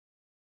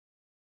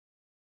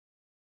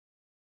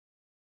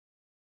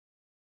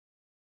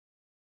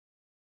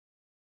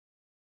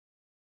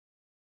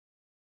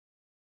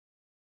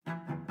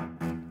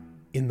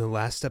In the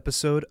last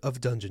episode of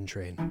Dungeon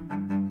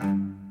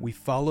Train, we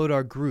followed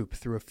our group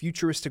through a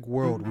futuristic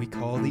world we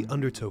call the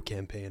Undertow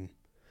campaign.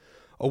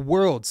 A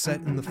world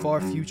set in the far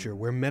future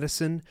where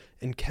medicine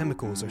and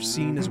chemicals are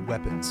seen as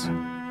weapons.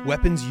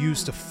 Weapons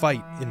used to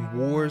fight in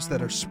wars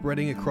that are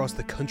spreading across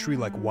the country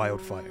like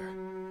wildfire.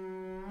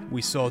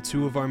 We saw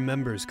two of our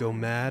members go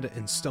mad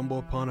and stumble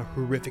upon a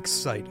horrific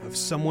sight of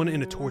someone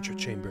in a torture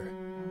chamber.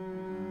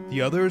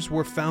 The others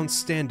were found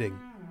standing,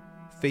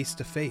 face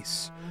to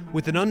face,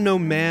 with an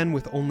unknown man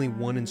with only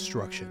one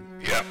instruction.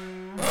 Yep.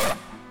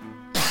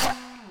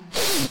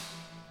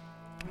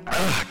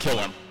 Kill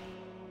him.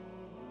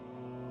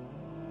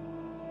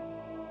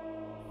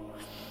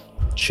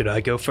 Should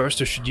I go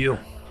first or should you?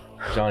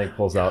 Johnny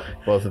pulls out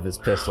both of his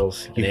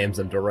pistols and aims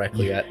them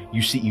directly at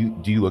You see,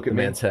 do you look at the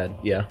man's head.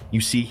 Yeah.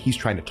 You see, he's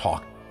trying to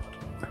talk.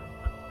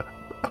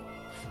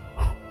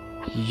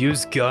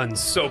 Use guns,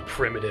 so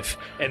primitive.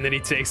 And then he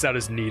takes out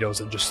his needles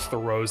and just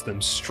throws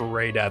them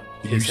straight at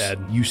his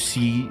head. You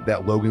see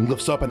that Logan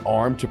lifts up an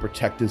arm to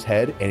protect his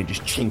head, and it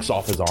just chinks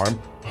off his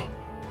arm.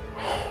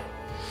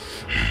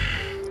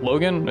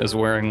 Logan is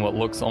wearing what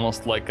looks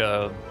almost like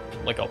a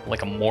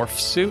morph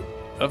suit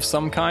of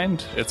some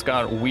kind. It's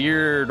got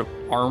weird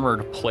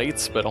armored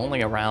plates, but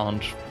only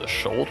around the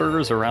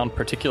shoulders, around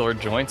particular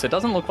joints. It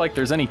doesn't look like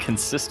there's any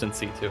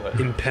consistency to it.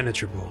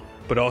 Impenetrable,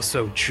 but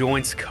also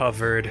joints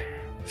covered,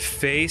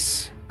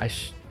 face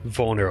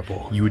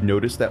vulnerable. You would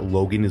notice that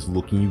Logan is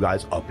looking you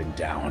guys up and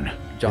down,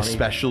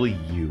 especially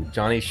you.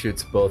 Johnny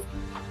shoots both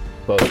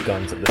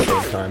guns at the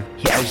same time.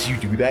 As you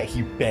do that,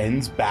 he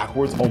bends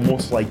backwards,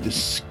 almost like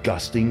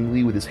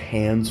disgustingly, with his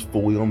hands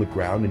fully on the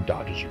ground, and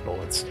dodges your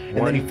bullets. And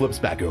then he flips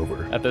back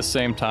over. At the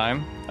same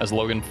time, as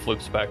Logan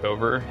flips back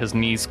over, his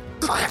knees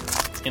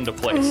into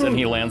place and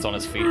he lands on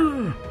his feet.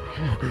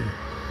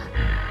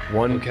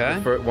 One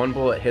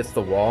bullet hits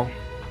the wall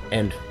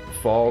and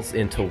falls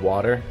into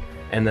water,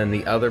 and then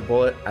the other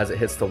bullet, as it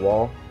hits the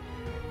wall,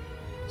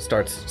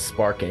 starts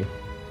sparking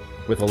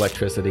with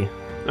electricity.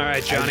 All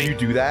right, Johnny. As you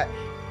do that,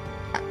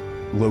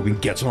 Logan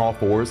gets on all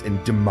fours and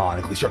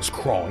demonically starts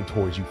crawling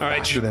towards you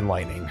faster than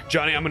lightning.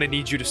 Johnny, I'm going to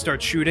need you to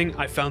start shooting.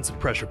 I found some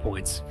pressure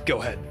points. Go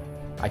ahead.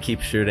 I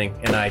keep shooting,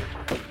 and I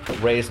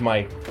raise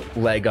my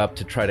leg up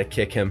to try to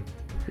kick him.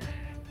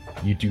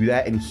 You do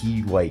that, and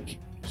he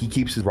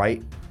keeps his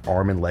right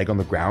arm and leg on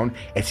the ground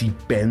as he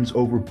bends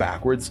over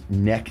backwards,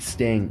 neck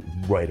staying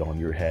right on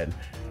your head,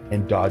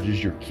 and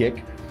dodges your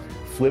kick,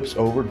 flips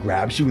over,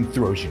 grabs you, and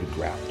throws you to the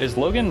ground. Is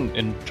Logan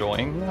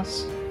enjoying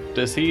this?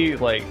 Does he,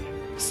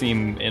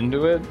 seem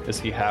into it? Is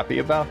he happy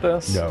about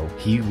this? No,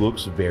 he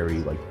looks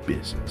very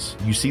business.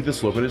 You see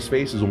this look on his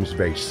face is almost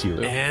very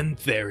serious. And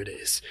there it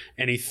is.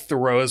 And he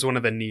throws one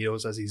of the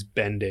needles as he's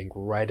bending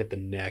right at the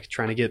neck,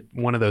 trying to get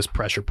one of those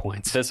pressure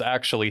points. This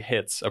actually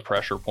hits a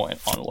pressure point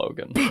on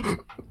Logan.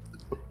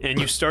 And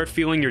you start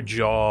feeling your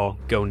jaw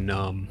go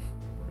numb.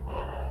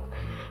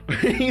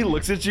 He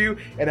looks at you,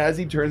 and as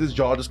he turns, his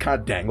jaw just kind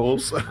of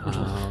dangles. All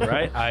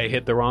right, I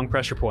hit the wrong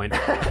pressure point.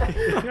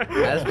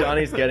 As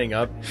Johnny's getting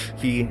up,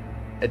 he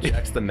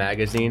ejects the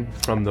magazine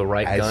from the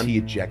right gun. As he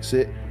ejects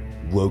it,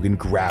 Logan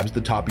grabs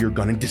the top of your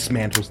gun and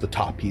dismantles the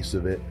top piece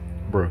of it.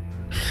 Bro.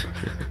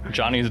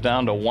 Johnny's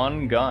down to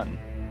one gun.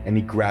 And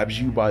he grabs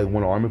you by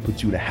one arm and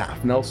puts you in a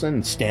half Nelson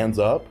and stands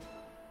up.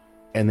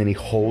 And then he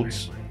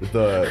holds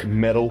the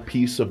metal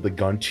piece of the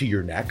gun to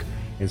your neck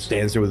and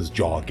stands there with his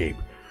jaw agape.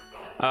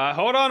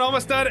 Hold on,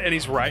 almost done. And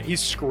he's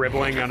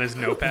scribbling on his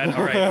notepad.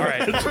 All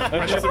right.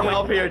 Pressure point.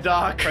 Help here,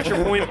 Doc.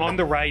 Pressure point on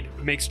the right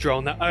makes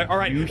drone. All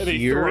right. You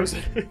hear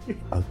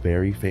a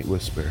very faint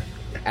whisper.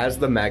 As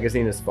the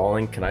magazine is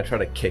falling, can I try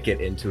to kick it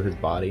into his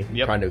body,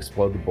 trying to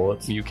explode the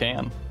bullets? You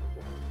can.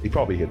 He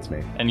probably hits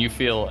me. And you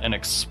feel an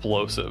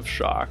explosive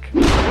shock.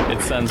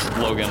 It sends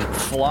Logan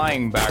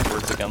flying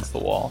backwards against the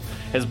wall.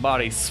 His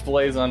body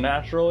splays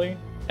unnaturally,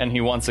 and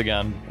he once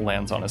again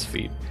lands on his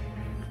feet.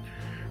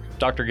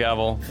 Dr.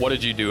 Gavel, what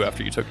did you do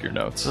after you took your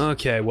notes?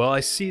 Okay, well,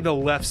 I see the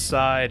left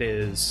side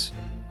is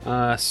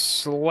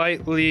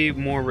slightly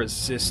more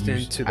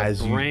resistant to the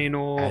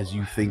brainal. As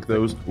you think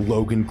those,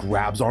 Logan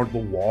grabs onto the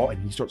wall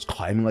and he starts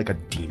climbing like a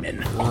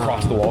demon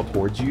across the wall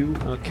towards you.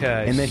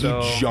 Okay, and then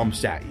he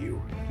jumps at you.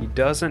 He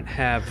doesn't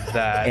have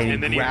that.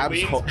 And then grabs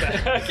he leans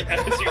back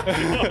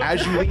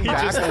as you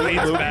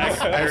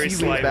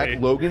lean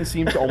back, Logan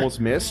seems to almost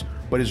miss,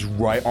 but his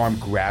right arm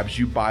grabs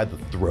you by the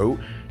throat.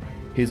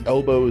 His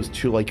elbow is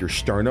to your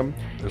sternum.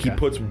 Okay. He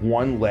puts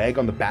one leg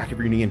on the back of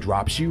your knee and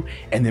drops you,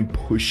 and then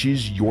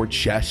pushes your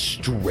chest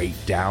straight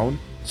down,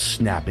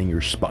 snapping your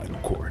spinal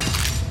cord.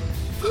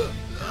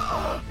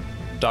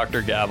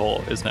 Dr.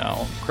 Gavel is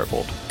now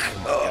crippled.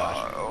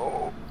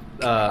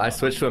 I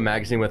switch to a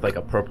magazine with a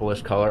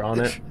purplish color on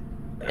it,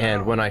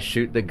 and when I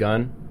shoot the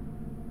gun,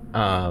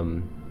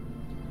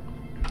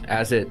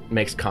 as it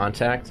makes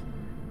contact,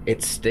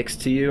 it sticks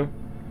to you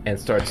and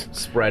starts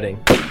spreading.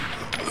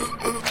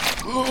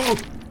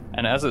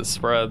 And as it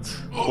spreads,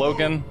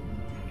 Logan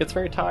gets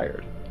very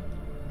tired.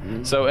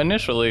 So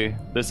initially,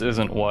 this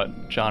isn't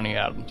what Johnny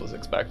Adams was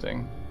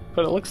expecting.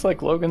 But it looks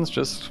like Logan's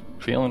just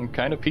feeling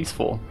kind of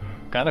peaceful,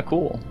 kind of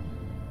cool.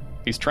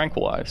 He's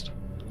tranquilized.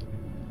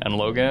 And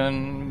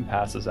Logan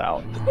passes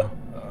out.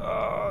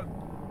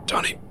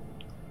 Johnny.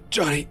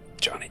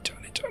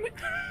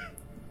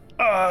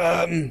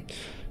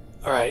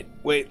 All right,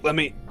 wait, let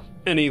me...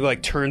 And he,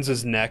 like, turns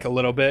his neck a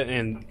little bit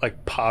and,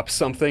 like, pops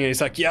something. And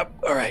he's like, yep,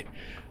 all right.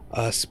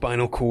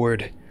 Spinal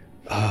cord.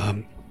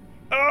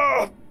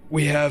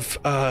 We have,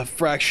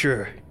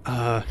 fracture.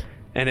 And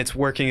it's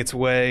working its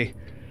way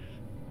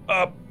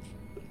up.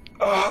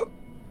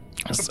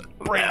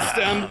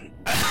 Brainstem.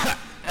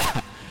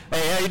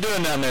 Hey, how you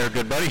doing down there,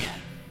 good buddy?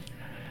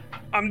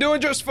 I'm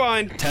doing just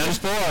fine.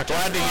 10-4,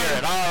 glad to hear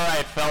it. All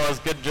right, fellas,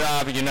 good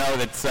job. You know,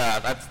 that's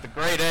the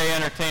grade A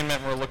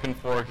entertainment we're looking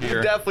for here.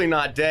 You're definitely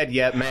not dead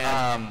yet,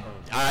 man.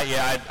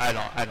 I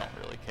don't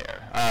really care.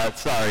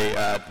 Sorry,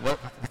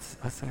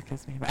 what's that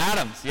kid's name?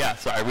 Adams. Yeah,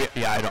 sorry.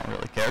 I don't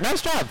really care.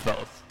 Nice job,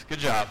 fellas. Good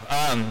job.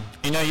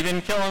 You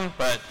didn't kill him,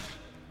 but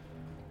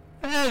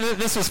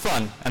this was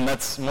fun, and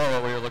that's more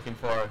what we were looking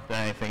for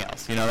than anything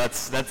else.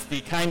 That's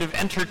the kind of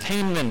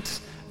entertainment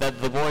that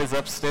the boys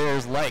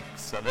upstairs like.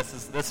 So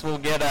this will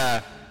get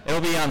it'll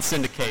be on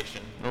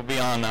syndication. It'll be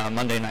on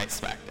Monday Night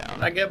SmackDown.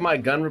 Can I get my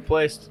gun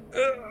replaced?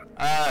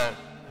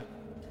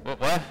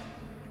 What?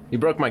 You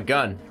broke my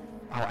gun.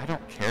 Oh, I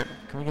don't care.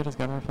 Can we get his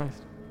gun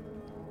replaced?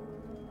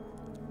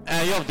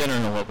 You'll have dinner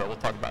in a little bit. We'll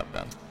talk about it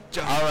then.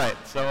 All right.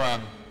 So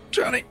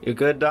Johnny. You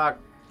good, Doc?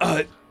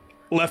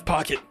 Left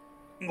pocket.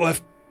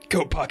 Left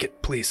coat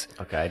pocket, please.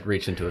 Okay, I'd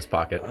reach into his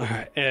pocket. All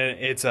right, and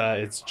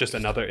it's just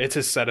another. It's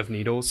a set of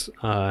needles.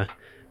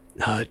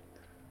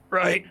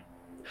 Right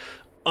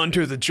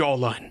under the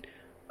jawline.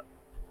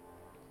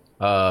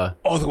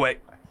 All the way.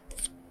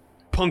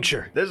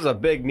 Puncture. This is a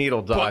big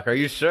needle, Doc. Are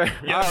you sure? Yes.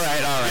 all right.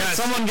 Yes.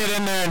 Someone get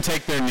in there and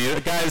take their needle.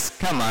 Guys,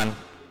 come on.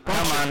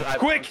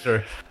 Quick.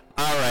 Sure.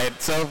 All right.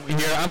 So here,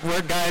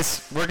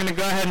 we're gonna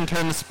go ahead and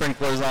turn the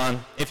sprinklers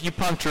on. If you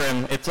puncture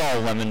him, it's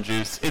all lemon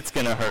juice. It's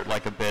gonna hurt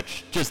like a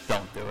bitch. Just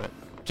don't do it.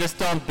 Just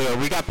don't do it.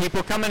 We got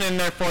people coming in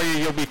there for you.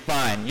 You'll be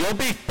fine. You'll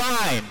be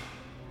fine.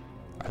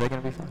 Are they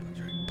gonna be fine?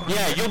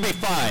 Yeah, you'll be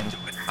fine.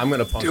 I'm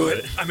gonna puncture Do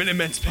it. I'm in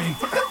immense pain.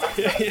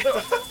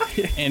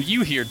 And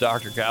you hear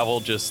Dr.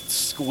 Gavel just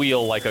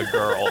squeal like a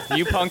girl.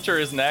 You puncture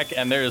his neck,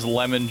 and there's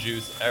lemon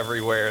juice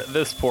everywhere.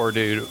 This poor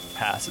dude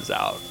passes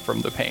out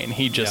from the pain.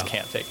 He just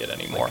can't take it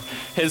anymore.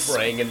 His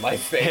spraying in my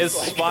face. His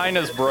spine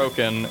is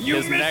broken.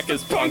 His neck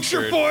is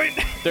puncture punctured. point.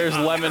 There's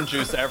lemon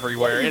juice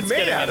everywhere. It's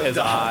getting in his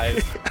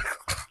eyes.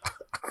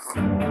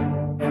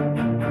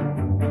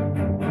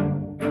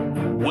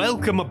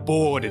 Welcome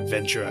aboard,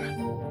 adventurer.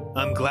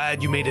 I'm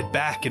glad you made it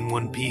back in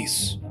one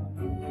piece.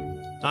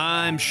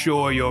 I'm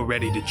sure you're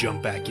ready to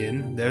jump back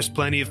in. There's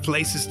plenty of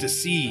places to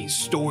see,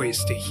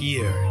 stories to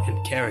hear,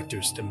 and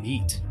characters to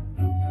meet.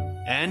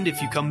 And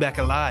if you come back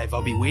alive,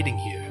 I'll be waiting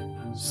here,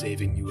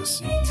 saving you a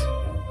seat.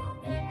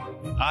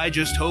 I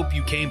just hope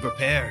you came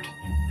prepared.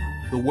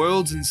 The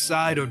worlds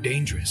inside are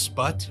dangerous,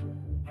 but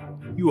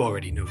you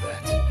already know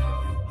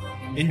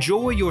that.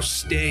 Enjoy your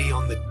stay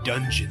on the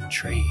dungeon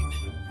train,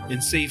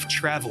 and safe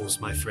travels,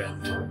 my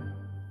friend.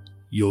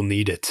 You'll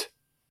need it.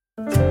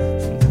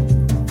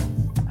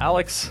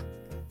 Alex,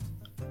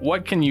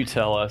 what can you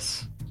tell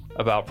us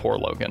about poor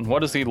Logan?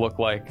 What does he look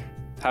like?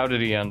 How did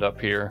he end up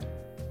here?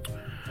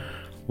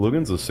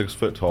 Logan's a 6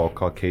 foot tall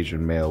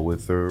Caucasian male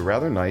with a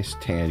rather nice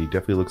tan. He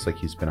definitely looks like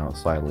he's been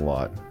outside a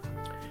lot.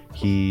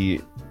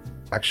 He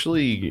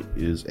actually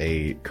is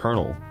a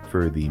colonel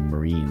for the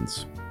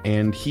Marines,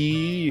 and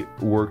he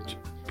worked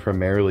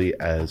primarily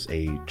as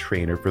a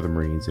trainer for the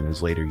Marines in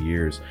his later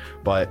years,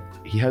 but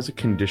he has a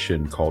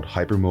condition called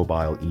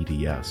hypermobile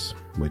EDS,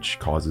 which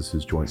causes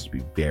his joints to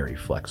be very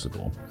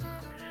flexible.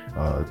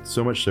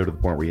 So much so to the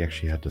point where he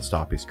actually had to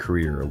stop his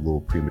career a little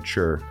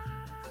premature.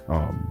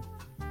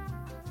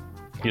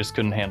 He just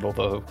couldn't handle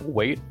the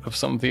weight of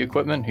some of the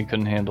equipment. He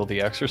couldn't handle the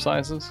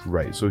exercises.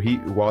 Right. So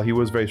while he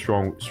was very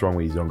strong when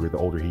he's younger, the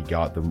older he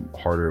got, the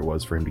harder it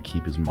was for him to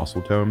keep his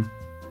muscle tone.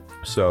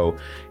 So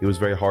it was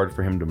very hard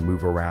for him to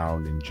move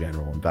around in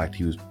general. In fact,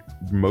 he was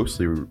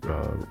mostly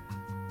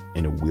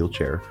in a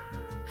wheelchair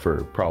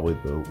for probably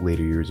the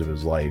later years of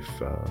his life.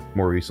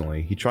 More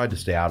recently, he tried to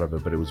stay out of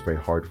it, but it was very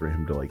hard for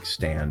him to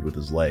stand with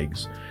his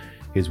legs.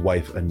 His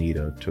wife,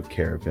 Anita, took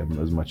care of him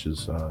as much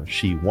as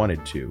she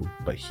wanted to,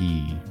 but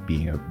he,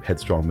 being a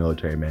headstrong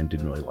military man,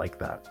 didn't really like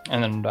that.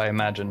 And then I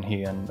imagine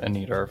he and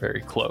Anita are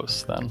very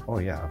close then. Oh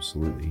yeah,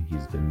 absolutely.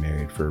 He's been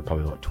married for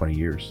probably about 20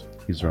 years.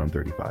 He's around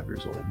 35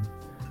 years old.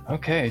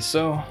 Okay,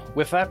 so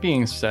with that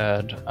being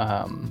said,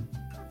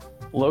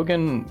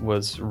 Logan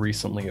was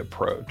recently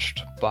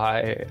approached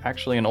by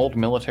actually an old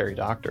military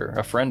doctor,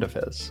 a friend of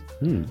his,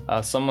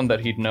 someone that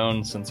he'd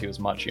known since he was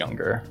much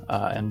younger,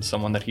 and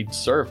someone that he'd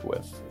served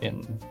with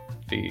in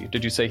the...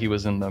 Did you say he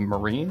was in the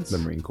Marines? The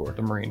Marine Corps.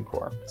 The Marine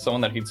Corps.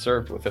 Someone that he'd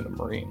served with in the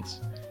Marines.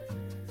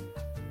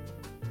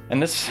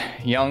 And this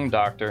young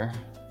doctor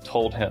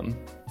told him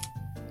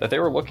that they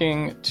were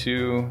looking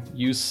to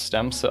use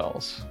stem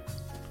cells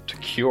to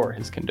cure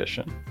his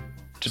condition,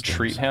 to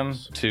treat him,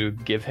 to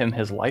give him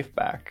his life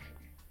back.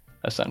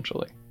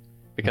 essentially.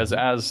 Because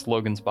as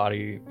Logan's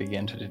body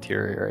began to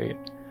deteriorate,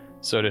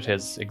 so did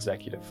his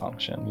executive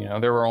function. You know,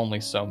 there were only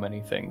so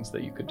many things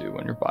that you could do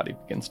when your body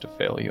begins to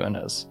fail you, and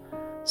as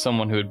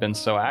someone who had been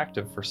so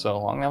active for so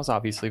long, that was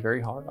obviously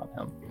very hard on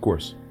him. Of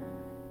course.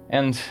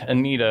 And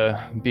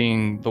Anita,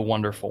 being the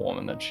wonderful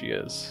woman that she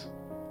is,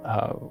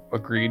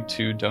 agreed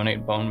to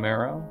donate bone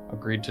marrow,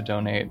 agreed to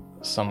donate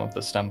some of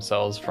the stem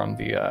cells from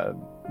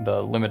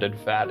the limited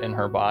fat in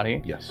her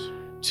body. Yes.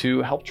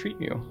 To help treat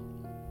you.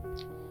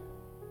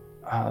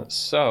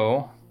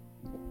 So,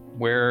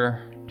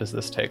 where does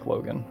this take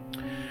Logan?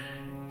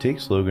 It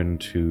takes Logan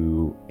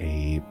to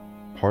a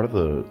part of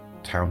the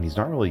town he's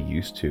not really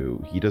used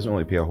to. He doesn't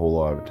really pay a whole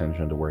lot of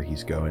attention to where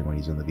he's going when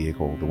he's in the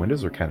vehicle. The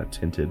windows are kind of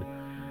tinted,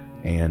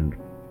 and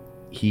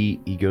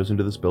he goes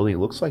into this building. It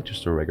looks like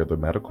just a regular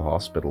medical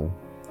hospital,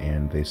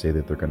 and they say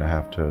that they're going to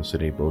have to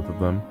sedate both of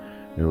them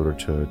in order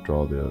to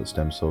draw the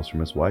stem cells from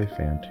his wife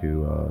and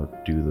to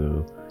do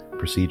the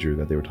procedure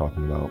that they were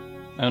talking about.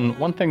 And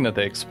one thing that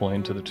they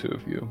explained to the two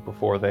of you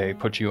before they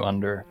put you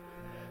under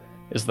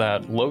is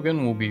that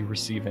Logan will be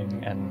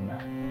receiving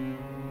an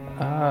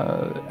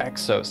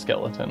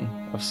exoskeleton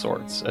of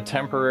sorts, a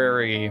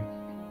temporary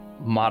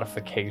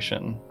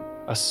modification,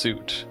 a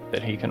suit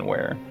that he can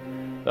wear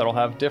that'll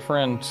have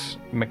different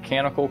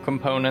mechanical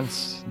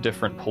components,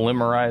 different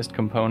polymerized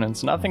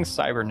components, nothing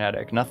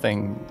cybernetic,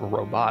 nothing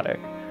robotic,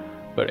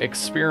 but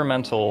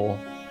experimental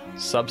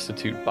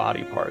substitute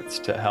body parts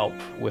to help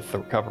with the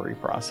recovery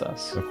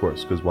process. Of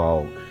course, because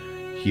while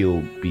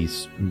he'll be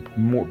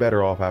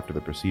better off after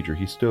the procedure,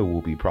 he still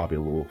will be probably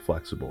a little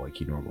flexible like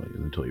he normally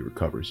is until he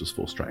recovers his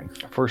full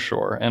strength. For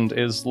sure. And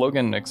is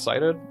Logan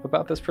excited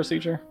about this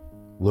procedure?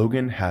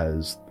 Logan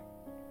has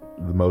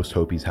the most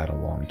hope he's had in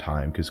a long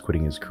time, because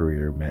quitting his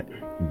career meant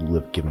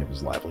giving up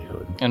his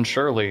livelihood. And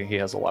surely he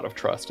has a lot of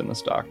trust in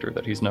this doctor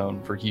that he's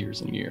known for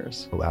years and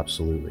years. Oh,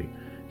 absolutely.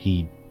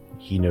 He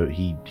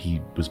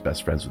was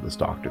best friends with this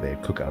doctor. They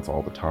had cookouts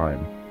all the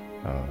time.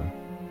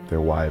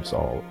 Their wives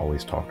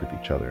always talked with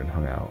each other and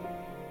hung out.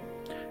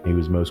 And he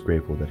was most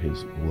grateful that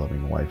his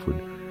loving wife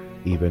would,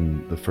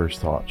 even the first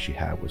thought she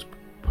had was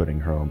putting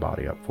her own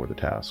body up for the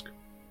task.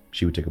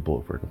 She would take a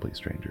bullet for a complete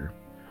stranger.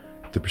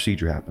 The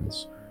procedure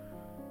happens.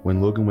 When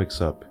Logan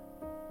wakes up,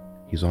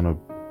 he's on an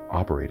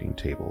operating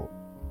table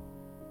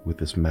with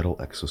this metal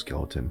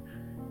exoskeleton.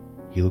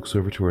 He looks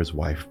over to where his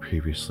wife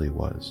previously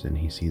was, and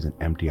he sees an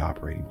empty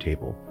operating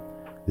table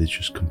that's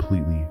just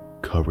completely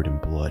covered in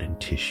blood and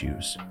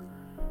tissues.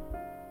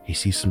 He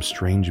sees some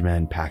strange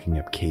men packing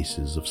up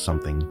cases of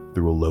something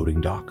through a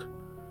loading dock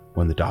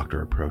when the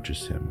doctor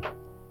approaches him.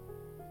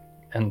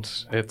 And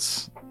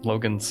it's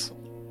Logan's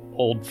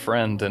old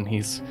friend, and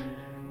he's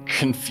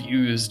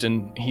confused,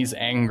 and he's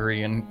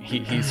angry, and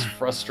he's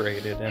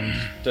frustrated. And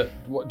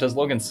does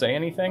Logan say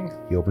anything?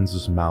 He opens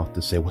his mouth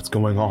to say, "What's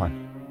going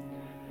on?"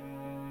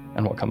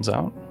 And what comes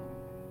out?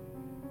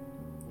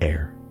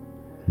 Air.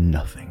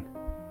 Nothing.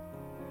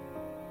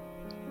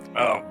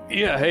 Oh,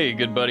 yeah, hey,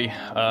 good buddy.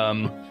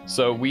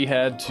 So we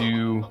had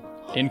to,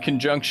 in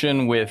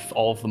conjunction with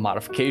all of the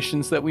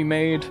modifications that we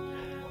made,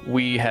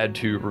 we had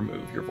to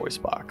remove your voice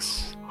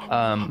box.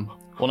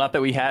 Well, not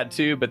that we had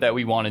to, but that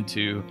we wanted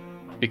to,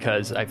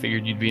 because I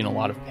figured you'd be in a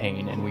lot of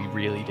pain, and we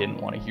really didn't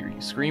want to hear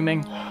you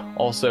screaming.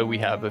 Also, we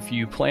have a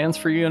few plans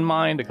for you in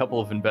mind. A couple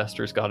of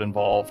investors got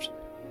involved.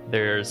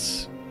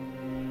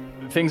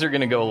 Things are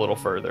going to go a little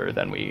further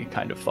than we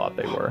kind of thought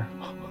they were.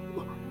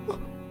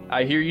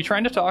 I hear you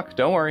trying to talk.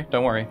 Don't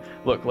worry.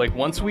 Look, like,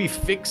 once we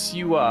fix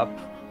you up,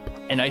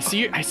 and I see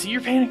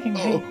you're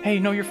panicking. Hey,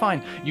 no, you're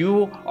fine.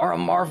 You are a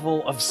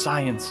marvel of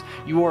science.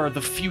 You are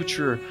the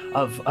future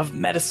of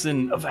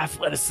medicine, of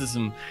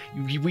athleticism.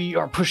 We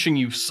are pushing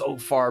you so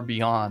far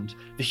beyond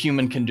the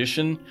human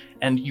condition,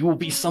 and you will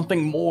be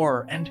something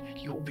more, and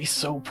you will be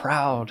so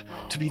proud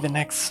to be the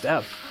next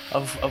step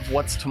of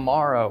what's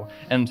tomorrow.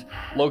 And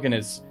Logan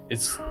is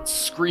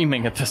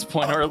screaming at this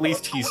point, or at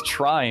least he's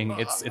trying.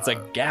 It's a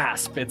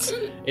gasp.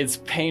 It's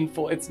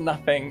painful. It's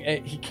nothing.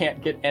 He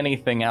can't get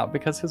anything out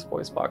because his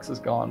voice box is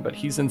gone, but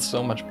he's in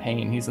so much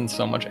pain. He's in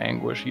so much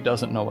anguish. He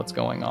doesn't know what's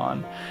going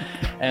on.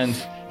 And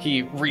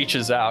he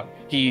reaches out.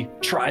 He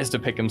tries to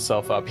pick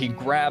himself up. He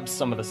grabs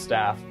some of the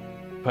staff,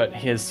 but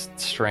his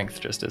strength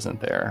just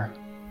isn't there.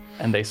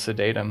 And they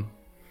sedate him,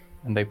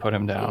 and they put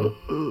him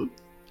down.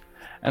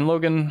 And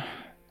Logan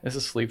is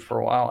asleep for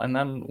a while, and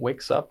then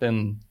wakes up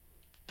in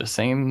the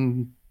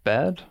same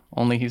bed,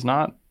 only he's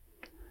not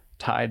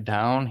tied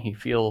down. He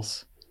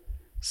feels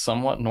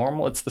somewhat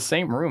normal. It's the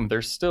same room.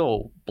 There's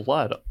still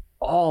blood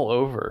all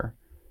over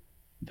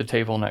the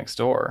table next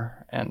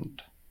door,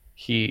 and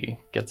he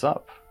gets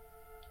up.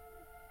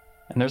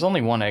 And there's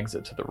only one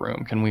exit to the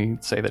room. Can we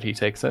say that he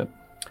takes it?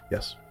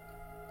 Yes.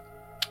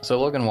 So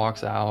Logan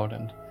walks out,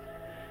 and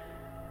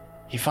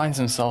he finds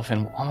himself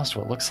in almost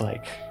what looks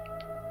like,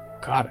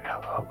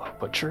 a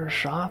butcher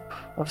shop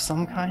of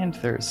some kind.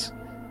 There's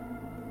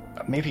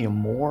maybe a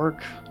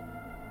morgue.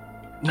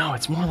 No,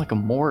 it's more like a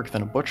morgue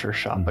than a butcher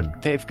shop,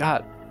 but they've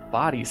got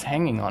bodies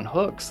hanging on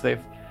hooks.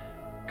 They've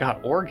got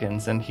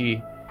organs, and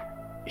he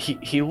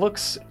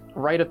looks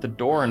right at the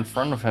door in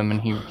front of him,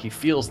 and he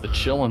feels the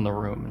chill in the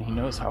room, and he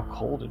knows how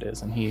cold it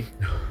is, and he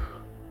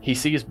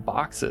sees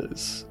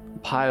boxes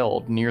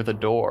piled near the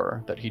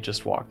door that he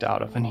just walked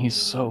out of, and he's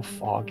so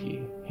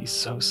foggy. He's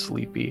so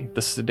sleepy.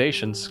 The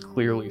sedation's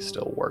clearly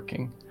still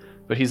working,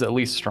 but he's at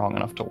least strong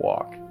enough to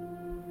walk.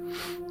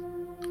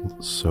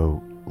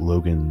 So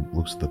Logan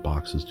looks at the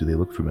boxes. Do they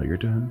look familiar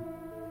to him?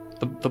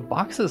 The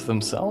boxes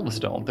themselves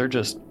don't. They're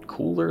just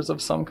coolers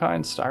of some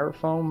kind,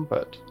 styrofoam,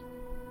 but...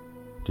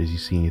 Does he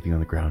see anything on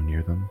the ground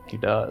near them? He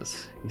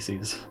does. He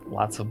sees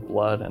lots of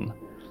blood and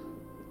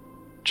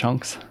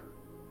chunks.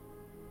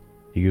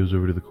 He goes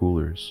over to the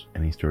coolers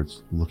and he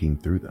starts looking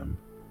through them.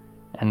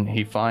 And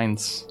he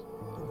finds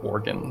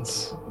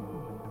organs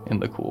in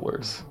the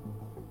coolers.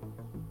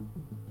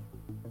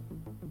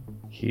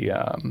 He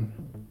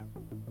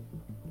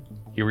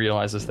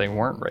realizes they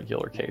weren't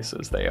regular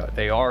cases.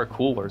 They are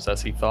coolers,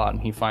 as he thought,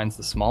 and he finds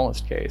the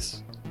smallest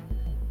case.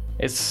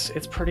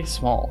 It's pretty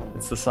small.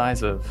 It's the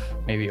size of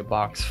maybe a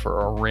box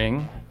for a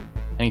ring,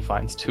 and he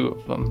finds 2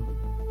 of them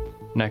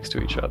next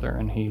to each other,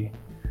 and he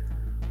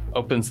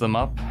opens them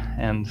up,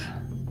 and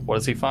what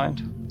does he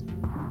find?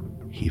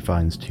 He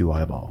finds 2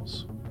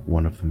 eyeballs.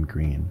 One of them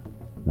green,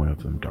 one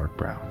of them dark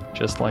brown.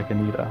 Just like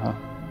Anita, huh?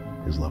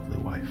 His lovely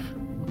wife.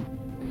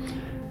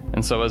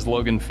 And so as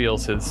Logan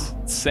feels his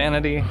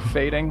sanity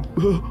fading,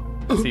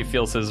 as he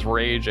feels his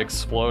rage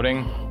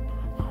exploding,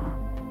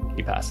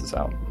 he passes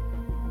out.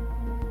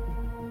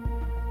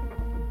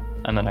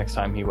 And the next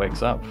time he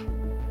wakes up,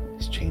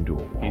 he's chained to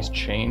a wall. He's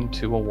chained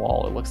to a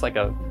wall. It looks like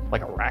a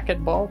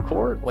racquetball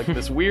court, like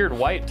this weird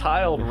white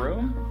tiled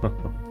room.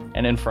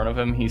 And in front of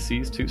him, he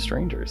sees 2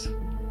 strangers.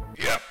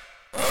 Yep.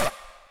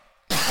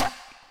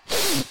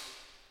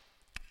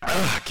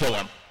 Kill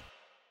him.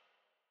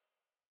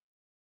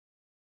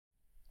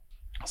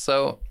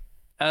 So,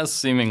 as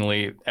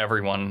seemingly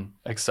everyone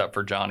except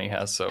for Johnny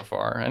has so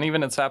far, and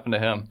even it's happened to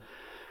him,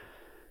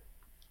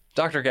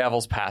 Dr.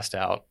 Gavel's passed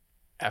out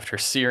after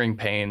searing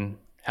pain,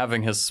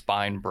 having his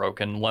spine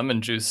broken,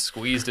 lemon juice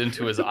squeezed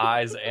into his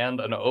eyes, and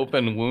an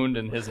open wound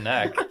in his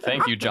neck.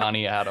 Thank you,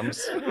 Johnny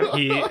Adams.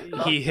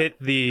 He hit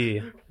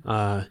the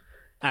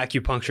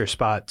acupuncture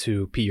spot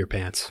to pee your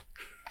pants.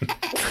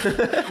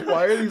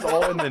 Why are these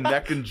all in the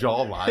neck and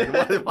jaw line?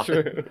 A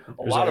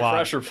lot of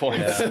pressure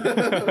points.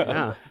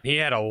 Yeah. He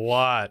had a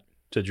lot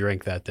to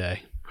drink that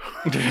day.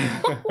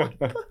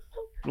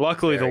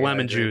 Luckily, the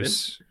lemon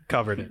juice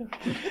covered it,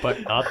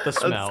 but not the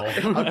smell.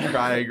 I'm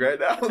crying right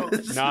now.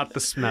 Not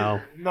the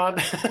smell.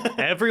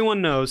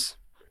 Everyone knows.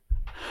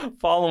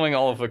 Following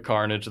all of the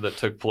carnage that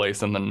took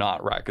place in the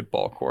not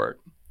racquetball court,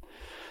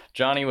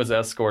 Johnny was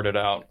escorted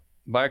out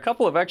by a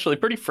couple of actually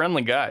pretty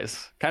friendly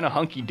guys, kind of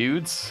hunky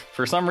dudes.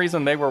 For some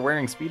reason, they were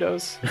wearing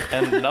Speedos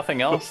and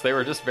nothing else. They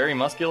were just very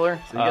muscular.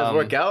 So you guys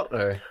work out,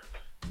 or?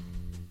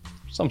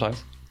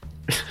 Sometimes.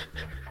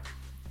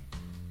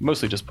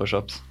 Mostly just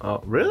push-ups.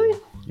 Oh, really?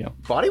 Yeah.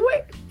 Body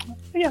weight?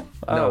 Yeah.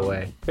 No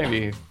way.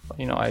 Maybe,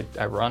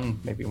 I run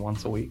maybe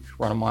once a week,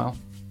 run a mile,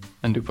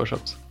 and do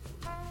push-ups.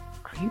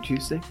 Are you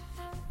juicing?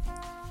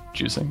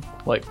 Juicing?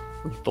 Like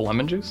the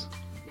lemon juice?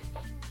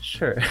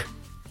 Sure.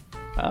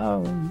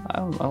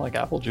 I like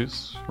apple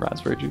juice,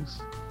 raspberry juice.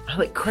 I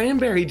like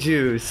cranberry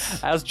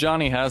juice. As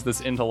Johnny has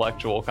this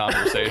intellectual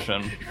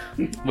conversation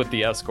with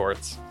the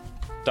escorts,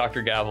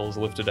 Dr. Gavel is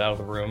lifted out of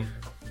the room,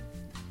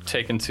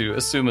 taken to,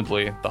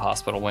 assumedly, the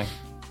hospital wing.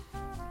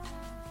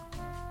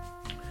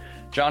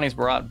 Johnny's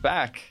brought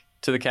back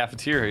to the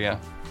cafeteria,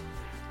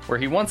 where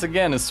he once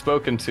again is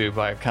spoken to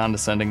by a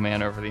condescending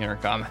man over the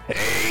intercom.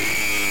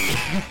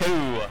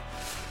 Hey!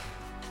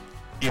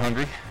 You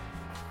hungry?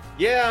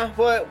 Yeah,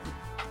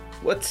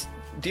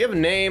 do you have a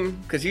name?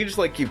 Because you just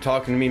keep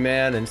talking to me,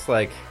 man, and it's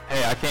like...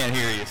 Hey, I can't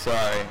hear you,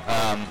 sorry.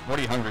 What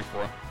are you hungry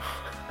for?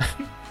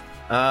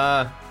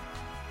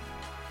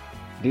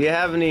 Do you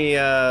have any,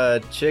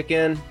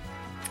 chicken?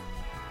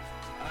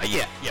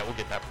 Yeah, we'll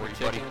get that for you,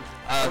 buddy.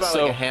 What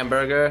about a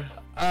hamburger?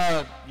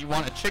 You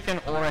want a chicken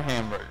or a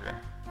hamburger?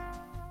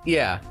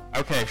 Yeah.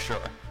 Okay,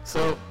 sure.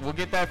 So we'll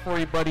get that for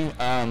you, buddy.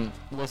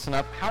 Listen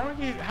up. How are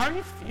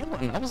you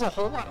feeling? That was a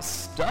whole lot of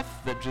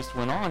stuff that just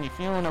went on. You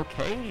feeling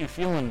okay? You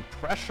feeling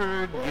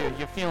pressured?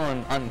 You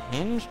feeling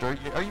unhinged? Or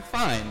are you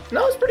fine?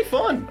 No, it's pretty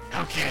fun.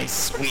 Okay,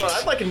 sweet. Well,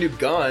 I'd like a new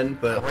gun,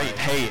 but great.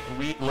 Hey,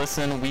 we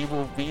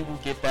will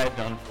get that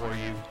done for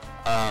you.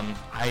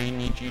 I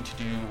need you to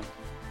do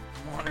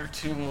 1 or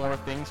 2 more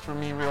things for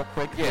me real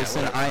quick. Yeah,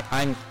 listen,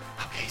 I'm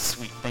okay.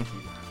 Sweet, thank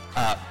you.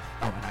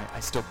 And I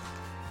still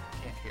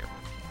can't hear.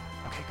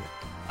 Okay, good.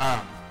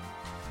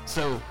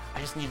 So I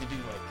just need to do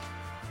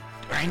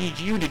I need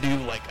you to do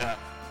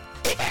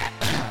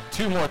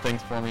 2 more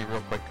things for me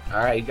real quick. All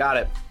right, you got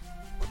it.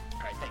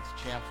 All right, thanks,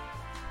 champ.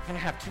 I'm gonna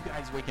have 2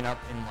 guys waking up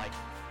in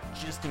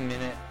just a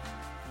minute.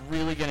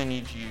 Really gonna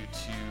need you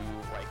to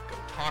go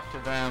talk to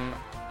them.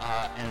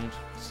 And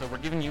so we're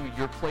giving you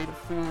your plate of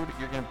food.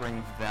 You're gonna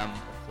bring them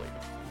a plate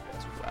of food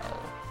as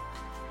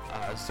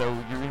well. So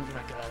you're gonna be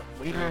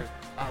a waiter.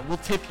 We'll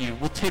tip you.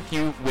 We'll tip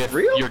you with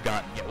your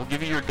gun. Yeah, we'll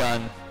give you your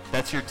gun.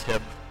 That's your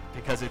tip.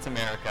 because it's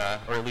America,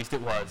 or at least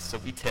it was, so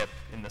we tip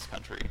in this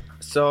country.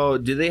 So,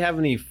 do they have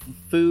any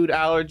food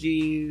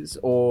allergies,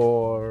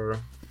 or...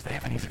 Do they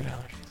have any food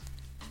allergies?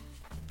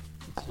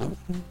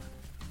 Gluten?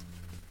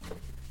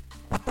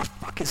 What the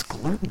fuck is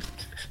gluten?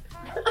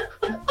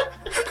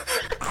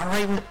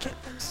 Alright, we'll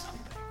get them something.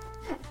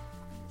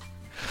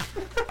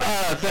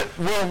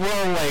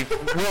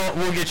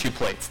 We'll get you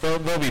plates. They'll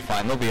be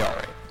fine. They'll be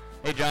alright.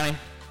 Hey, Johnny,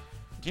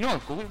 do you know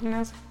what gluten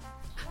is?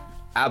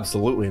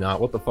 Absolutely not.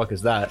 What the fuck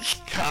is that?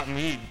 Got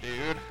me,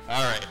 dude.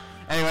 Alright.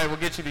 Anyway, we'll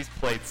get you these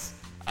plates.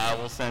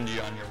 We'll send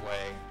you on your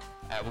way.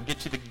 We'll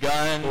get you the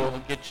gun. We'll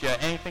get you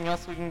anything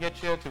else we can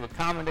get you to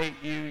accommodate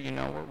you. You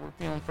know, we're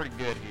feeling pretty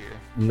good here.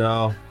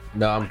 No,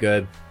 I'm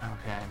good.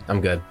 Okay.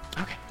 I'm good.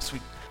 Okay,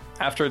 sweet.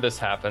 After this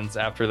happens,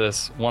 after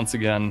this, once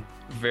again,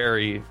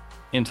 very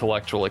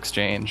intellectual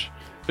exchange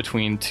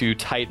between two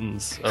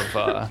titans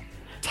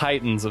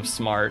of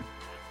smart,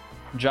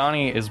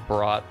 Johnny is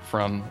brought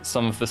from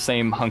some of the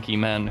same hunky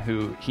men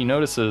who he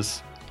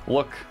notices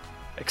look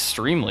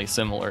extremely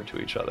similar to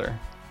each other.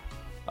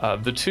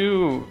 The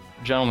two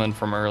gentlemen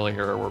from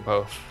earlier were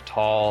both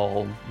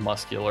tall,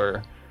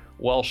 muscular,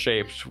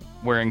 well-shaped,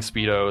 wearing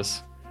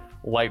Speedos,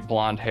 light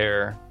blonde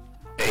hair.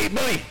 Hey,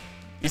 buddy!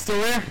 You still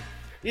there?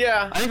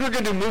 Yeah. I think we're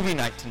gonna do movie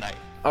night tonight.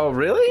 Oh,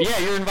 really? Yeah,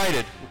 you're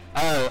invited.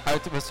 I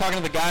was talking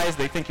to the guys.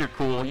 They think you're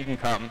cool. You can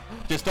come.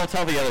 Just don't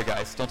tell the other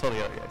guys. Don't tell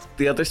the other guys.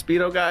 The other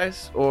Speedo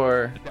guys,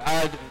 or?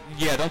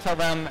 Yeah, don't tell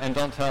them, and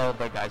don't tell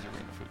the guys you're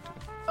bringing the food to.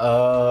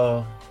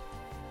 Oh.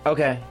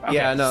 Okay.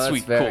 Yeah, no, that's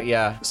sweet, fair. cool.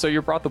 Yeah. So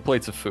you're brought the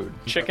plates of food.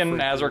 Chicken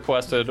as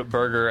requested,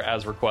 burger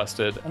as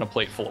requested, and a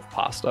plate full of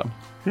pasta.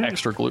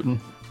 Extra gluten.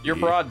 You're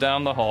brought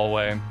down the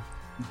hallway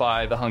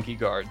by the hunky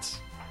guards.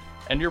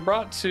 And you're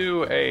brought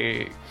to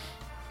a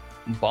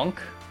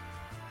bunk,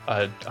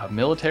 a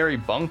military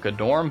bunk, a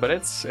dorm, but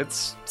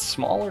it's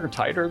smaller,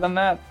 tighter than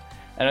that.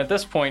 And at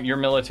this point, your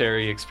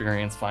military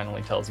experience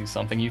finally tells you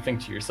something. You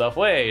think to yourself,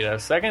 wait a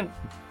second,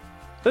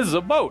 this is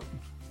a boat.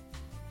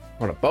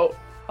 On a boat?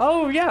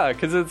 Oh, yeah,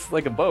 because it's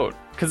like a boat.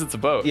 Because it's a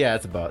boat. Yeah,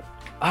 it's a boat.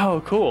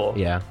 Oh, cool.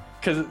 Yeah.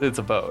 Because it's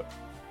a boat.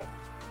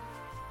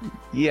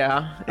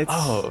 Yeah, it's...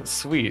 Oh,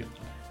 sweet.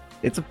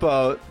 It's a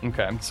boat.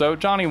 Okay, so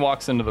Johnny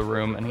walks into the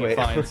room and he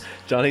finds...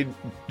 Johnny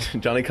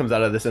comes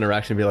out of this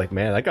interaction and be like,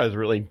 man, that guy's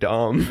really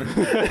dumb.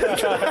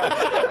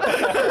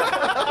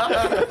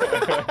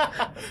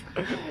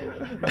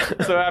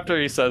 So after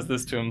he says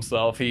this to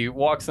himself, he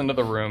walks into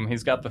the room.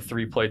 He's got the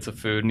 3 plates of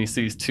food and he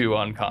sees 2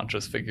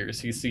 unconscious figures.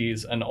 He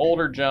sees an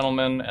older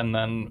gentleman and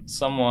then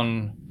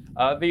someone...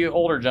 the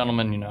older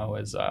gentleman, you know,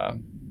 is...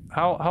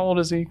 How old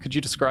is he? Could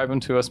you describe him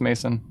to us,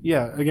 Mason?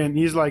 Yeah, again,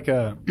 he's like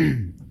a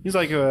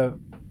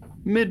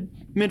mid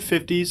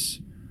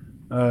 50s.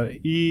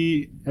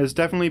 He has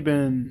definitely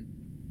been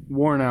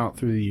worn out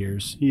through the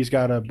years. He's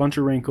got a bunch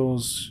of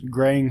wrinkles,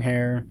 graying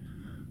hair,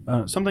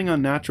 something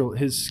unnatural.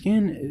 His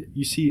skin,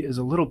 you see, is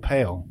a little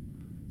pale.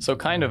 So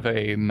kind of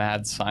a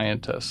mad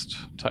scientist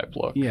type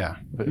look. Yeah.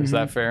 Is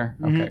that fair?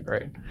 Okay,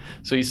 great.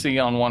 So you see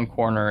on one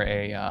corner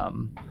a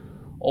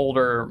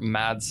older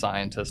mad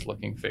scientist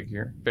looking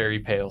figure, very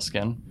pale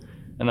skin.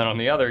 And then on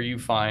the other you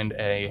find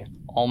a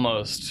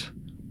almost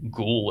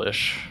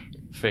ghoulish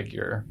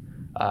figure,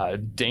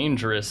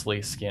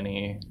 dangerously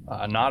skinny,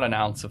 not an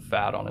ounce of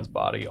fat on his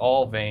body,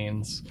 all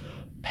veins,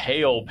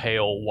 pale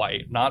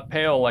white. Not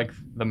pale like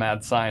the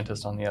mad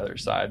scientist on the other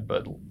side,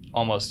 but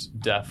almost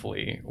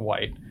deathly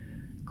white.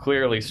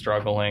 Clearly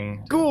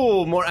struggling.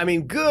 Good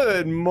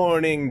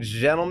morning,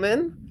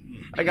 gentlemen.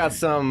 I got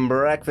some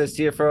breakfast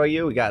here for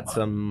you. We got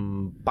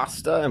some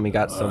pasta and we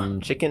got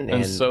some chicken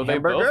and so they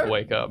hamburger. both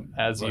wake up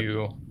as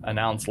you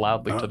announce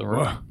loudly to the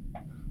room.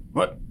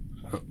 What?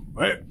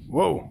 Wait,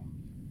 whoa.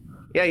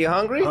 Yeah, you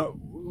hungry?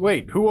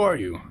 Wait, who are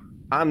you?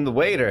 I'm the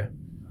waiter.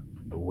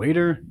 The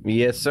waiter?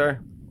 Yes,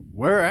 sir.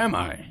 Where am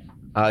I?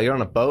 You're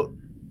on a boat?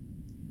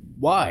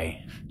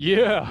 Why?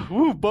 Yeah,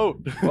 woo,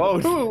 boat.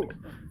 Oh,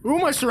 Who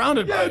am I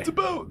surrounded by? It's a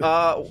boat.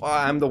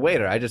 I'm the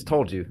waiter. I just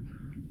told you.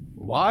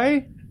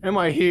 Why am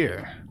I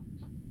here?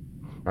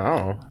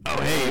 Oh.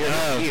 Oh,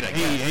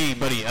 hey,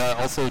 buddy.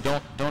 Also,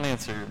 don't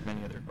answer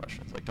many other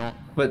questions. Like, don't.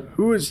 But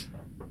Who is...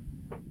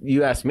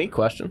 you asked me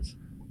questions.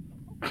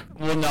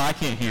 Well, no, I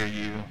can't hear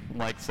you.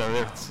 Like, so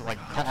it's like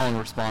call and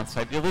response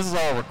type. Yeah, this is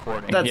all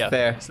recording. That's Yeah.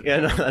 fair.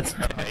 Yeah, no, that's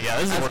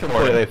Yeah, this is recording.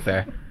 completely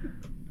fair.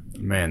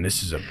 Man,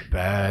 this is a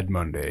bad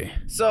Monday.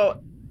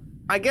 So,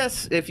 I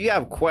guess if you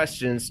have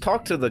questions,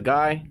 talk to the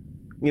guy.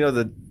 You know,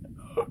 the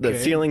Okay.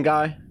 ceiling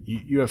guy.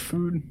 You have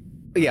food?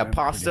 Yeah,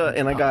 pasta,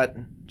 and I got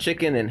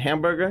chicken and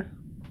hamburger.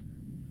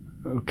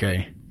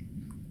 Okay.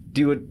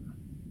 Do you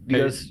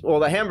guys? Well,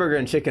 the hamburger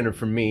and chicken are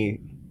for me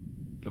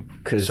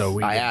because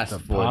I asked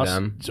for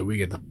them. So we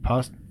get the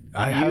pasta.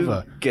 I You have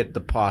a get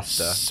the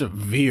pasta.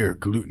 severe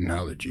gluten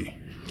allergy.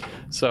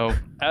 So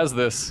as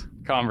this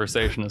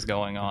conversation is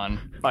going on,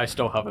 I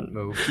still haven't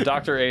moved.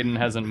 Dr. Aiden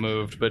hasn't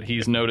moved, but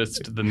he's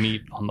noticed the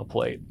meat on the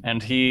plate.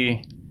 And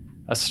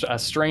a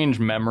strange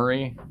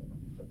memory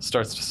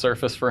starts to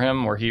surface for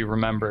him where he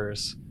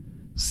remembers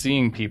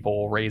seeing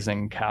people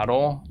raising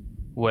cattle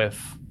with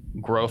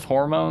growth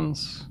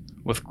hormones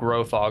with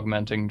growth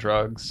augmenting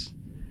drugs.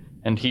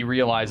 And he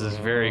realizes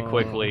very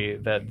quickly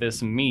that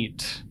this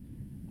meat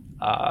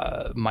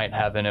might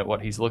have in it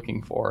what he's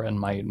looking for and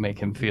might make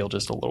him feel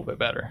just a little bit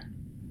better.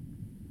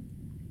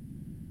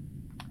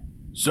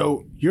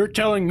 So, you're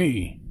telling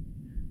me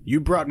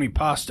you brought me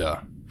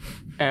pasta?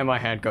 And my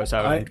hand goes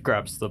out and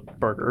grabs the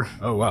burger.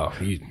 Oh, wow.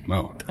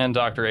 And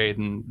Dr.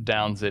 Aiden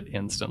downs it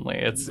instantly.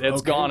 It's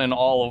Okay. gone in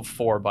all of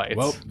 4 bites.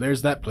 Well,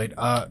 there's that plate.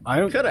 I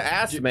don't... Could have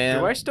asked, man.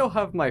 Do I still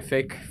have my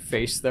fake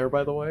face there,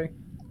 by the way?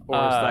 Or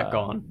is that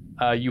gone?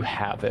 You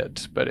have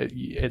it, but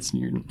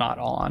you're not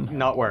on.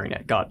 Not wearing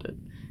it. Got it.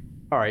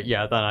 All right,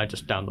 yeah, then I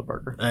just down the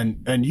burger.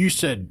 And you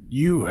said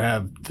you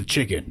have the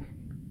chicken,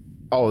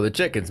 Oh, the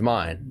chicken's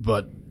mine.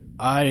 but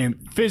I am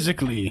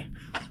physically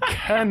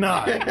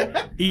cannot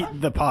eat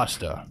the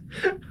pasta.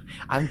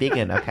 I'm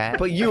vegan, okay?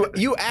 But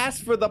you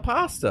asked for the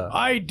pasta.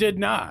 I did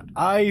not.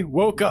 I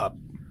woke up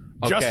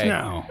just Okay.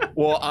 now.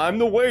 Well, I'm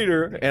the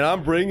waiter, and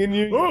I'm bringing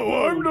you.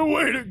 Oh, I'm the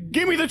waiter.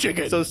 Give me the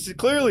chicken. So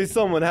clearly,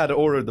 someone had to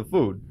order the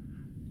food.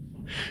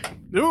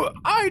 No,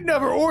 I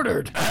never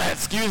ordered.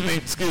 Excuse me,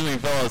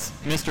 fellas.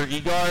 Mr.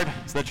 Egard,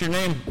 is that your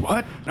name?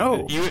 What?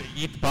 No, You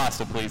eat the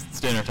pasta, please. It's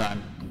dinner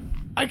time.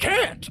 I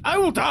can't. I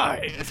will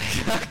die.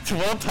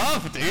 Well,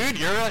 tough, dude.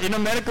 You're in a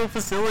medical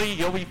facility.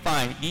 You'll be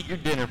fine. Eat your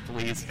dinner,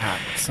 please. God,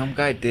 some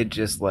guy did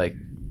just like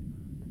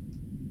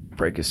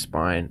break his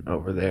spine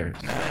over there.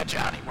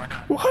 Johnny, we're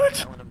not What?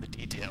 telling him the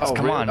details. Oh,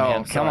 Come really? on, Oh,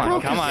 man. Come sorry.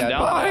 on. Come on. Yeah,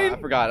 Don't. I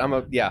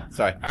forgot.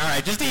 Sorry. All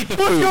right, just eat the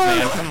food,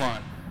 man. Come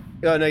on.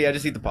 Oh no, yeah,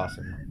 just eat the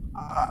pasta.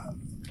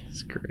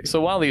 It's great.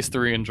 So while these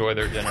 3 enjoy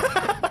their dinner,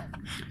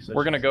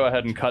 we're going to go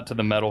ahead and cut to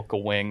the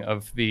medical wing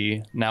of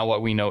the now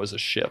what we know as a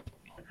ship.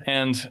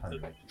 And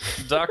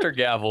Dr.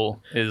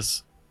 Gavel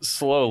is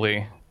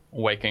slowly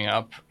waking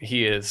up.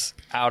 He is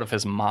out of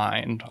his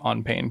mind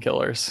on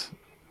painkillers.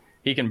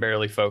 He can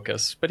barely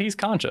focus, but he's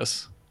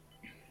conscious.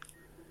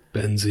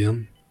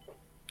 Benzium,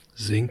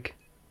 zinc,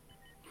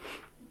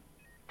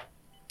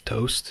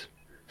 toast.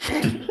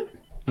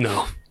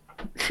 No.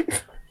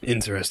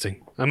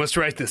 Interesting. I must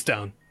write this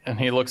down. And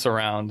he looks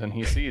around and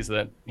he sees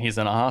that he's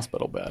in a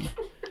hospital bed.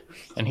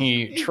 And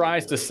he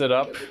tries to sit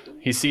up.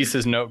 He sees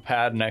his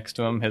notepad next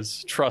to him,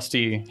 his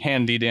trusty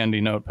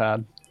handy-dandy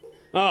notepad.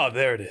 Oh,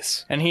 there it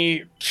is. And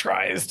he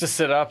tries to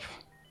sit up,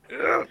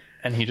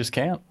 and he just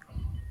can't.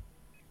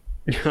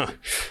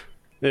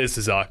 This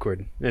is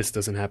awkward. This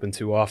doesn't happen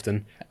too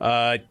often.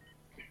 Come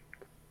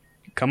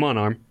on,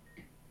 arm.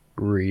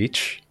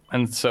 Reach.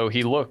 And so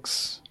he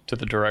looks to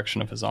the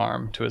direction of his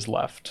arm, to his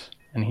left,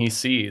 and he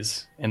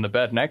sees in the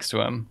bed next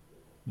to him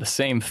the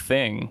same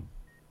thing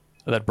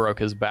that broke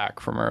his back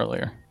from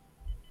earlier.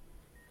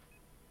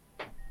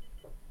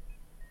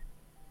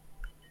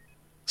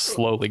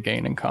 Slowly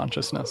gaining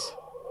consciousness.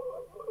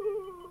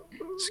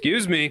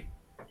 Excuse me.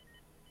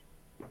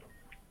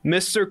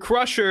 Mr.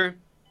 Crusher.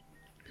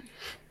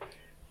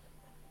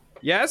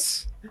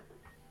 Yes?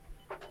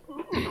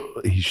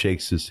 He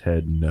shakes his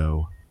head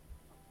no.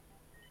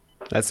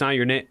 That's not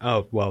your name.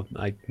 Oh, well,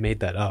 I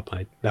made that up.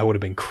 That would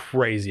have been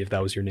crazy if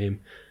that was your name.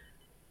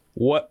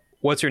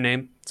 What's your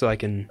name so I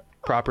can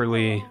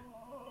properly...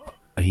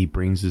 He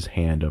brings his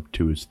hand up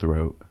to his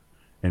throat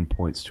and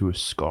points to a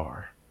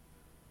scar.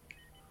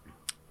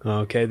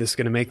 Okay, this is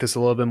going to make this a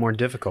little bit more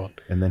difficult.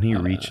 And then he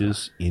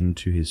reaches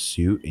into his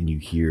suit and you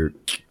hear...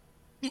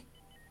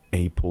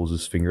 And he pulls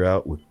his finger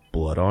out with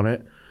blood on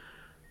it.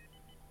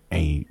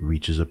 And he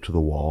reaches up to the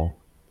wall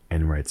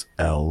and writes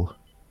L-O.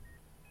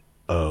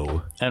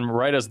 And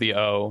right as the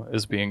O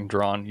is being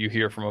drawn, you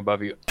hear from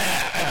above you,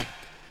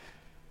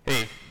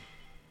 Hey,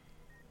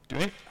 do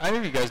either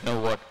of you guys know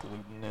what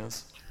gluten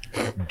is?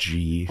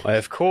 Why,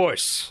 of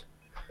course.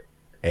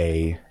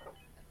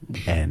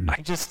 G-A-N.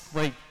 I just,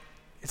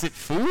 is it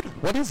food?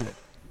 What is it?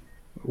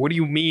 What do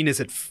you mean, is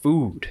it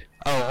food?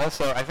 Oh,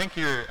 also, I think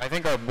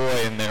our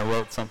boy in there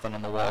wrote something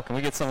on the wall. Can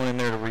we get someone in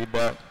there to read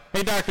that?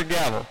 Hey, Dr.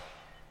 Gavel,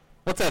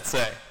 what's that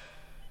say?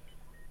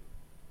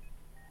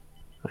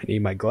 I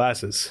need my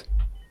glasses.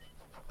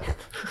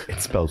 It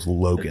spells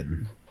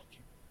Logan.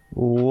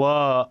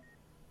 Logan.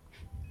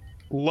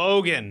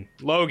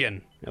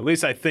 At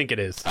least I think it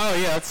is. Oh,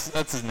 yeah,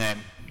 that's his name.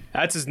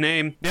 That's his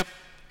name. Yep.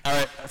 All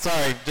right,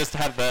 sorry, just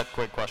had that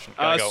quick question.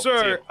 Gotta go. See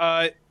Sir,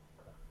 ya.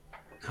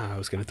 I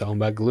was going to tell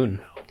him about gluten.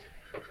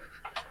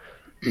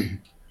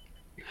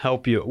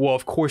 Help you. Well,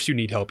 of course you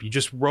need help. You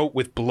just wrote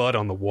with blood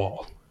on the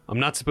wall. I'm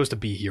not supposed to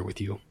be here with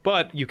you,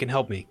 but you can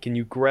help me. Can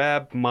you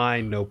grab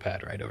my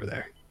notepad right over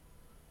there?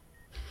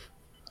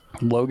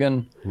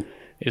 Logan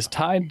is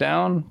tied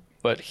down,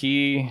 but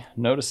he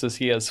notices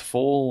he has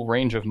full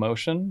range of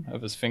motion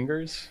of his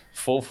fingers,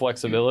 full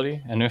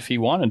flexibility, and if he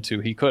wanted to,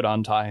 he could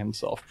untie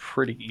himself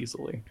pretty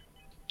easily.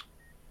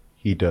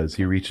 He does.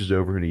 He reaches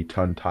over and he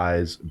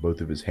unties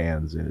both of his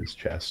hands in his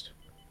chest.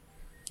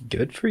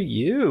 Good for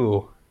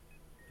you.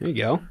 There you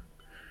go.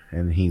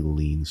 And he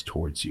leans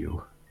towards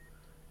you.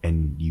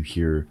 And you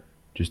hear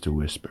just a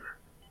whisper.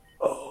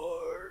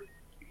 Are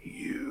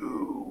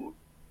you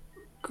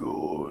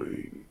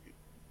going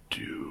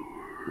to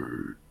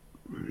hurt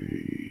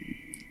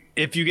me?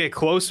 If you get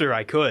closer,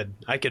 I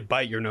could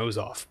bite your nose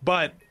off.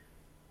 But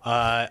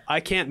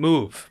I can't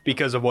move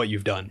because of what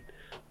you've done.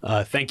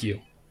 Thank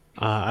you.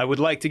 I would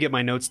like to get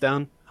my notes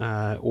down,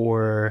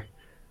 or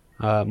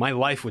my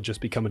life would just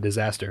become a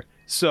disaster.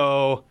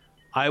 So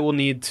I will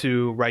need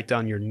to write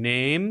down your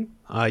name.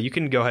 You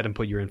can go ahead and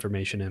put your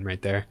information in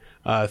right there.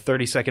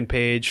 32nd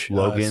page,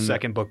 Logan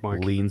second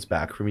bookmark. leans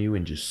back from you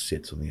and just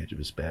sits on the edge of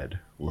his bed,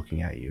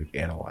 looking at you,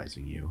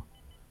 analyzing you,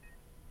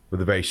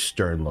 with a very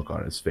stern look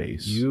on his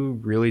face. You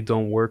really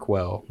don't work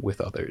well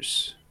with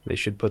others. They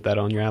should put that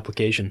on your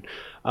application.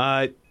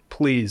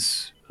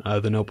 Please,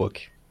 the notebook.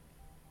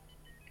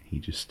 He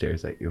just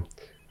stares at you.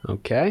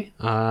 Okay.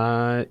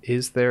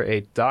 Is there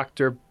a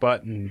doctor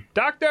button?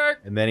 Doctor!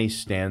 And then he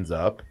stands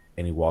up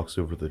and he walks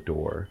over the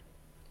door.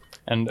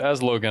 And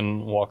as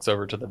Logan walks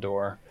over to the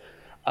door,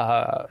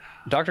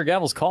 Dr.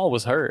 Gavel's call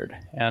was heard,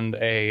 and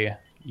a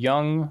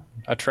young,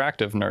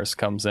 attractive nurse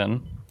comes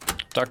in.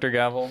 Dr.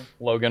 Gavel,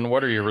 Logan,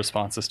 what are your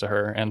responses to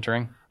her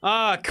entering?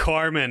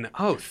 Carmen.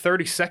 Oh,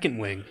 32nd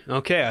wing.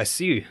 Okay, I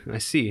see.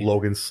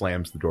 Logan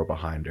slams the door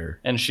behind her.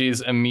 And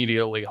she's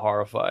immediately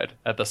horrified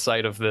at the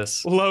sight of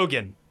this.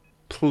 Logan,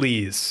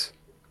 please.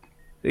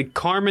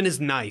 Carmen is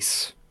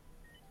nice.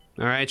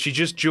 All right, she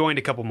just joined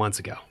a couple months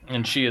ago.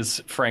 And she is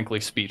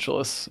frankly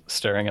speechless,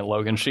 staring at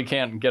Logan. She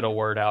can't get a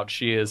word out.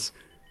 She is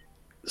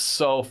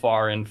so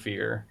far in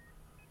fear.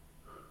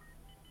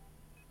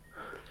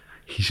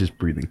 He's just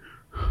breathing.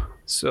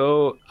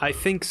 So I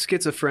think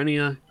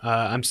schizophrenia.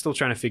 I'm still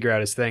trying to figure out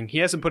his thing. He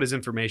hasn't put his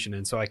information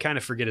in, so I kind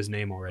of forget his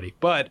name already.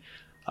 But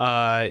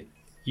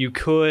you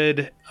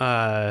could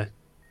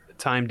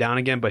time down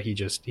again, but he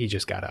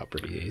just got out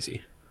pretty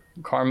easy.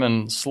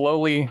 Carmen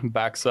slowly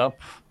backs up,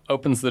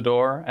 opens the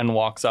door, and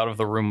walks out of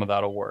the room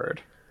without a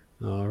word.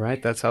 All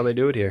right, that's how they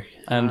do it here.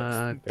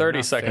 And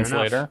 30 seconds fair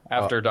enough. later,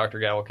 after Dr.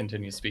 Gavel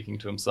continues speaking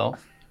to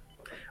himself,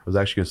 I was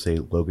actually going to say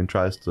Logan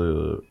tries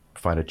to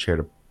find a chair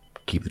to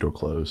keep the door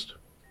closed.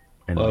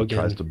 And he Logan.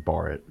 tries to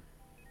bar it.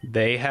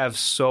 They have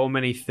so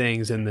many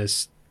things in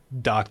this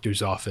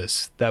doctor's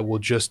office that will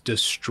just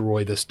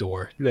destroy this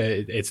door.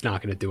 It's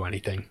not going to do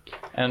anything.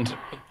 and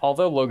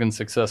although Logan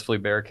successfully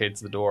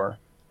barricades the door,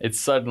 it's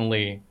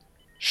suddenly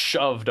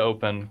shoved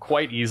open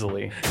quite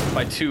easily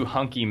by two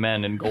hunky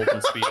men in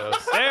golden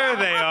speedos. There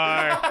they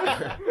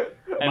are.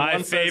 And My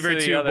one says to favorite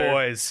the two other,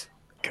 boys.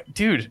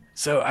 Dude,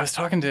 so I was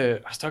talking to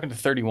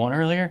 31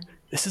 earlier.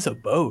 This is a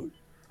boat.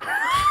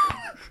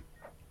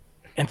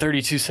 And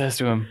 32 says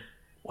to him,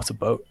 "What's a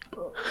boat?"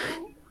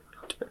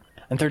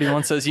 And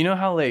 31 says, "You know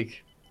how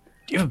like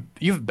you have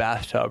a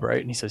bathtub, right?"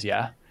 And he says,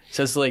 "Yeah." He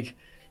says like,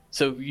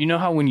 "So you know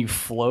how when you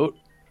float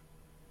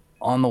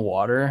on the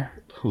water,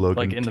 Logan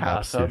like in the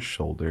taps bathtub?" his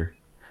shoulder.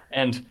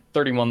 And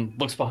 31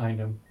 looks behind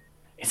him.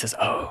 He says,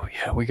 "Oh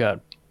yeah, we got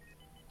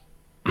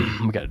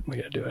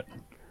to do it."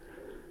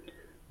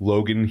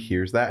 Logan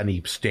hears that and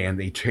he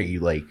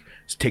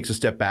takes a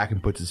step back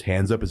and puts his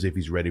hands up as if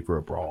he's ready for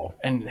a brawl.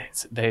 And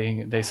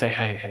they say,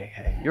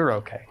 hey, you're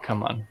okay.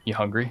 Come on, you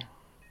hungry?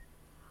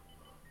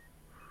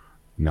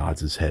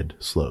 Nods his head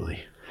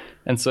slowly.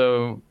 And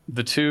so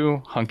the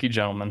two hunky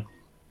gentlemen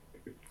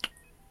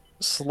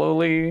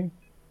slowly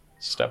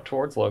step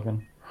towards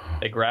Logan.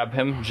 They grab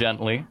him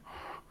gently,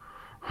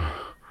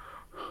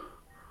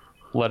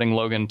 letting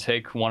Logan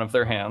take one of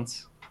their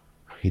hands,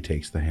 He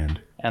takes the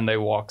hand. and they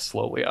walk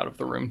slowly out of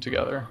the room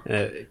together.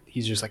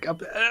 He's just like,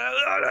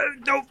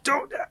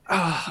 don't.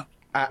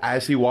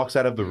 As he walks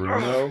out of the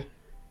room, though,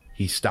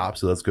 he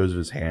stops, lets go of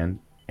his hand,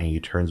 and he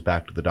turns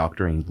back to the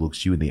doctor and he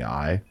looks you in the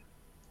eye,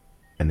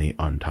 and then he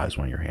unties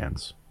one of your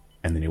hands,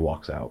 and then he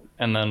walks out.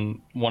 And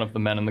then one of the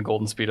men in the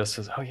golden speedo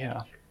says, "Oh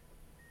yeah,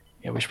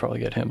 we should probably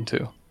get him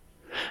too."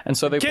 And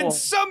so they Can pull.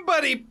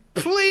 somebody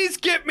please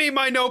get me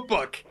my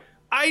notebook?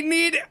 I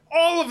need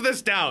all of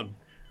this down.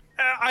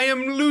 I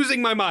am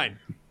losing my mind.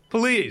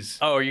 Please.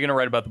 Oh, are you gonna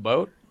write about the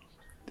boat?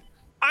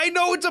 I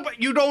know it's a.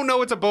 You don't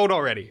know it's a boat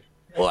already.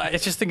 Well, I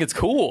just think it's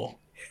cool.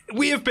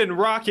 We have been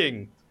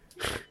rocking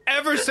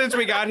ever since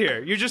we got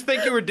here. You just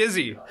think you were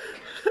dizzy.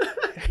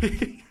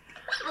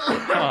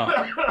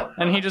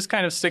 And he just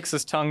kind of sticks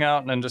his tongue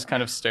out and just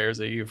kind of stares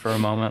at you for a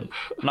moment,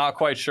 not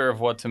quite sure of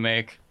what to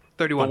make.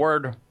 31. The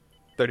word.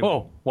 31.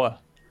 Oh,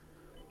 what?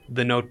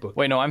 The notebook.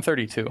 Wait, no, I'm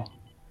 32.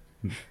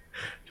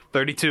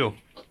 32.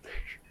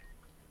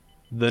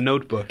 The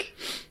notebook.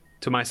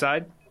 To my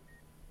side.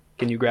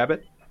 Can you grab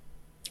it?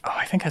 Oh,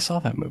 I think I saw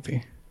that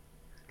movie.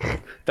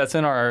 That's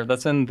in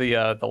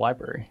the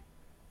library.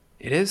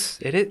 It is.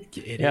 It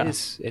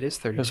is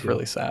 32. It was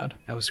really sad.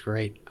 That was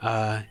great.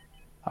 I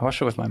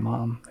watched it with my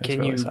mom. It was Can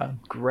really you sad.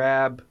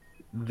 grab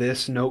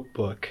this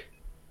notebook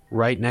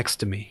right next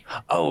to me?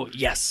 Oh,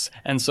 yes.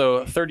 And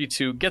so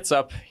 32 gets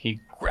up,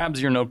 he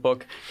grabs your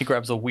notebook, he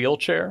grabs a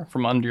wheelchair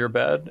from under your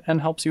bed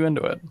and helps you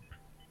into it.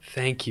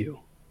 Thank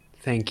you.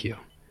 Thank you.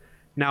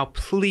 Now,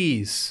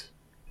 please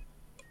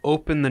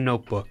open the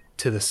notebook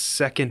to the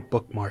second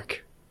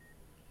bookmark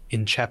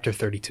in chapter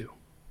 32.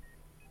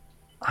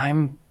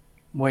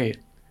 Wait.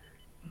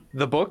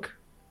 The book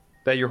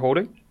that you're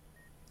holding?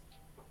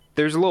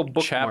 There's a little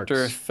bookmarks.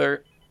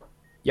 Chapter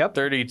Yep.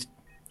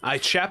 I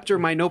chapter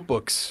my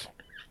notebooks.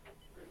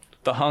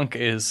 The hunk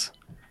is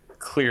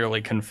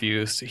clearly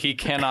confused. He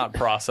cannot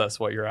process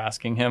what you're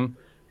asking him.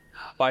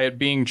 By it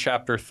being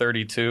chapter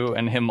 32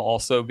 and him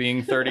also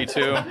being 32,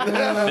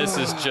 this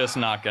is just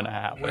not going to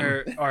happen.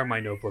 Where are my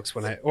notebooks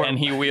when and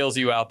he wheels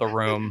you out the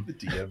room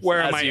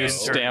where as am I you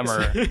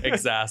stammer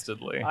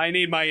exastedly. I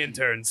need my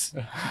interns.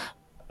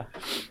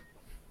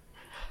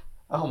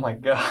 Oh my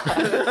god.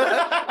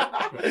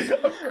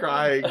 I'm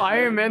crying. I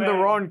am in the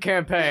wrong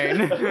campaign.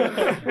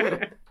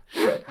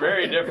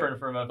 Very different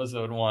from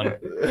episode 1.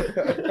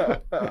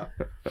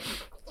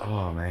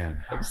 Oh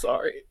man. I'm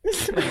sorry.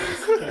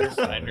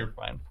 You're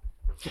fine.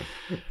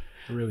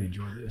 I really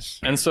enjoy this.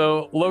 And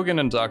so Logan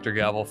and Dr.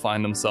 Gavel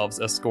find themselves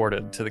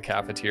escorted to the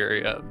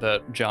cafeteria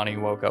that Johnny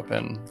woke up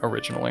in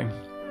originally.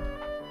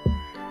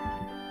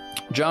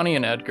 Johnny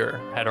and Edgar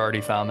had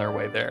already found their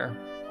way there.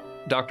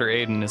 Dr.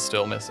 Aiden is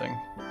still missing.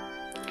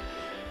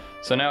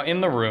 So now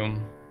in the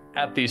room,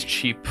 at these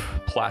cheap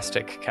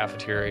plastic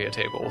cafeteria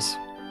tables,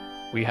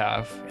 we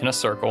have, in a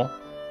circle,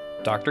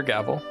 Dr.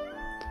 Gavel,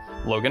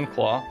 Logan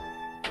Claw,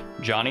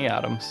 Johnny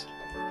Adams,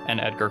 and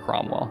Edgar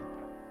Cromwell.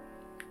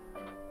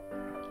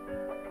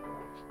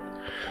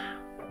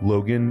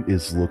 Logan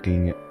is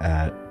looking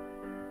at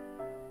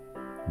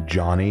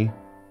Johnny,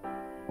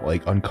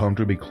 like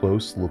uncomfortably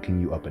close,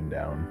 looking you up and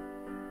down.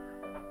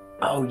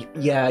 Oh,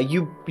 yeah,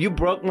 you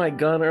broke my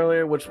gun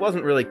earlier, which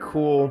wasn't really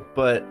cool,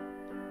 but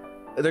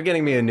they're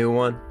getting me a new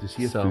one. Does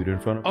he have food in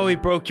front of him? Oh, he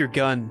broke your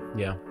gun.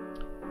 Yeah.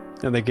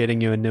 And they're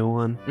getting you a new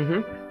one.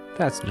 Mm-hmm.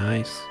 That's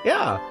nice.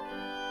 Yeah.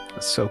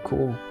 That's so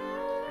cool.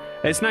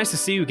 It's nice to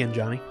see you again,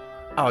 Johnny.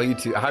 Oh, you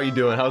too. How you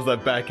doing? How's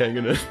that back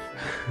hanging in?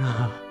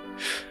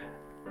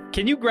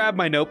 Can you grab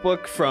my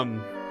notebook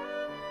from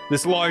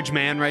this large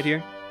man right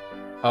here?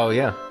 Oh,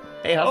 yeah.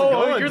 Hey, how's it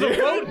going, you're dude?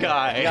 the boat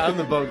guy. Yeah, I'm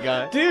the boat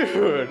guy.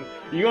 Dude,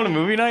 you going to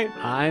movie night?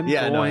 I'm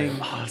Yeah, no, going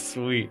Oh,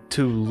 sweet.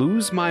 to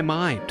lose my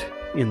mind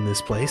in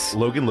this place.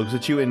 Logan looks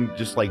at you and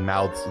just like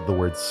mouths the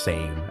word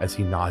same as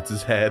he nods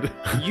his head.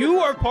 You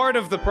are part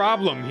of the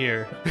problem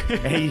here.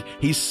 And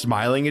he's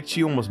smiling at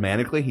you almost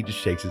manically. He just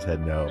shakes his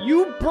head no.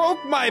 You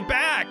broke my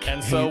back.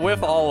 And so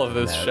with all of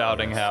this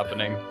shouting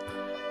happening,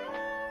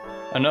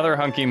 another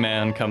hunky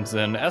man comes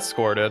in,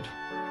 escorted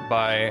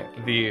by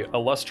the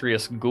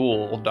illustrious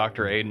ghoul,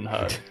 Dr. Aiden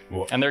Hudd.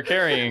 And they're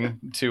carrying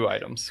 2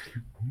 items.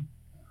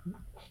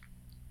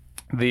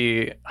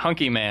 The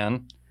hunky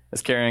man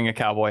is carrying a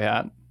cowboy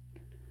hat,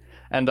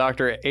 and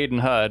Dr. Aiden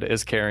Hudd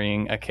is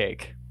carrying a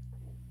cake.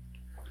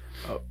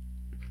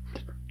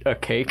 A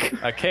cake?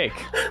 A cake.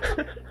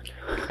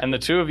 And the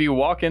 2 of you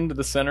walk into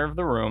the center of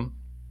the room.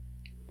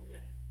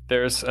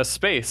 There's a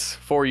space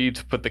for you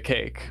to put the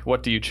cake.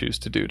 What do you choose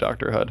to do,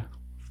 Dr. Hudd?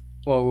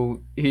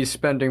 Well, he's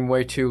spending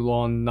way too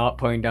long not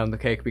putting down the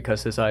cake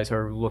because his eyes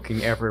are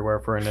looking everywhere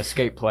for an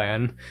escape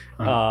plan.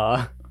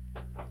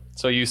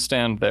 So you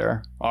stand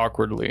there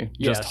awkwardly,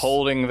 just Yes.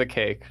 holding the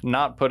cake,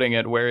 not putting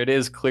it where it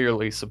is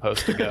clearly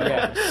supposed to go.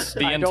 Yes.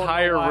 The I don't know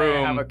entire why I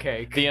room, have a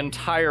cake. the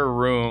entire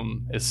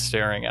room is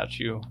staring at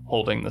you,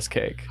 holding this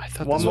cake. I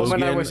thought One this was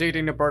moment I Logan- was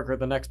eating a burger,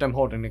 the next I'm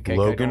holding a cake. I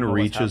don't Logan know what's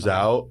reaches happening.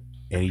 out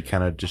and he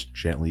kind of just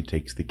gently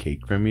takes the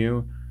cake from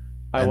you.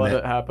 I and let then-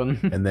 it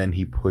happen. And then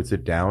he puts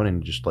it down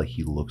and just like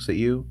he looks at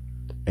you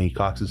and he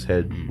cocks his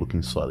head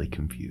looking slightly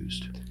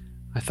confused.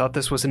 I thought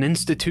this was an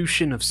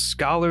institution of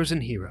scholars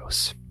and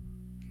heroes.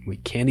 We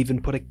can't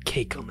even put a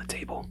cake on the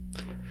table.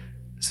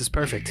 This is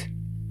perfect.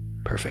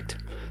 Perfect.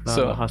 Not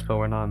So- in the hospital.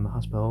 We're not in the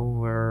hospital.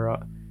 We're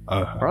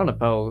on a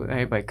boat.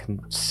 Anybody can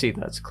see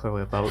that's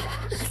clearly a boat.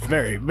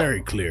 Very,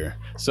 very clear.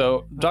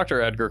 So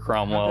Dr. Edgar How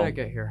Cromwell, did I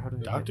get here? How did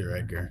I get Dr.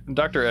 Edgar.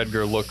 Dr.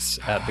 Edgar looks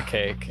at the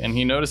cake and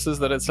he notices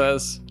that it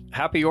says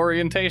Happy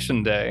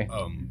Orientation Day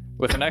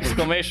with an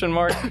exclamation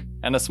mark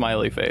and a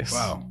smiley face.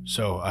 Wow.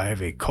 So I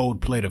have a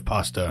cold plate of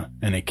pasta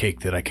and a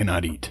cake that I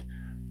cannot eat.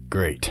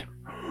 Great.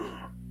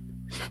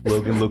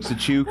 Logan looks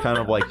at you kind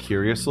of like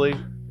curiously.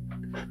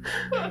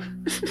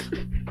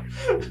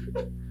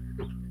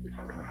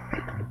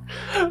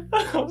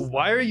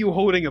 Why are you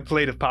holding a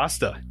plate of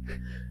pasta?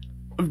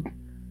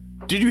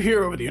 Did you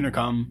hear over the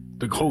intercom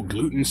the whole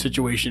gluten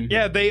situation?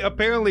 Yeah, they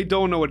apparently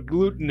don't know what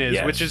gluten is,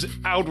 Yes. which is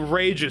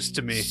outrageous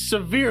to me.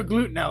 Severe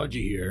gluten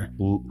allergy here.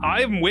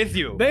 I'm with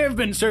you. They have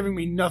been serving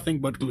me nothing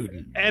but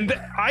gluten. And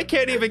I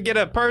can't even get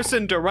a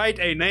person to write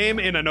a name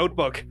in a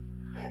notebook.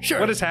 Sure.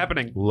 What is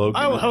happening? Logan,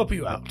 I will help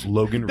you out.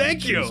 Logan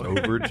Thank you. reaches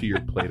over to your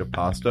plate of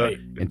pasta Right.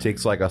 and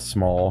takes like a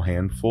small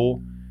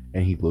handful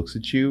and he looks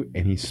at you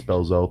and he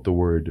spells out the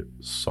word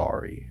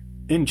sorry.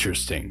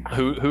 Interesting.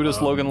 Who does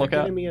Logan look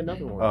at? Give me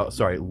another one.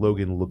 Sorry,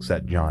 Logan looks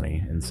at Johnny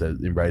and says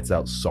and writes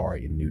out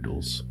sorry in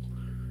noodles.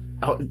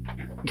 Oh,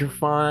 you're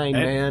fine,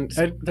 man.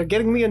 They're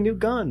getting me a new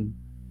gun.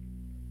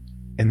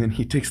 And then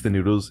he takes the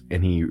noodles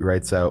and he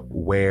writes out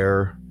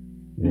where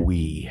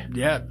we.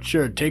 Yeah,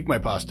 sure. Take my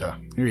pasta.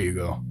 Here you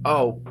go.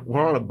 Oh,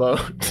 we're on a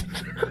boat.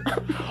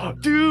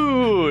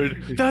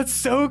 Dude, that's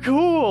so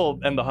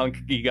cool. And the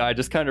hunky guy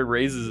just kind of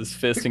raises his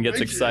fist and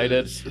gets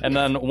excited. And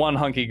then one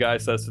hunky guy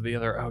says to the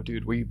other, oh,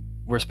 dude,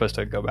 we're supposed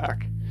to go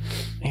back.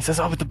 And he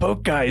says, oh, but the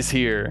boat guy's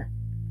here.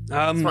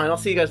 It's fine. I'll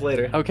see you guys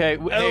later. Okay,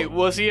 hey,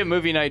 we'll see you at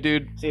movie night,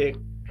 dude. See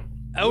you.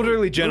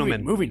 Elderly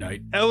gentleman. Movie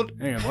night. Hang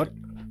on, what?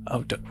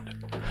 Oh,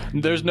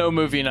 there's no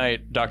movie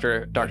night,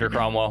 Dr.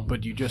 Cromwell.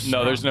 But you just...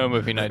 No, there's no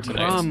movie night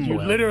tonight. You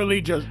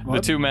literally just...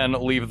 The two men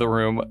leave the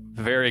room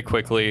very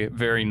quickly,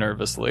 very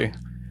nervously.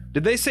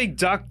 Did they say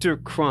Dr.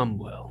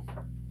 Cromwell?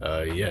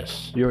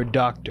 Yes. You're a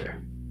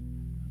doctor.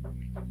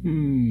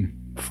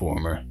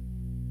 Former.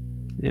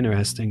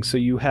 Interesting. So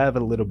you have a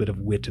little bit of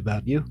wit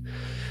about you.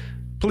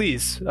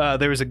 Please,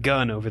 there is a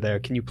gun over there.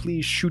 Can you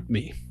please shoot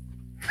me?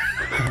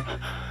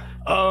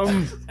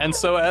 And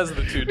so as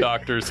the two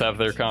doctors have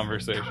their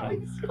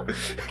conversation,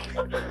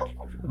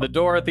 the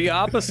door at the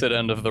opposite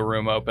end of the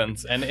room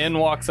opens, and in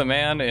walks a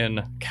man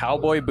in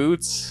cowboy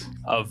boots,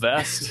 a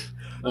vest,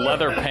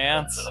 leather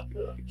pants.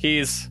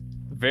 He's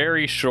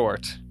very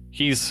short.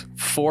 He's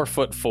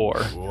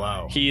 4'4".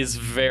 Wow. He's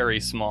very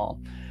small.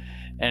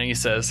 And he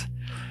says,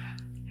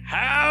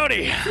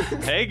 "Howdy.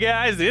 Hey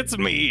guys, it's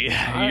me,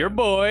 your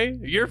boy,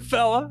 your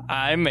fella.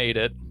 I made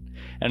it."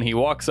 And he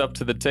walks up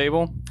to the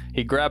table.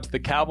 He grabs the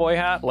cowboy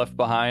hat left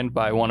behind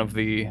by one of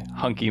the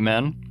hunky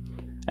men,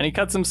 and he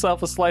cuts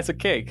himself a slice of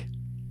cake.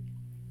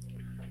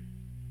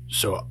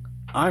 So,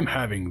 I'm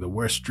having the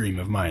worst dream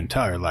of my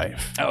entire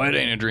life. Oh, it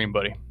ain't a dream,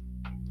 buddy.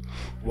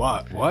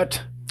 What?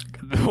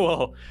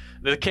 Well,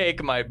 the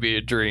cake might be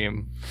a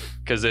dream,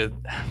 because it's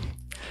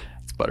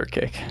butter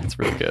cake. It's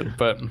really good.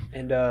 But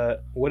And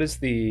what is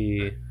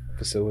the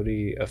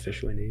facility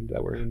officially named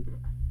that we're in?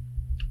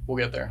 we'll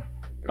get there.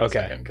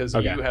 Okay. Because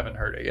Okay. you haven't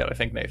heard it yet. I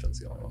think Nathan's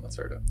the only one that's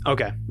heard it.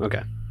 Okay.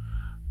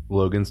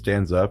 Logan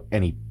stands up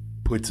and he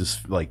puts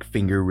his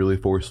finger really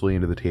forcefully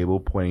into the table,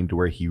 pointing to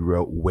where he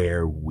wrote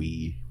 "Where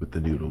we" with the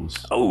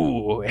noodles.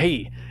 Oh,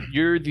 hey,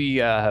 you're the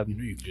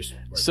You just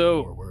write more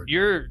so words.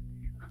 you're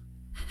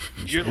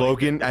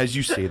Logan, as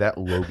you say that,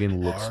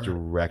 Logan looks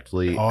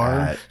directly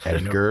at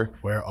Edgar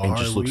Where and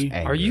just looks we?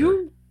 angry. Are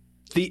you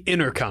the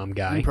intercom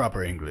guy? In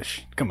proper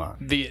English. Come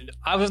on.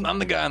 I'm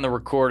the guy on the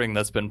recording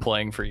that's been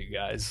playing for you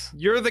guys.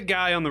 You're the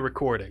guy on the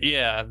recording.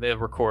 Yeah, the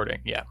recording.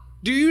 Yeah.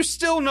 Do you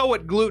still know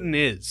what gluten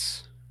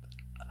is?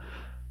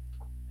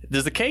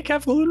 Does the cake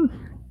have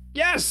gluten?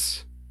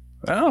 Yes.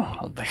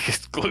 Oh,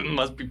 gluten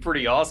must be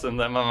pretty awesome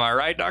then. Am I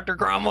right, Dr.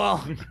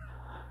 Cromwell?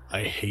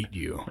 I hate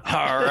you.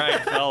 All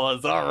right,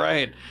 fellas. All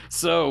right.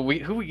 So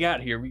who we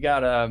got here? We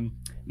got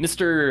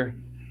Mr.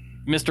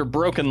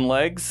 Broken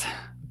Legs.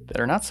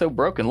 They're not so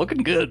broken.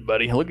 Looking good,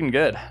 buddy. Looking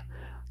good.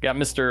 Got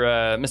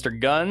Mr.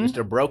 Gun.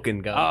 Mr.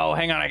 Broken Gun. Oh,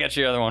 hang on. I got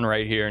you the other one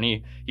right here. And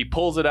he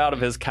pulls it out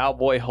of his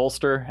cowboy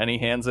holster and he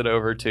hands it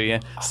over to you.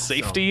 Awesome.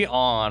 Safety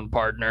on,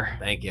 partner.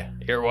 Thank you.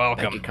 You're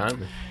welcome. Thank you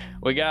kindly.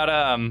 We got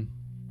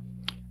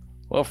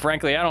well,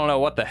 frankly, I don't know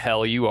what the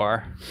hell you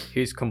are.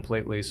 He's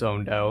completely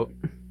zoned out.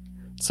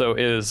 So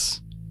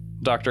is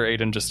Dr.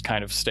 Aiden just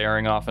kind of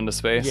staring off into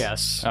space?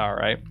 Yes. All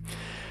right.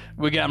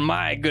 We got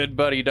my good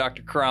buddy,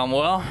 Dr.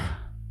 Cromwell.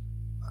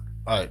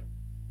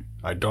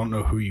 I don't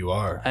know who you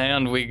are.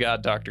 And we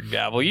got Dr.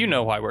 Gavel. You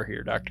know why we're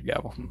here, Dr.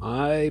 Gavel.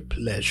 My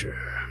pleasure.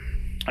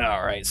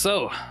 All right.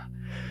 So,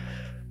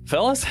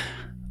 fellas,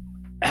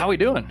 how we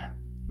doing?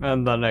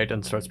 And then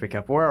Aiden starts picking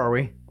up. Where are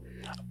we?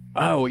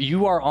 Oh,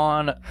 you are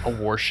on a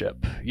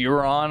warship.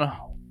 You're on,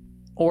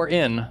 or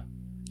in,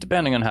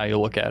 depending on how you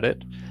look at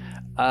it,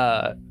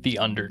 the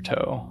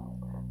Undertow.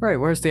 Right,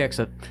 where's the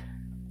exit?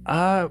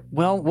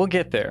 Well, we'll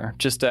get there.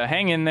 Just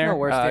hang in there. No,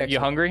 where's the exit? You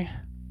hungry?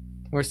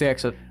 Where's the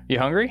exit? You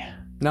hungry?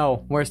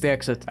 No, where's the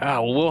exit?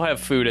 Oh, well, we'll have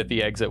food at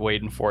the exit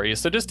waiting for you.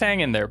 So just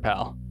hang in there,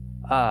 pal.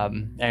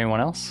 Anyone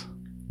else?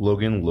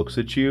 Logan looks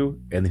at you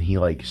and then he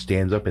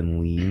stands up and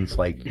leans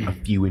a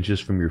few inches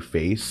from your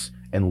face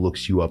and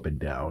looks you up and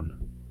down.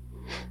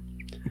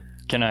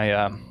 Can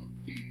I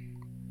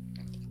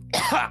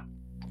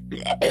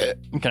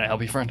can I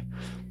help you, friend?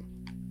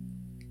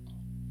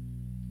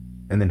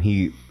 And then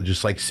he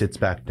just sits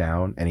back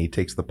down and he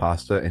takes the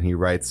pasta and he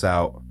writes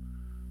out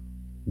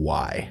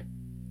 "Why?"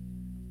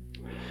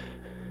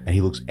 And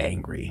he looks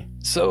angry.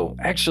 So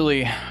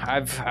actually,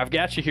 I've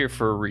got you here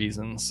for a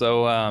reason.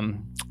 So,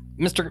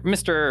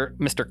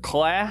 Mr.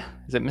 Claw,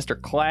 is it Mr.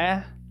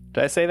 Claw?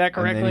 Did I say that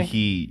correctly? And then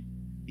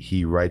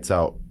he writes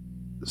out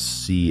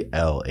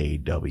CLAW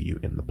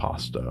in the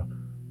pasta.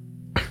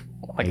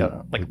 Like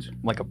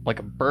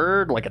a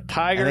bird, like a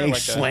tiger. And then he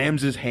like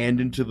slams his hand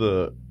into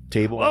the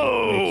table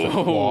and makes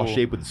a claw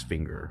shape with his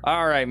finger.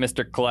 All right,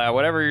 Mr. Claw,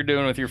 whatever you're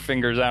doing with your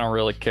fingers, I don't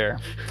really care.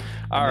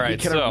 All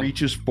right, he kind of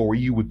reaches for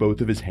you with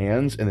both of his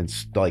hands and then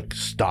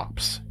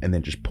stops and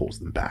then just pulls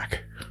them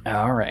back.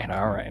 All right.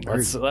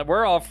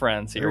 We're all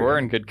friends here. We're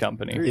in good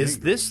company.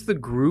 Is this the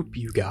group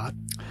you got?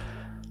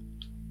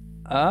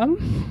 All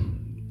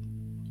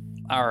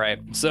right.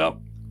 So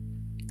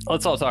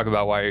let's all talk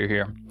about why you're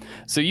here.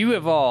 So you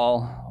have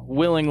all,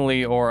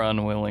 willingly or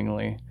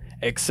unwillingly,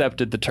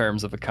 accepted the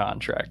terms of a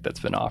contract that's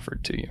been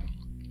offered to you.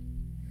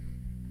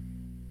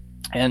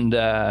 And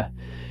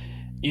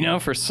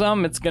for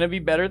some it's going to be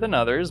better than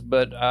others,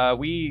 but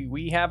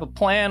we have a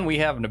plan, we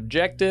have an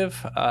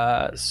objective.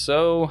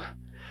 So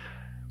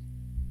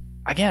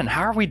again,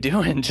 how are we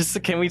doing?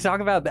 Just can we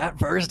talk about that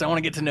first? I want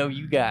to get to know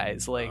you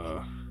guys. Like,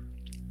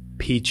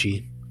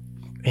 peachy.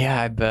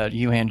 yeah, I bet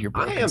you and your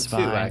broken I am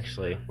spine. too,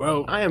 actually.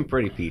 Well, I am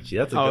pretty peachy.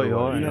 That's a good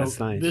one. That's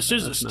nice. this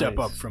is That's a step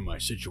nice. up from my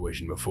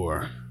situation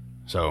before.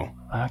 So,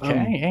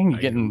 Okay, and you're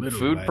I getting little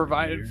food lad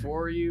provided here.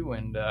 for you,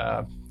 and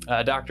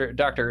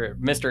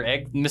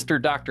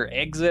Mr. Dr.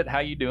 Exit, how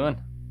you doing?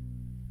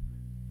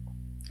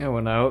 I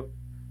went out.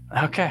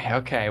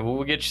 Okay. Well,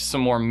 we'll get you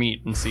some more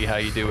meat and see how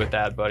you do with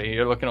that, buddy.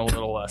 You're looking a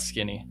little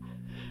skinny.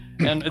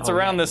 And it's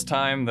around this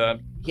time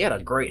that He had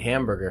a great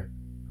hamburger.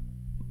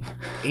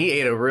 He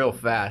ate it real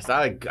fast.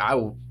 I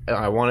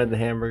wanted the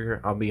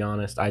hamburger. I'll be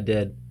honest, I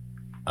did.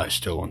 I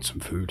still want some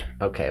food.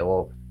 Okay,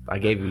 well, I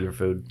gave you your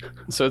food.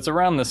 So it's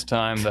around this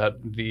time that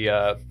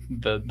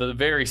the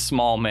very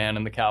small man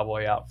in the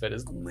cowboy outfit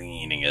is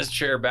leaning his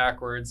chair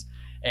backwards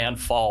and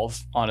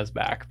falls on his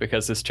back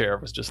because his chair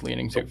was just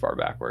leaning too far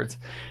backwards.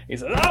 He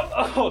says,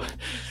 oh,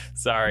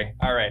 sorry.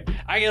 All right.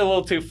 I get a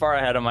little too far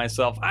ahead of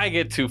myself. I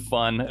get too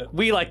fun.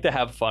 We like to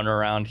have fun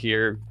around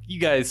here. You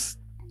guys,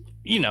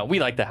 we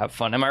like to have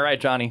fun. Am I right,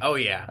 Johnny? Oh,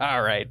 yeah.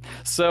 All right.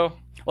 So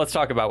let's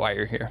talk about why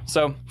you're here.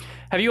 So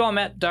have you all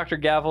met Dr.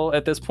 Gavel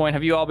at this point?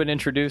 Have you all been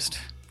introduced?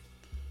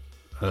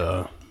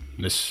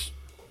 This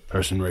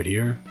person right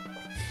here.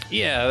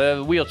 Yeah,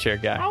 the wheelchair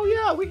guy. Oh,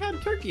 yeah, we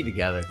had turkey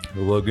together.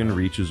 Logan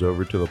reaches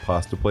over to the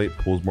pasta plate,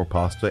 pulls more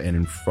pasta, and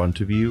in front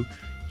of you,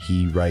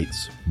 he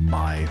writes,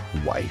 "My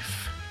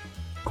wife?" ?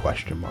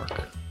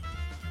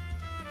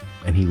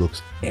 And he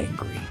looks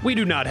angry. We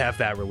do not have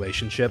that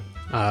relationship,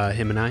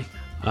 him and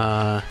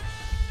I.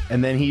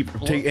 And then he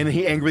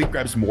angrily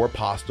grabs more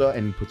pasta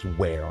and he puts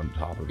 "where" on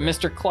top of it.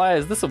 Mr. Cly,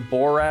 is this a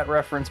Borat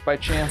reference by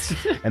chance?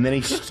 And then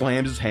he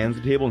slams his hands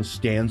on the table and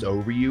stands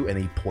over you, and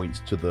he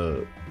points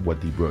to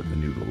what he wrote in the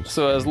noodles.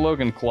 So as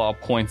Logan Claw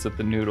points at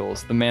the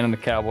noodles, the man in the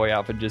cowboy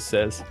outfit just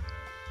says,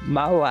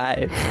 "My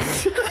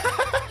wife."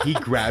 He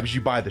grabs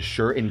you by the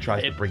shirt and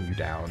tries to bring you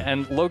down.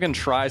 And Logan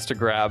tries to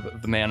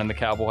grab the man in the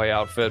cowboy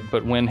outfit,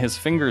 but when his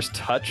fingers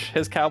touch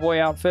his cowboy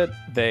outfit,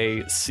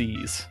 they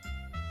seize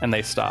and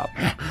they stop.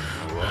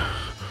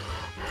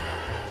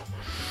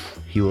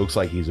 He looks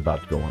like he's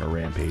about to go on a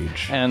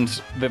rampage. And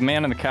the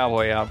man in the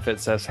cowboy outfit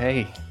says,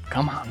 "Hey,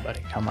 come on, buddy,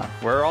 come on.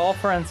 We're all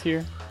friends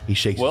here. He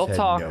shakes We'll his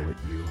head talk. no at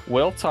you.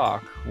 We'll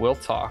talk.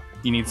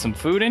 You need some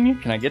food in you?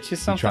 Can I get you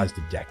He something?" tries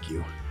to deck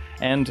you.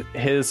 And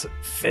his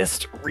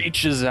fist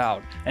reaches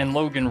out, and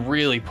Logan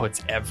really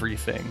puts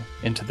everything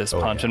into this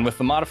punch. yeah. And with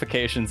the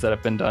modifications that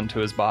have been done to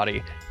his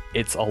body,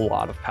 it's a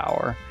lot of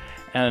power.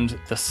 And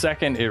the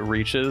second it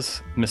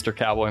reaches Mr.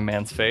 Cowboy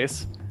Man's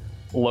face,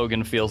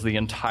 Logan feels the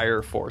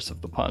entire force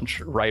of the punch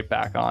right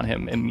back on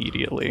him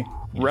immediately.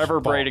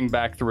 Reverberating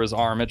back through his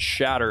arm, it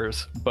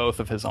shatters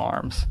both of his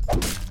arms.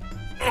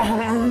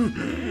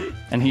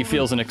 And he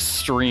feels an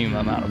extreme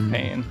amount of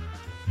pain.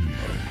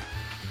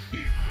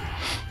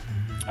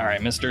 All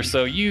right, mister.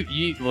 So you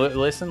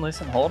listen.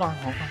 Hold on.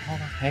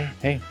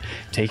 Hey,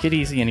 take it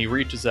easy. And he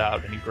reaches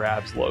out and he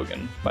grabs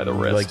Logan by the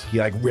wrist. He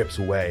rips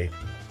away.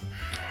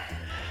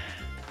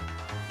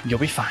 You'll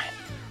be fine.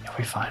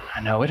 I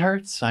know it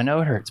hurts,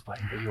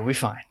 buddy, but you'll be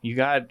fine. You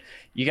got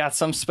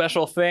some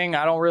special thing.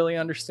 I don't really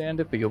understand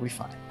it, but you'll be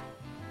fine.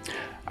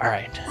 All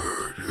right.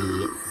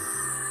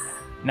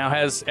 Now,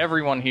 has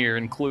everyone here,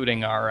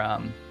 including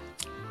our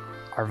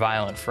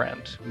violent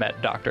friend, met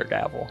Dr.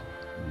 Gavel?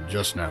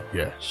 Just now,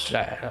 yes.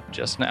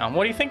 Just now.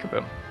 What do you think of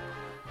him?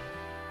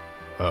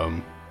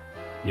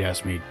 You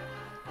asked me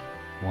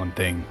one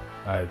thing.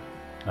 I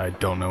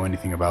don't know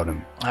anything about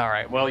him. All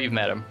right. Well, you've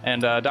met him.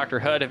 And Dr.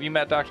 Hud, have you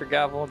met Dr.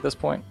 Gavel at this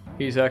point?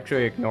 He's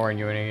actually ignoring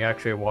you, and he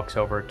actually walks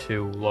over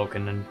to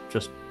Logan and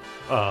just,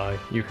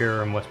 you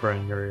hear him whisper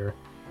in your ear,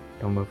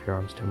 "Don't move your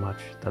arms too much.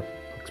 That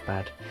looks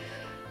bad."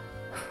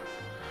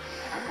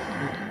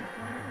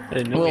 I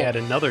didn't know we had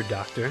another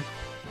doctor.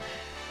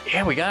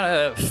 Yeah, we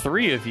got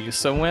 3 of you.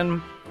 So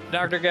when,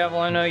 Dr. Gavel,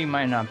 I know you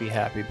might not be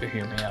happy, but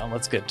hear me out.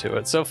 Let's get to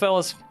it. So,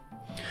 fellas,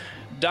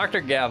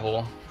 Dr.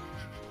 Gavel,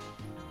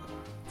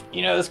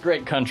 this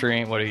great country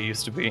ain't what it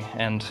used to be.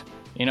 And,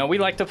 we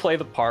like to play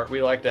the part.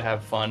 We like to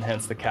have fun,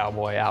 hence the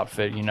cowboy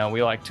outfit.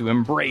 We like to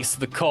embrace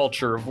the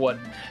culture of what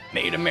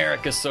made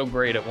America so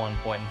great at one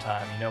point in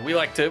time. We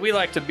like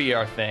to be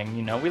our thing.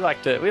 We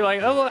like a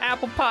little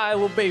apple pie, a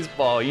little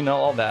baseball,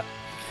 all that.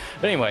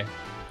 But anyway,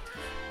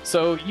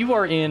 so you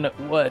are in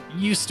what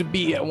used to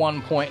be at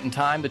one point in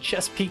time the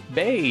Chesapeake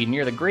Bay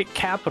near the great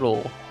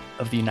capital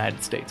of the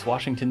United States,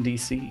 Washington,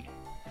 D.C.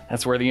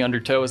 That's where the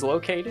Undertow is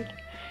located.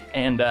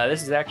 And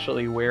this is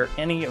actually where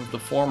any of the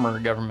former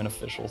government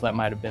officials that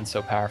might have been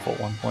so powerful at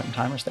one point in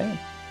time are staying.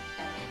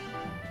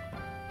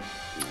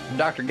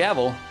 Dr.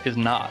 Gavel is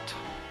not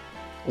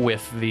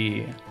with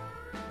the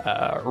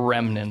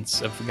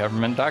remnants of the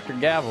government. Dr.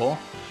 Gavel,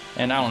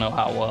 and I don't know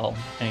how well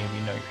any of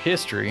you know your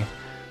history,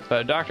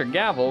 but Dr.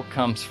 Gavel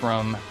comes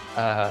from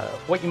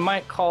what you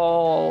might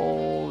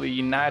call the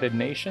United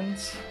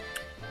Nations.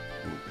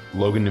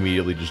 Logan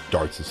immediately just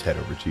darts his head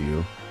over to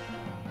you.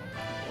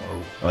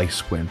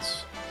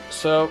 Squints.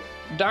 So,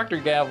 Dr.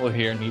 Gavel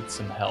here needs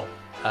some help.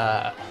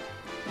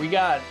 We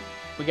got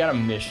a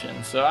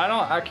mission. So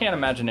I can't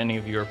imagine any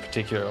of you are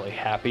particularly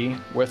happy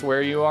with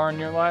where you are in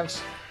your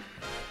lives.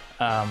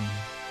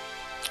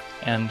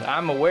 And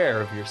I'm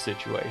aware of your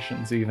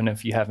situations, even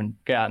if you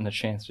haven't gotten the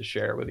chance to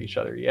share it with each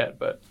other yet.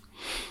 But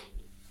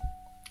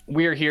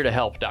we're here to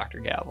help Dr.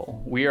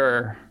 Gavel. We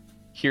are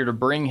here to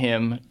bring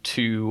him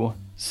to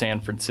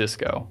San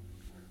Francisco,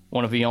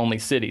 one of the only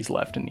cities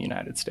left in the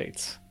United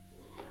States.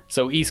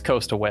 So East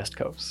Coast to West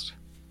Coast.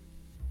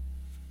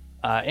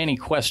 Any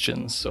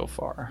questions so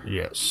far?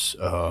 Yes.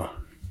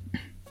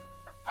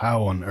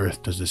 How on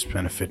earth does this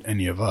benefit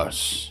any of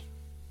us?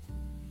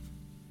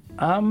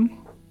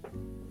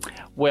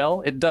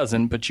 Well, it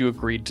doesn't, but you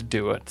agreed to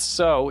do it.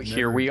 So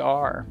here we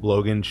are.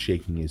 Logan's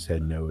shaking his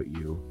head no at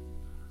you.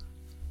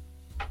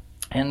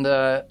 And,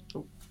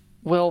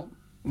 well,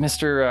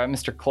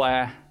 Mr.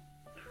 Claw.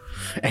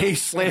 And he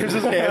slams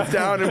his hands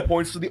down and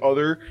points to the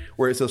other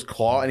where it says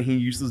claw, and he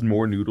uses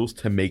more noodles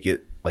to make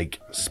it, like,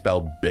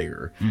 spelled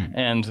bigger.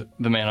 And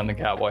the man on the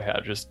cowboy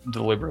hat just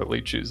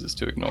deliberately chooses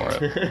to ignore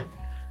it.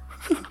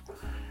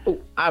 Oh,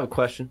 I have a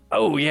question.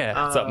 Oh,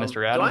 yeah. What's up,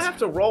 Mr. Adams? Do I have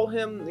to roll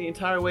him the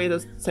entire way to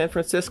San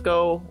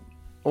Francisco?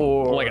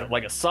 Or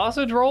like a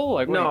sausage roll?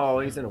 Like no,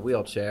 he's in a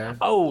wheelchair.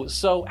 Oh,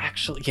 so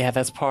actually, yeah,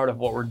 that's part of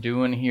what we're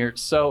doing here.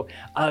 So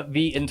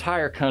the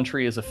entire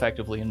country is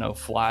effectively a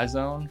no-fly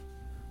zone.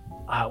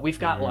 We've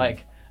got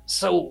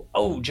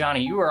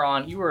Johnny, you were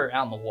out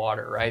in the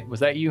water, right? Was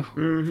that you?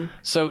 Mm-hmm.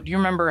 So do you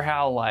remember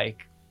how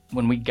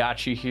when we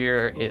got you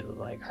here, it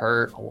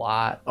hurt a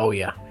lot? Oh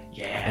yeah.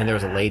 Yeah. And there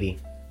was a lady.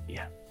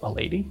 Yeah. A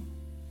lady?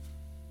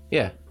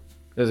 Yeah.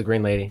 There's a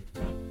green lady.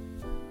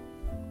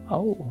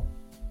 Oh.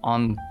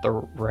 On the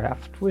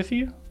raft with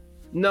you?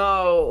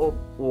 No,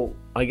 well,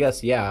 I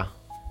guess yeah.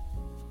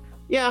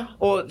 Yeah,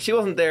 well, she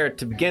wasn't there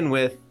to begin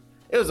with.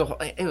 It was a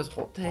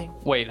whole thing.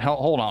 Wait,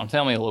 hold on.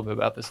 Tell me a little bit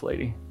about this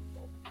lady.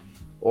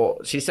 Well,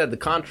 she said the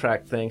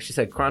contract thing. She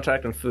said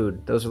contract and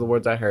food. Those are the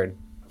words I heard.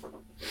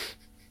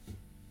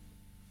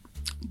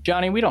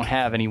 Johnny, we don't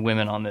have any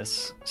women on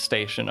this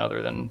station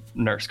other than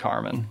Nurse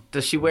Carmen.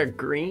 Does she wear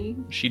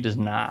green? She does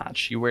not.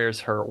 She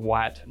wears her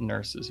white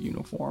nurse's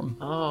uniform.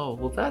 Oh,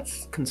 well,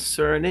 that's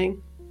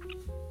concerning.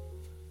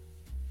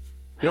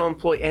 You don't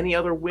employ any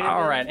other women?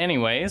 All right,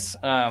 anyways,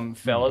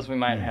 fellas, we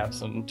might have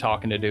some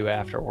talking to do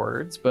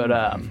afterwards, but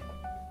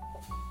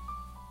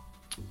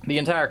the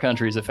entire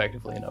country is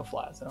effectively a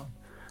no-fly zone.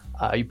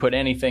 You put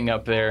anything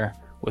up there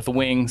with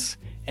wings,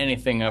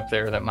 anything up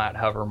there that might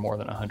hover more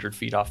than 100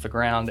 feet off the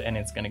ground, and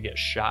it's going to get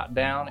shot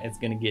down, it's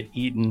going to get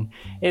eaten,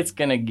 it's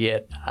going to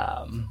get,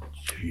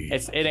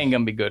 it ain't going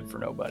to be good for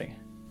nobody.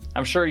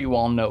 I'm sure you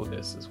all know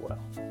this as well.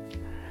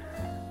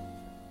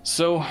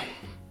 So,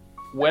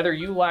 whether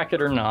you like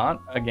it or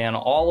not, again,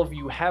 all of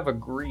you have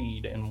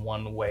agreed in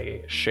one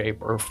way,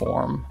 shape, or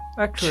form.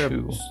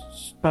 Actually,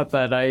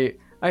 but I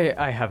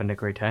haven't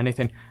agreed to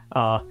anything.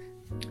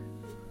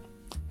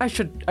 I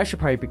should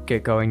probably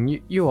get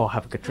going. You all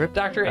have a good trip.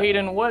 Dr.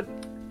 Hayden, what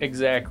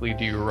exactly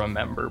do you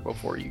remember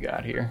before you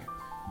got here?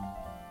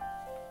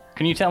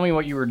 Can you tell me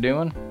what you were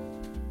doing?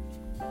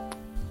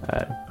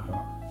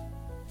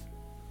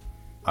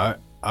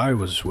 I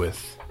was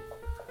with.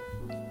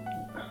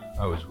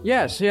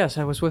 Yes,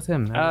 I was with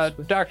him.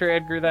 Dr.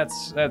 Edgar,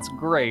 that's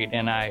great,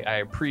 and I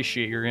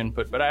appreciate your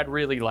input, but I'd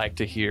really like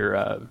to hear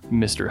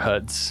Mr.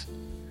 Hud's,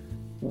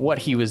 what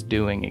he was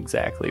doing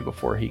exactly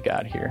before he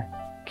got here.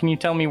 Can you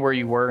tell me where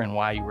you were and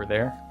why you were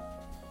there?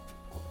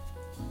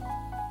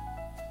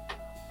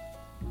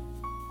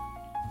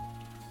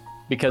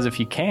 Because if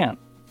you can't,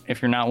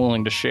 if you're not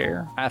willing to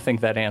share, I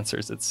think that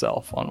answers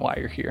itself on why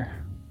you're here.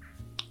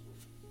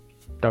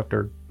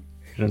 Dr.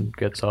 Hayden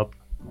gets up.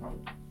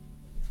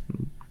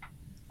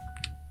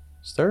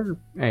 Is there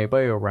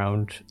anybody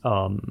around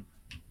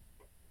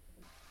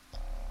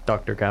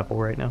Dr. Gavel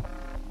right now?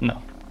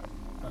 No.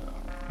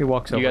 He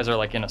walks over. You guys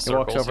are in a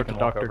circle. He walks over to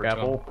Dr.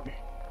 Gavel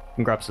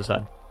and grabs his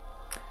head.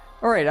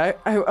 All right,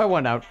 I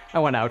want out.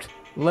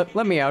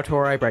 Let me out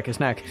or I break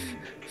his neck.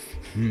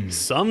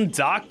 Some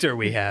doctor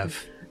we have.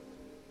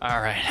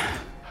 All right.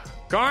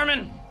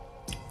 Carmen!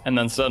 And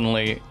then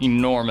suddenly,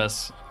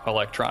 enormous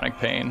electronic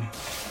pain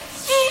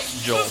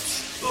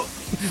jolts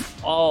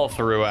all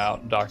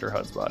throughout Dr.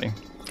 Hud's body.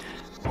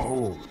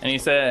 Oh. And he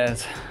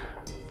says,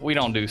 we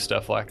don't do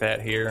stuff like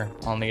that here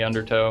on the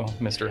Undertow,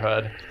 Mr.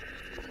 Hud.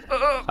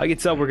 I can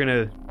tell we're going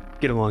to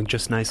get along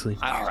just nicely.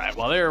 All right,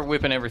 well, they're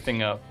whipping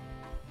everything up.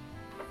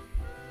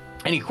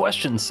 Any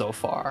questions so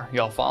far?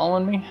 Y'all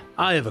following me?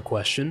 I have a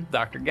question.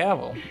 Dr.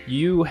 Gavel.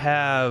 You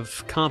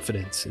have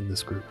confidence in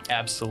this group?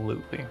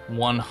 Absolutely.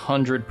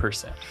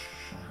 100%.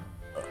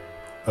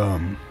 All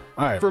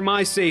right. For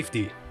my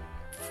safety.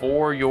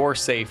 For your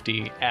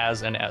safety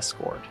as an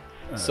escort.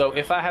 So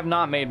if I have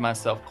not made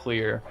myself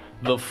clear,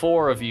 the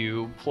four of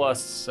you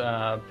plus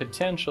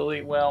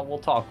potentially, well, we'll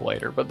talk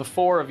later, but the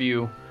four of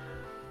you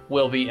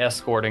will be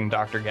escorting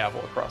Dr.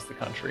 Gavel across the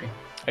country.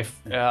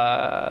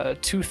 A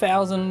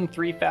 2,000,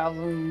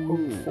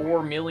 3,000,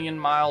 4 million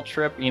mile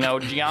trip. You know,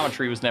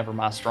 geometry was never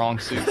my strong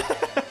suit.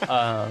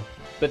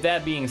 But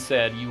that being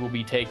said, you will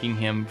be taking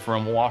him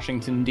from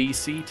Washington,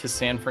 D.C. to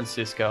San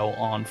Francisco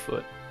on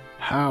foot.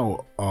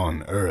 How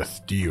on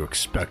earth do you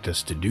expect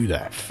us to do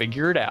that?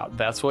 Figure it out.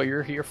 That's what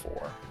you're here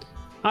for.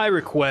 I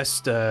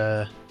request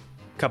a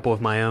couple of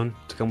my own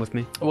to come with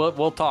me.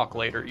 We'll talk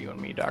later, you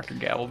and me, Dr.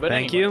 Gavel. But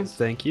Thank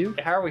you.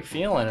 How are we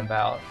feeling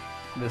about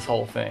this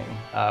whole thing?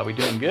 We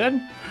doing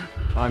good?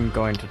 I'm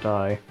going to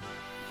die.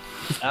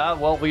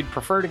 Well, we'd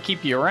prefer to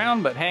keep you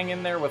around, but hang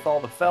in there with all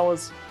the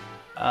fellas.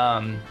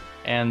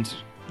 And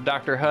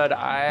Dr. Hud,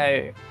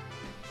 I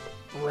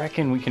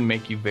reckon we can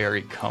make you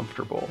very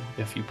comfortable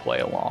if you play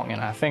along, and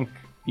I think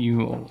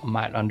you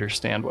might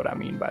understand what I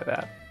mean by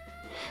that.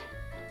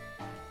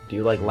 Do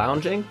you like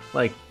lounging?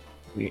 Like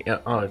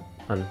on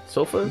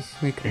sofas?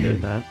 We can do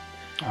that.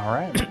 All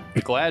right.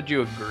 Glad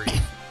you agree.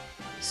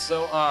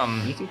 So,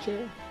 Easy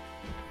chair?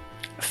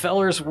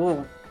 fellers,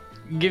 we'll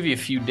give you a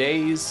few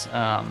days.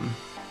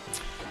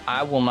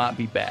 I will not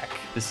be back.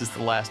 This is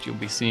the last you'll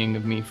be seeing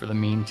of me for the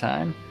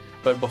meantime.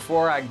 But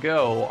before I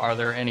go, are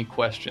there any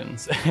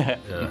questions?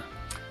 Yeah.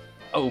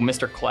 Oh,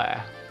 Mr. Clay.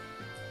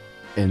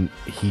 And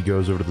he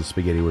goes over to the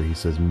spaghetti where he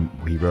says,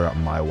 he wrote out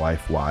my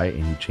wife, Y,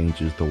 and he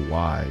changes the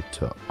Y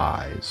to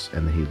eyes.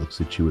 And then he looks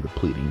at you with a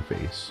pleading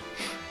face.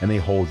 And he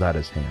holds out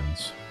his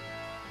hands.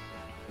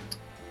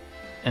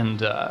 And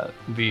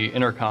the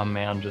intercom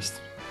man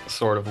just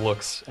sort of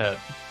looks at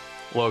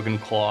Logan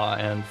Claw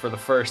and for the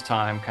first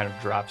time kind of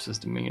drops his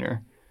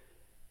demeanor.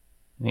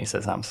 And he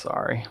says, I'm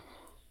sorry.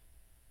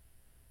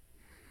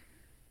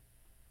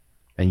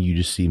 And you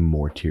just see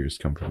more tears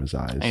come from his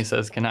eyes. And he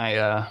says, can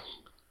I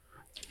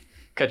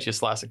cut you a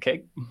slice of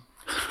cake?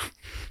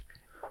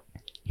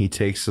 He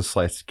takes a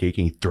slice of cake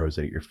and he throws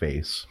it at your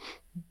face.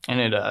 And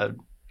it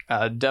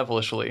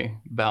devilishly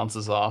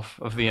bounces off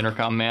of the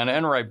intercom man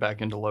and right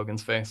back into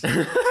Logan's face.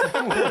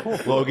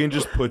 Logan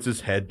just puts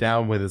his head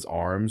down with his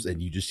arms,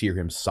 and you just hear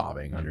him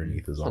sobbing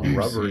underneath his arms.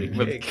 Rubbery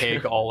With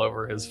cake all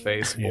over his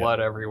face,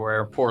 blood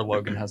everywhere. Poor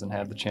Logan hasn't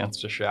had the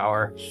chance to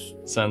shower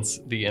since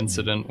the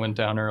incident went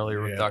down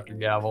earlier with Dr.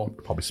 Gavel.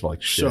 Probably smell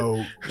like shit.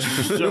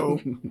 So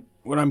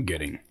what I'm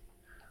getting,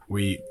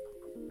 we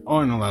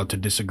aren't allowed to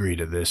disagree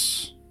to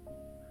this.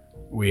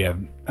 We have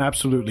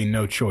absolutely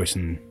no choice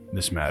in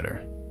this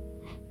matter.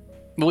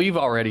 Well, you've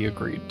already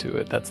agreed to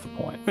it. That's the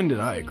point. When did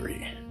I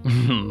agree?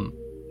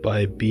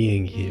 By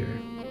being here.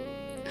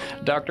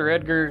 Dr.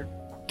 Edgar,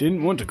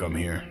 Didn't want to come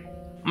here.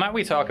 might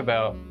we talk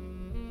about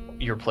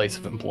your place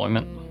of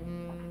employment?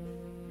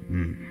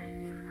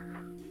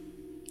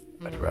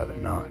 I'd rather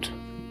not.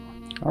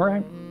 All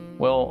right.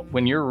 Well,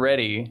 when you're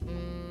ready,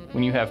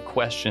 when you have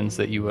questions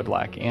that you would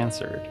like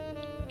answered,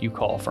 you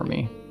call for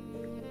me.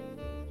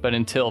 But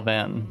until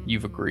then,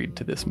 you've agreed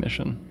to this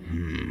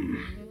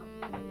mission.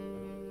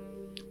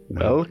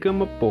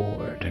 Welcome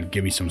aboard. And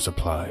give me some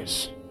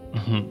supplies.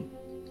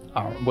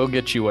 All right, we'll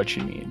get you what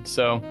you need.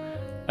 So,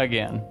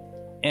 again,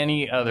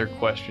 any other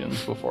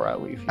questions before I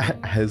leave you?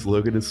 As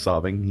Logan is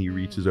sobbing, he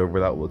reaches over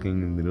without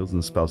looking in the needles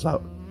and spells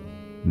out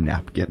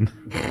napkin.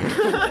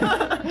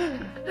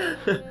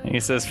 And he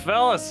says,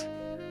 fellas.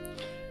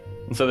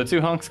 And so the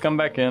two hunks come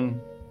back in.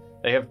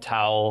 They have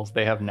towels,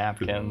 they have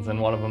napkins, and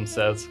one of them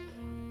says,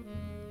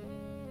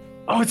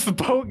 oh, it's the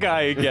boat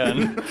guy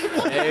again.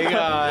 Hey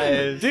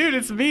guys. Dude,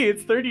 it's me.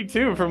 It's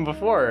 32 from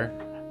before.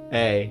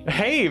 Hey.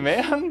 Hey,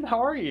 man.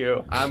 How are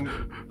you?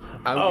 I'm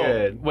Oh,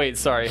 good. wait,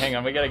 sorry. Hang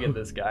on. We gotta get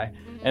this guy.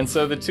 And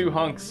so the two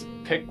hunks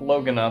pick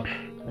Logan up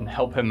and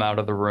help him out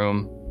of the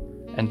room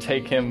and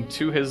take him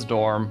to his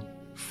dorm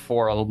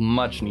for a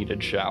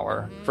much-needed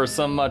shower, for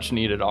some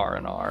much-needed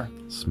R&R.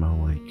 Smell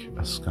like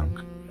a skunk.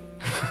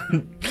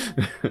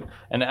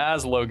 And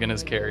as Logan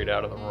is carried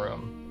out of the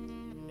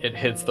room, it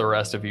hits the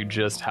rest of you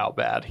just how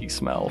bad he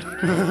smelled.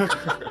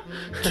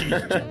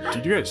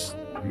 Did you guys...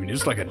 I mean,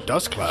 it's like a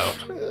dust cloud.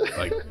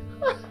 Like...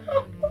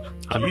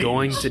 I'm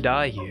going to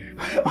die here.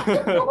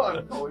 I'm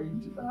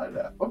going to die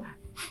now.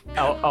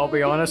 I'll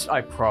be honest,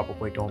 I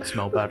probably don't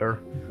smell better.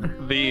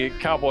 The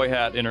cowboy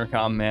hat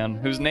intercom man,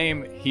 whose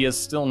name he has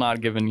still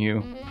not given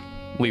you,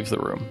 leaves the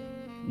room,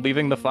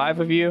 leaving the five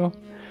of you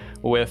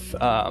with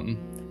a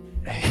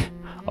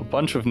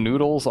bunch of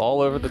noodles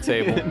all over the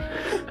table,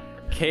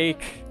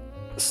 cake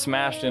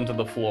smashed into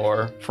the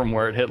floor from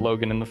where it hit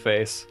Logan in the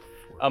face,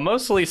 a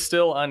mostly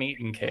still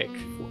uneaten cake,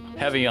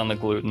 heavy on the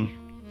gluten,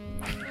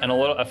 and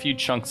a few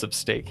chunks of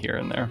steak here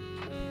and there.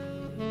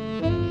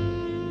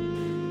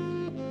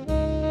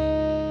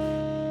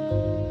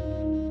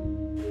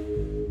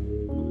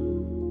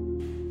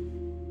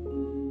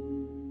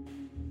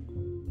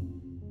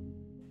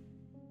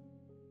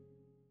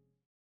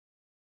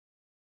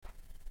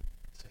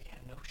 So yeah,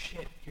 no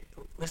shit.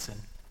 Listen,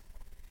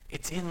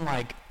 it's in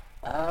like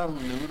all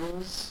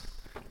noodles.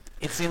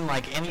 It's in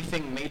like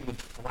anything made with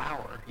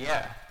flour.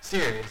 Yeah,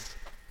 serious.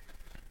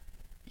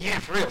 Yeah,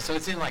 for real. So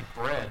it's in like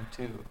bread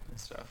too and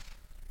stuff.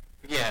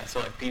 Yeah, so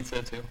like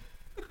pizza too.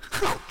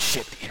 Oh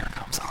shit, the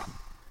intercom's on.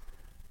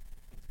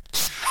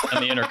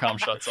 And the intercom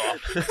shuts off.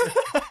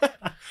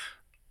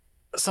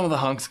 Some of the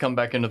hunks come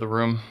back into the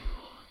room.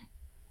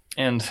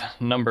 And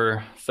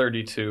number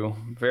 32,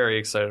 very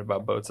excited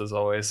about boats as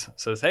always,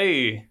 says,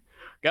 "Hey,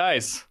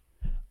 guys.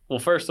 Well,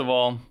 first of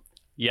all,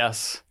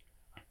 yes,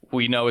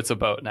 we know it's a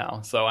boat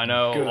now. So I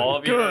know all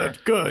of you are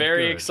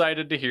very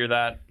excited to hear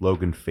that.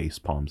 Logan face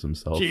palms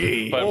himself.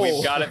 But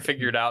we've got it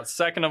figured out.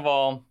 Second of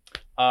all,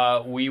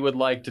 we would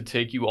like to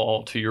take you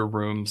all to your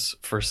rooms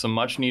for some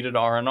much needed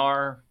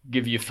R&R.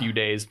 Give you a few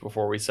days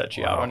before we set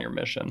you out on your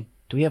mission.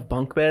 Do we have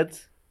bunk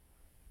beds?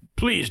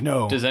 Please,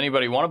 no. Does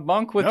anybody want to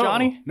bunk with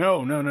Johnny?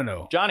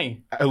 No.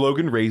 Johnny.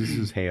 Logan raises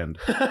his hand.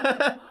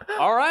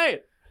 All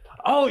right.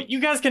 Oh, you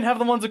guys can have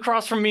the ones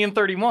across from me in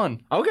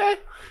 31. Okay.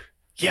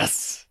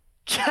 Yes.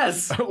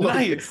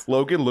 Nice.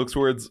 Logan looks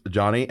towards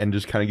Johnny and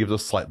just kind of gives a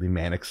slightly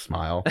manic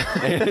smile.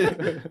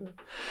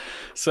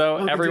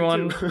 So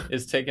everyone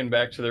is taken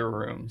back to their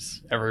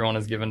rooms. Everyone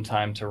is given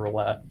time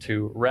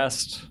to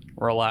rest,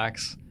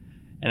 relax,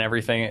 and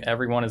everything.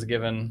 Everyone is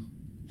given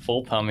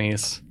full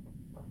tummies.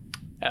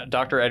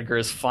 Dr. Edgar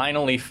is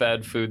finally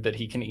fed food that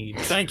he can eat.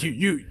 Thank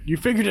you. You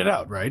figured it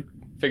out, right?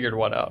 Figured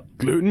what out?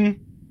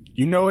 Gluten.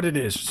 You know what it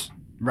is,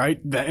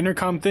 right? The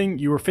intercom thing.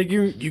 You were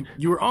figuring.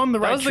 You were on the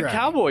right track. That was the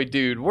cowboy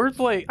dude.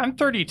 I'm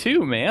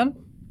 32, man.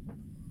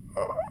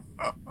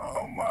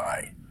 Oh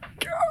my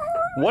god.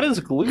 What is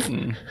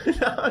gluten?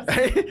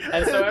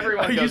 And so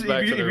everyone goes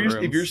back to their rooms.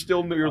 If you're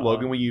still near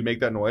Logan when you make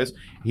that noise,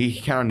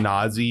 he kind of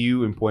nods at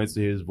you and points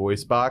to his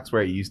voice box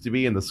where it used to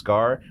be in the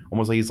scar,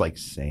 almost like he's like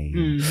saying.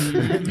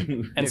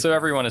 Mm-hmm. And so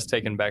everyone is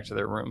taken back to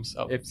their rooms.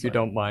 If you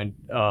don't mind,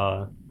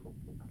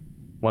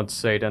 once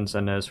Satan's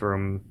in his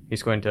room,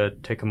 he's going to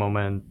take a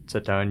moment and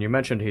sit down. You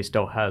mentioned he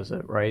still has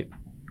it, right?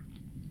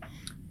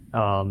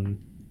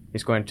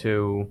 He's going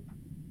to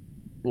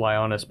lie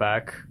on his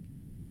back,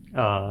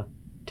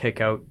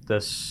 take out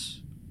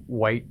this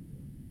white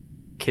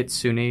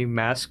kitsune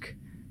mask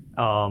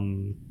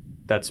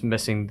that's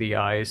missing the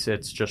eyes.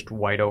 It's just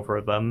white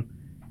over them.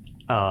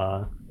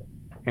 And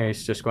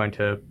he's just going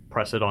to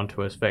press it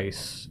onto his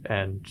face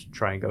and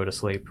try and go to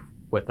sleep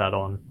with that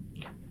on.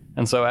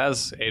 And so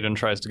as Aiden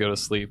tries to go to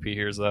sleep, he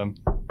hears a...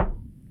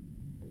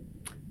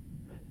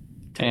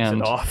 Takes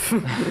it off.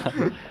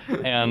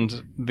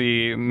 And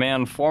the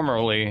man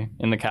formerly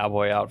in the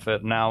cowboy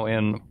outfit, now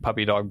in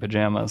puppy dog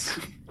pajamas,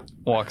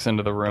 walks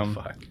into the room.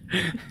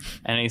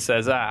 And he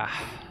says,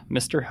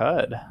 Mr.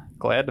 Hud,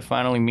 glad to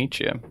finally meet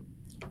you.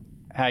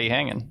 How you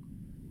hanging?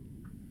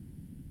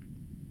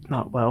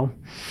 Not well.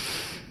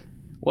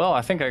 Well,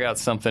 I think I got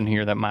something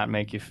here that might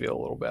make you feel a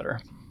little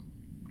better.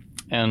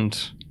 And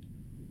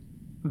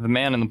the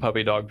man in the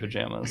puppy dog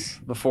pajamas,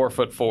 the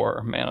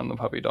 4'4" man in the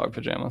puppy dog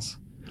pajamas,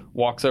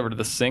 walks over to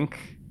the sink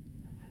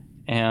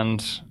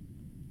and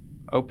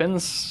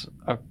opens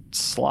a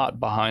slot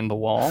behind the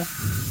wall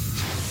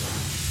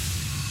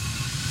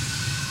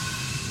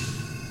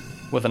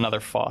with another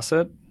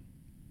faucet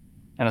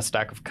and a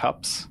stack of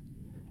cups.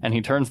 And he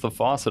turns the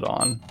faucet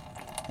on,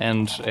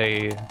 and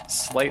a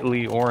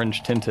slightly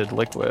orange-tinted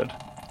liquid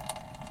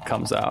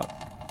comes out.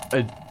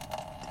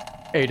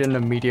 Aiden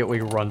immediately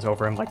runs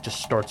over and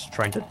just starts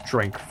trying to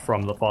drink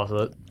from the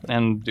faucet.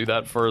 And do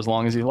that for as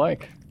long as you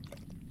like.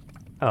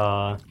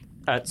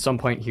 At some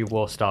point he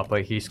will stop,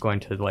 but he's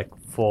going to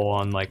full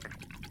on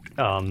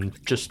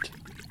just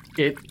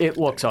it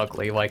looks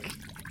ugly.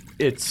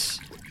 It's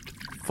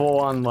full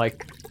on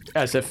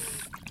as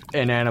if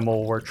an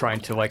animal were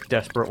trying to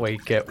desperately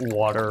get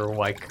water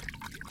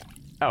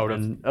out,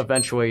 and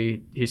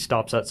eventually he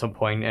stops at some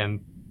point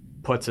and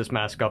puts his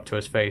mask up to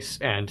his face,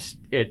 and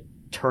it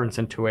turns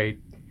into a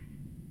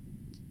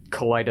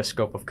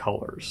kaleidoscope of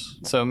colors.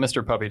 So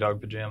Mr. Puppy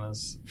Dog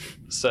Pajamas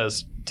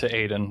says to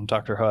Aiden,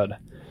 Dr. Hud,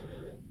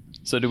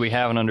 so do we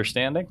have an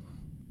understanding?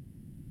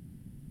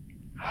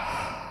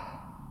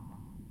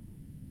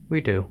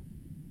 We do.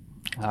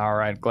 All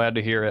right, glad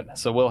to hear it.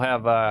 So we'll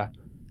have a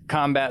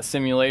combat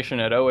simulation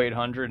at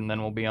 0800, and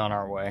then we'll be on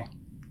our way.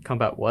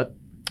 Combat what?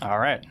 All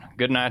right,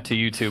 good night to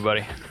you two,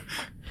 buddy.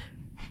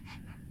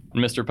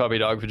 And Mr. Puppy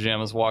Dog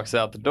Pajamas walks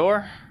out the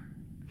door,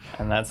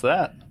 and that's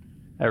that.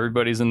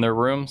 Everybody's in their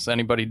rooms.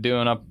 Anybody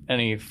doing up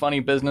any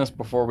funny business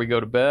before we go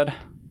to bed?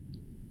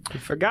 You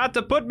forgot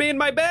to put me in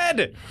my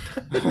bed!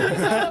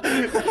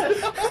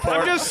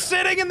 I'm just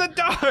sitting in the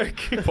dark!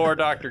 Poor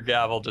Dr.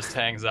 Gavel just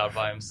hangs out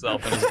by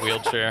himself in his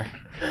wheelchair,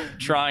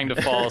 trying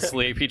to fall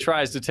asleep. He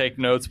tries to take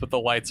notes, but the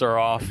lights are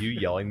off. Are you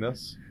yelling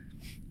this?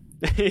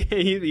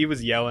 he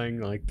was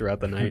yelling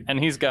throughout the night. And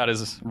he's got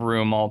his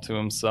room all to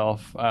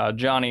himself.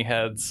 Johnny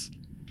heads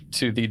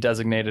to the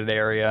designated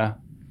area.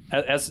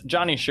 As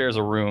Johnny shares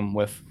a room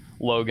with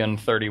Logan,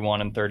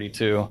 31, and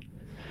 32.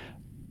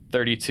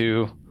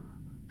 32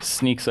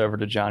 sneaks over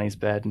to Johnny's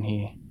bed, and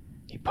he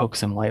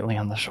pokes him lightly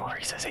on the shoulder.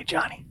 He says, hey,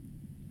 Johnny,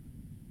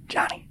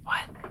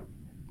 what?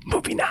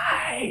 Movie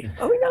night.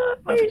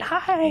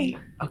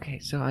 Okay,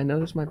 so I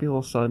know this might be a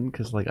little sudden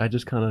because I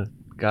just kind of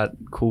got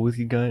cool with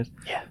you guys.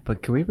 Yeah.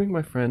 But can we bring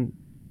my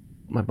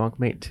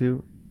bunkmate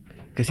too?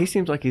 Because he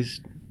seems like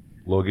he's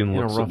Logan in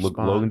a rough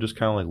spot. Logan just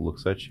kind of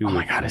looks at you. Oh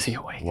my God, is he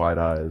awake? Wide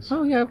eyes.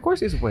 Oh yeah, of course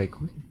he's awake.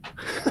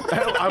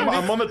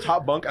 I'm on the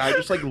top bunk. And I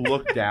just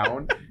look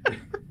down.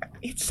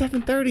 It's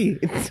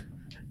 7:30.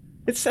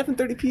 It's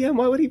 7:30 p.m.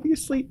 Why would he be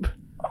asleep?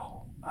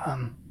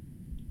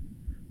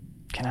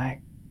 Can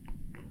I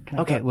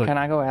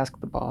go ask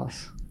the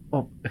boss?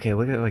 Oh, okay,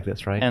 look at it like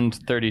this, right? And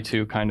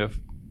 32 kind of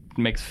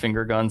makes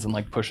finger guns and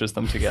like pushes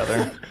them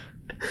together.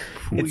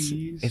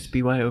 It's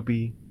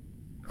BYOB.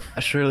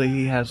 Surely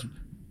he has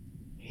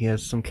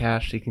some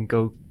cash. He can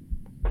go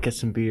get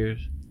some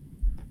beers.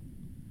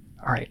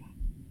 All right.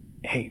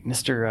 Hey,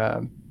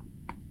 Mr.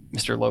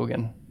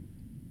 Logan,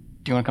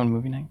 do you want to come to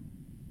movie night?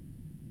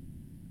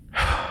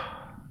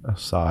 A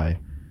sigh.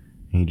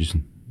 And he just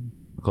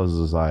closes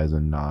his eyes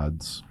and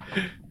nods.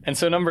 And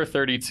so number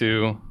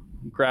 32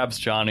 grabs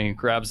Johnny,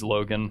 grabs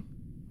Logan,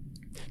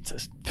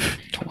 says,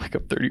 "Don't wake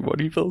up 31.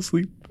 He fell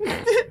asleep."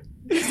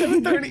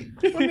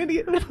 7:30. What an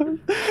idiot.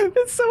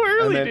 It's so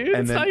early, dude.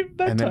 It's not even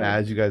and then bedtime.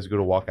 as you guys go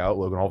to walk out,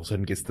 Logan all of a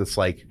sudden gets this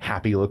like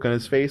happy look on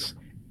his face,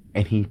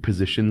 and he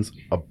positions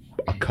a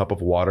cup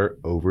of water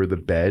over the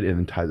bed and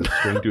then ties a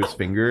string to his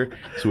finger,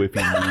 so if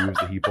he moves,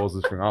 he pulls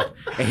the string off.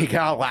 And he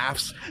kind of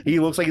laughs. He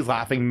looks like he's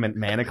laughing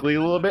manically a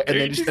little bit, and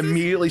then just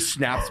immediately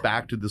snaps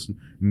back to this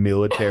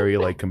military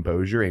like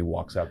composure, and he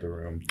walks out the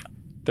room.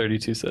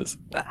 32 says,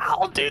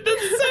 "Oh, dude,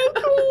 this is so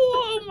cool!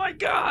 Oh my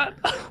god,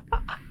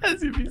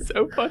 this would be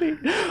so funny!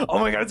 Oh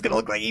my god, it's gonna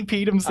look like he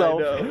peed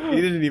himself." I know. He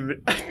didn't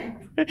even.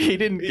 He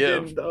didn't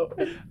give.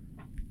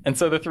 And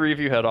so the three of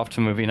you head off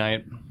to movie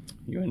night.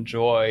 You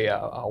enjoy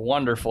a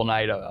wonderful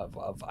night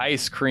of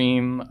ice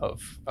cream,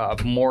 of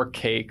more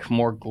cake,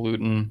 more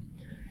gluten.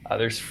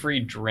 There's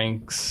free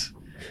drinks.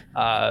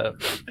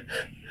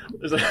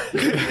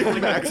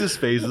 Max's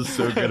face is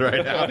so good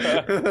right now.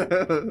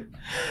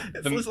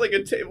 It's just like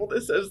a table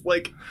that says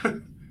like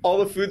all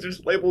the foods are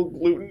just labeled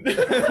gluten.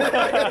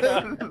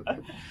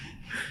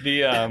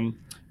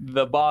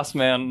 The boss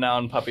man, now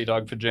in puppy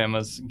dog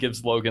pajamas,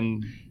 gives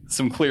Logan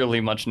some clearly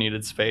much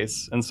needed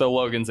space, and so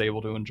Logan's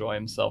able to enjoy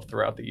himself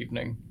throughout the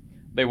evening.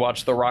 They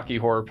watch the Rocky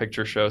Horror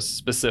Picture Show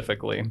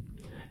specifically,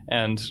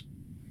 and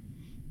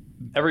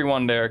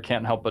everyone there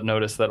can't help but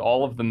notice that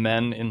all of the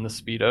men in the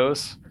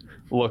Speedos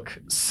look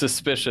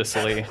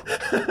suspiciously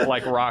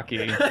like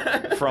Rocky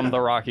from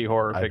the Rocky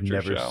Horror Picture Show.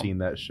 I've never seen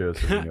that show,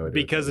 so we know it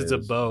Because it's a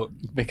boat.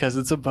 Because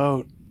it's a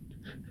boat.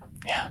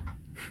 Yeah.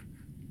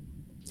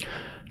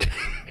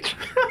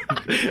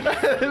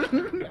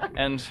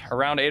 And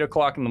around 8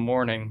 o'clock in the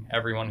morning,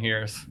 everyone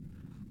hears.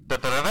 I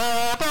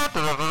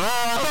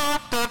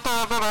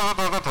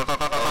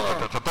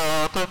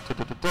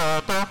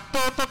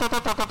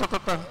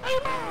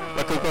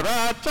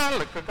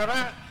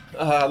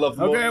love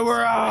the Okay,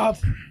 we're up.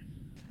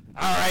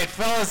 All right,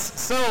 fellas,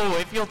 so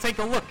if you'll take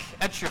a look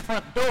at your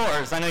front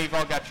doors, I know you've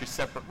all got your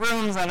separate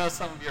rooms, I know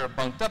some of you are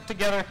bunked up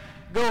together,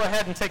 go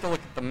ahead and take a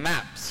look at the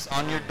maps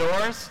on your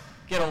doors,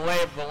 get a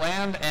lay of the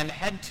land, and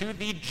head to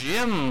the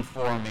gym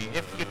for me,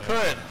 if you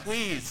could,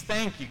 please,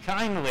 thank you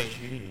kindly.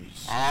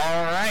 Jeez.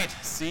 All right,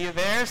 see you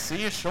there,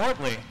 see you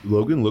shortly.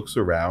 Logan looks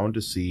around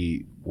to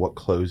see what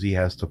clothes he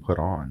has to put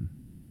on,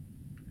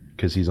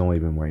 because he's only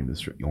been wearing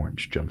this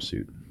orange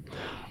jumpsuit.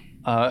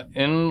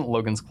 In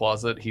Logan's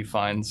closet, he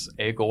finds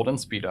a golden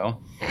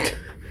Speedo.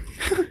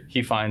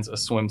 He finds a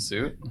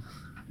swimsuit.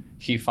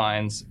 He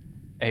finds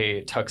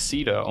a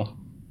tuxedo.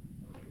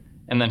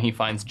 And then he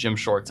finds gym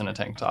shorts and a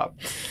tank top.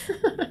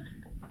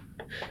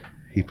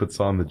 He puts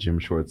on the gym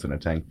shorts and a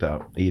tank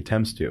top. He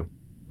attempts to.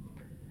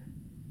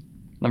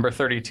 Number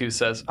 32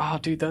 says, "Oh,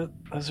 dude,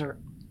 those are...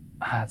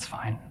 that's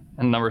fine."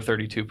 And number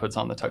 32 puts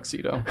on the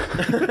tuxedo.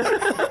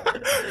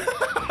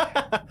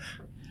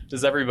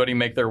 Does everybody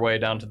make their way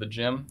down to the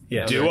gym?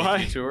 Yeah. Do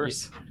I?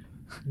 Tours?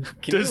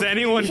 Does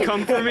anyone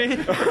come for me?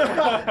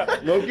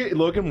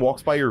 Logan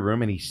walks by your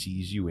room and he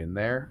sees you in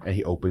there and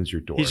he opens your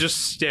door. He's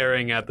just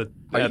staring at the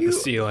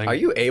ceiling. Are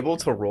you able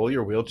to roll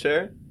your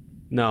wheelchair?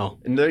 No.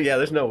 No, yeah,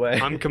 there's no way.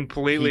 I'm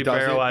completely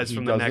paralyzed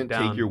from the neck down. He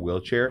doesn't take your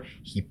wheelchair.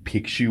 He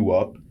picks you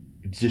up,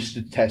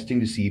 just testing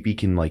to see if he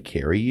can like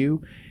carry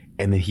you,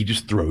 and then he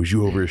just throws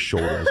you over his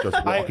shoulder and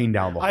starts walking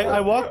down the hall. I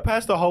walk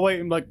past the hallway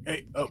and I'm like,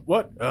 hey,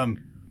 what?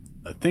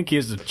 I think he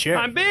has a chair.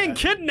 I'm being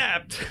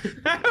kidnapped.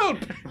 Help!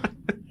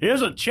 He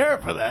has a chair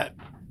for that.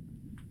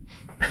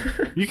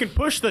 You can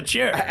push the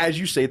chair. As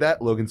you say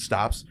that, Logan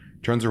stops,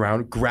 turns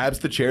around, grabs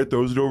the chair,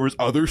 throws it over his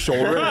other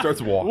shoulder, and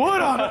starts walking. What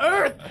on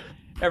earth?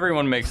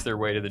 Everyone makes their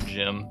way to the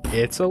gym.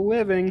 It's a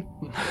living.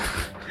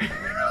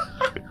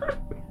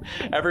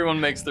 Everyone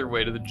makes their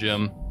way to the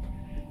gym.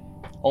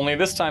 Only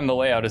this time the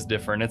layout is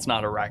different. It's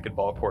not a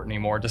racquetball court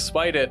anymore,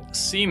 despite it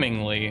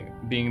seemingly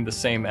being the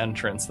same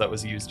entrance that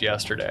was used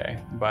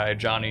yesterday by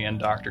Johnny and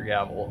Dr.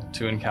 Gavel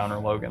to encounter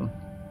Logan,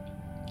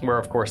 where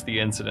of course the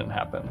incident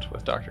happened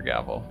with Dr.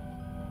 Gavel.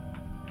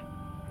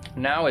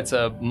 Now it's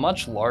a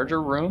much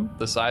larger room,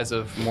 the size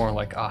of more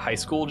like a high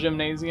school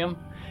gymnasium,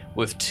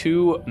 with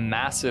two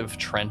massive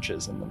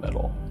trenches in the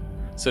middle.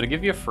 So to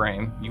give you a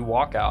frame, you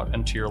walk out,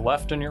 and to your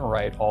left and your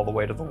right, all the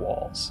way to the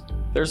walls,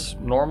 there's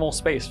normal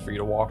space for you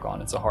to walk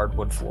on. It's a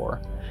hardwood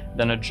floor.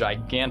 Then a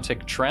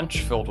gigantic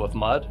trench filled with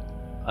mud,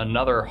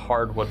 another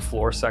hardwood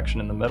floor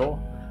section in the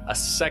middle, a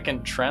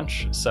second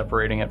trench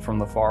separating it from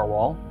the far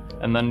wall,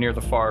 And then near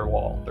the far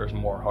wall, there's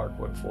more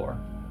hardwood floor.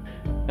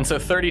 And so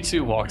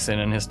 32 walks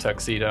in his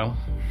tuxedo,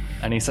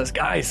 and he says,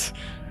 Guys,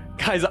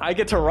 I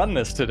get to run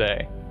this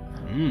today.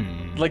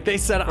 Like they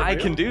said, I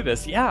can do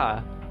this.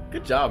 Yeah.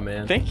 Good job,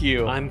 man. Thank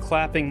you. I'm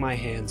clapping my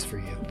hands for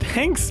you.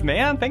 Thanks,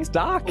 man. Thanks,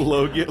 Doc.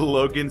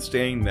 Logan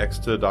standing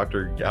next to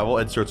Dr. Gavel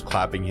and starts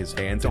clapping his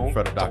hands in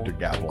front of Dr.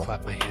 Gavel. Don't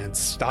clap my hands.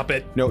 Stop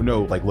it. No,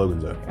 like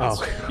Logan's own.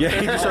 Oh. Yeah,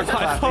 he just starts I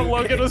thought clapping.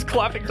 Logan was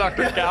clapping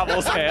Dr.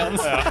 Gavel's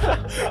hands.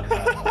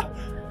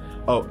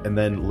 Oh, and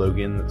then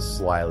Logan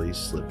slyly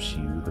slips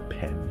you the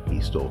pen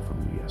he stole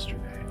from you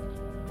yesterday.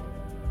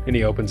 And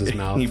he opens his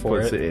mouth He for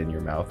puts it. it in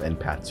your mouth and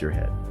pats your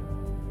head.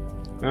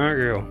 There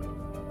you go.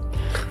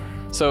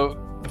 So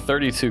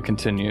 32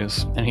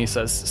 continues, and he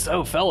says,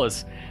 So,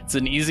 fellas, it's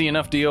an easy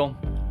enough deal.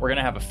 We're going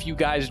to have a few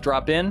guys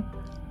drop in,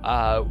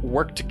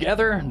 work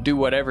together, do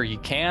whatever you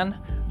can.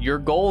 Your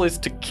goal is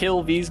to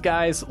kill these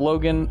guys,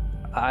 Logan,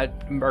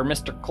 or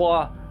Mr.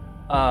 Claw,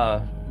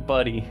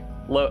 buddy.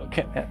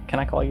 Can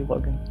I call you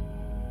Logan?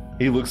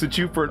 He looks at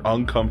you for an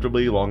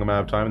uncomfortably long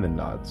amount of time and then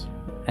nods.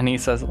 And he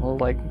says, well,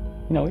 like,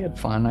 you know, we had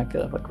fun. I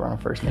feel like we're on a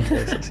first name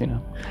basis, you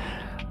know.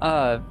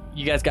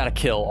 You guys got to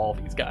kill all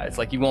these guys.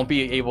 Like, you won't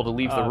be able to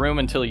leave the room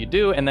until you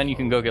do, and then you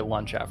can go get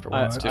lunch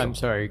afterwards, too. I'm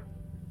sorry.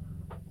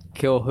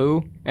 Kill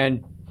who?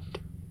 And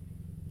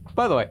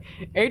by the way,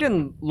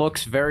 Aiden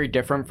looks very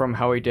different from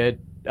how he did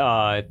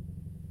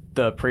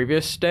the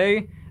previous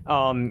day.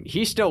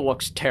 He still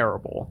looks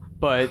terrible,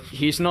 but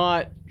he's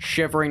not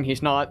shivering.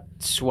 He's not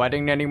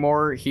sweating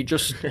anymore. He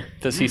just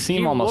Does he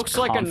seem almost looks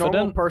confident? like a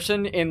normal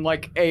person in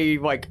like a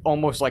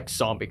almost like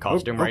zombie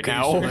costume right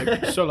now.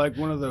 So like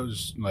one of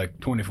those like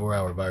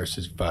 24-hour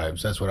viruses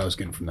vibes. That's what I was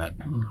getting from that.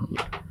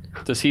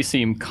 Does he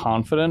seem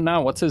confident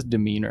now? What's his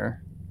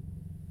demeanor?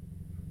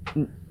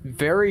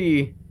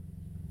 Very,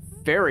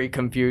 very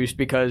confused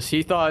because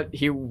he thought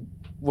he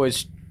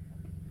was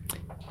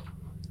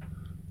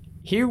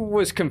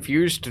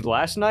confused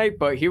last night,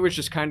 but he was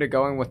just kind of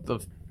going with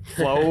the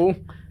flow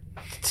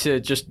to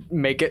just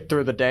make it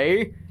through the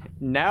day.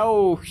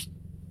 Now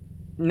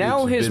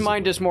his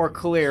mind is more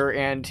clear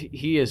and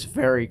he is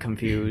very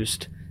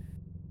confused.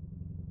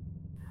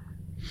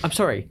 I'm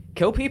sorry,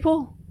 kill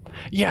people?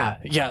 Yeah.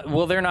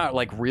 Well, they're not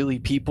like really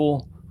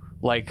people.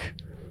 Like,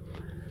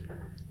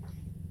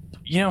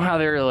 you know how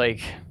they're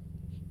like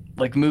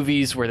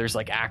movies where there's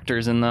like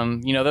actors in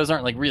them. You know, those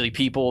aren't like really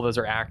people. Those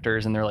are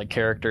actors and they're like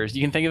characters.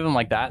 You can think of them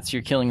like that. So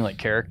you're killing like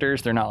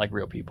characters. They're not like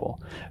real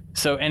people.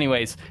 So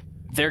anyways,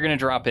 they're going to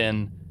drop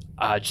in,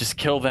 just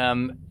kill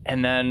them.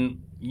 And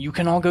then you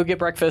can all go get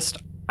breakfast.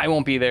 I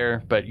won't be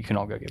there, but you can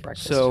all go get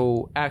breakfast.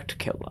 So act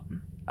kill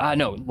them.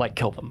 No, like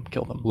kill them.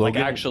 Logan, like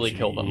actually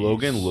kill them.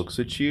 Logan looks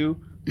at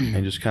you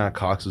and just kind of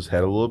cocks his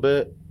head a little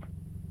bit.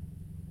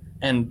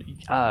 And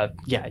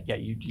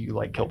you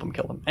like kill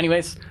them.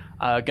 Anyways,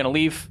 gonna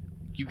leave.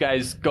 You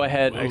guys go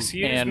ahead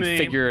and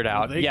figure it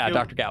out. Yeah,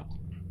 Dr. Gavel.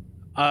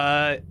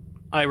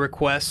 I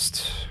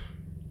request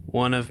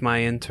one of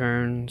my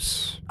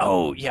interns.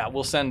 Oh yeah,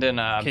 we'll send in.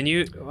 Can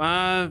you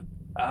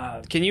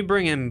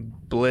bring in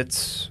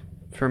Blitz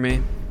for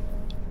me?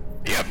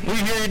 Yep, we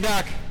hear you,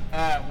 Doc.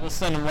 We'll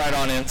send them right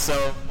on in.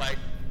 So, like,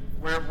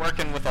 we're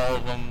working with all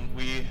of them.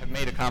 We have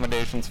made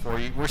accommodations for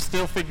you. We're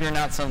still figuring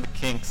out some of the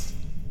kinks,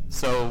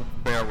 so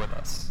bear with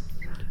us.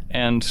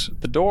 And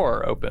the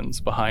door opens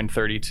behind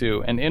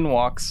 32, and in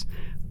walks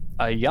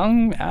a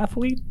young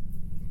athlete,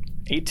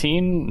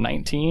 18,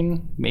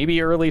 19,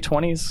 maybe early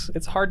 20s.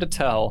 It's hard to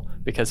tell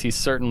because he's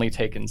certainly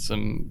taken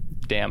some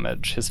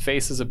damage. His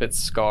face is a bit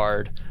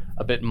scarred,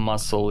 a bit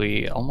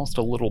muscly, almost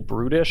a little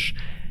brutish,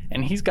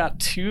 and he's got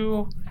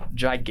two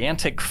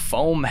gigantic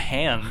foam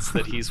hands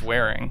that he's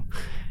wearing.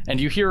 And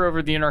you hear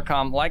over the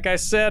intercom, like I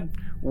said,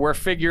 we're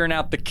figuring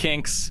out the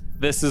kinks.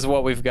 This is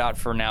what we've got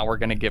for now. We're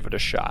going to give it a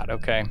shot,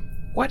 okay?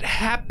 What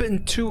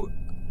happened to...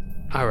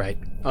 All right,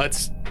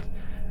 let's...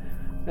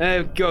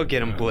 go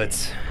get him,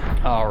 Blitz.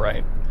 All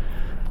right.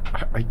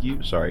 Are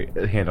you... Sorry,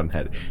 hand on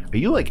head. Are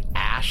you like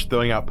Ash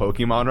throwing out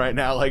Pokemon right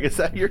now? Like, is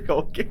that your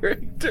whole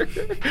character?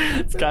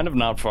 It's kind of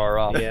not far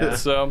off. Yeah.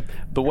 So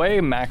the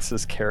way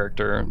Max's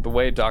character, the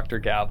way Dr.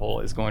 Gavel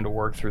is going to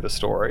work through the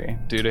story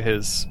due to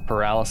his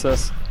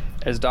paralysis,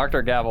 is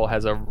Dr. Gavel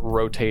has a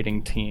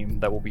rotating team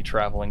that will be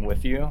traveling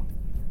with you,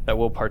 that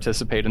will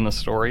participate in the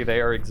story.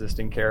 They are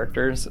existing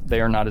characters.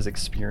 They are not as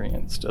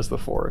experienced as the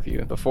four of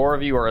you. The four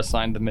of you are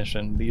assigned the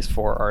mission. These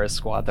four are a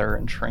squad that are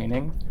in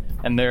training,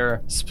 and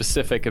their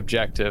specific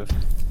objective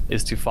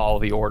is to follow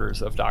the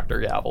orders of Dr.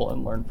 Gavel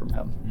and learn from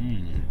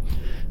him.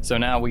 So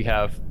now we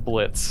have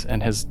Blitz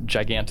and his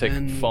gigantic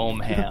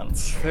foam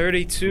hands.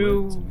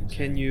 32,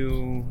 can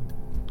you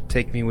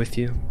take me with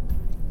you?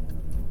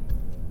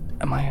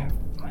 Am I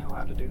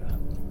allowed to do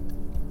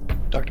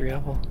that? Dr.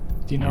 Gavel?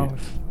 Do you know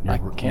if I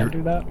can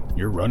do that?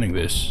 You're running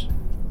this.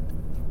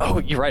 Oh,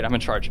 you're right. I'm in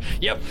charge.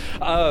 Yep.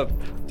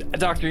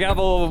 Dr.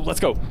 Gavel, let's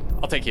go.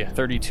 I'll take you.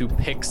 32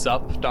 picks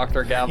up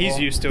Dr. Gavel. He's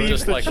used to it.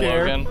 Just like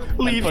chair. Logan.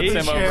 Leave and puts the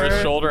him over chair.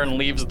 his shoulder and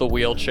leaves the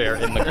wheelchair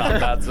in the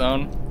combat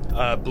zone.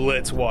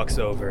 Blitz walks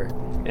over,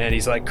 and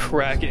he's like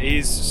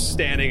he's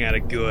standing at a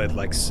good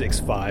like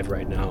 6'5"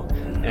 right now,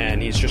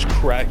 and he's just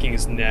cracking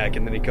his neck,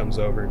 and then he comes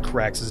over and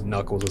cracks his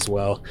knuckles as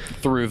well.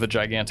 Through the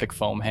gigantic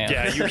foam hand.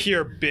 Yeah, you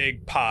hear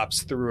big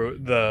pops through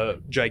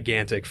the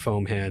gigantic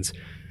foam hands.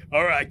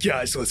 All right,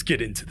 guys, let's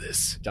get into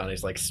this.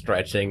 Johnny's like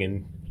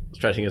stretching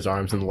his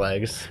arms and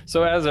legs.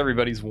 So as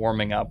everybody's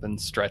warming up and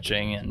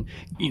stretching and,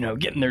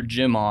 getting their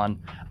gym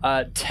on,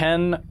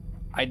 10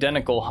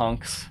 identical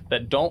hunks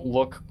that don't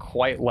look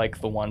quite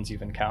like the ones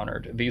you've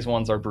encountered. These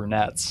ones are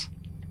brunettes.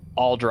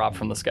 All drop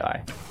from the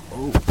sky.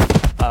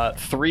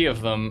 3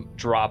 of them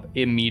drop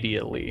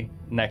immediately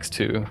next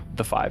to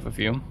the 5 of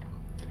you.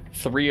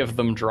 3 of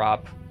them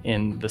drop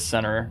in the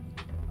center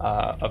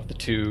of the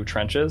 2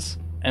 trenches,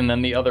 and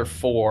then the other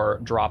 4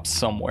 drop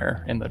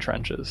somewhere in the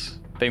trenches.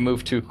 They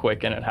move too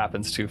quick and it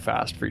happens too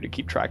fast for you to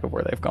keep track of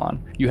where they've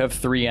gone. You have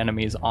 3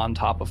 enemies on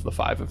top of the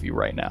 5 of you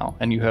right now,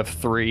 and you have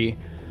 3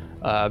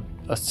 a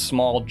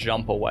small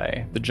jump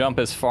away. The jump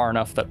is far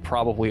enough that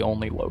probably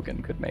only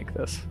Logan could make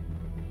this.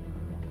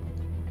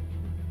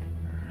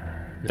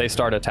 They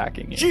start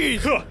attacking you.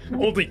 Jeez,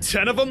 only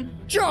 10 of them?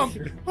 Jump!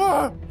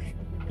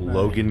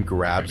 Logan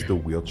grabs the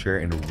wheelchair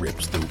and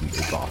rips the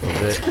wheels off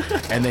of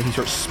it, and then he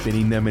starts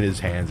spinning them in his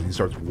hands, and he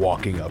starts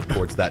walking up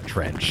towards that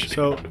trench.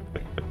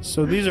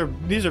 So these are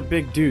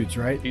big dudes,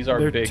 right? These are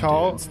They're big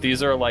tall. dudes.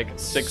 These are like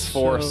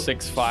 6'4",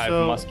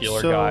 6'5",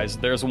 muscular guys.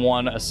 There's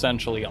one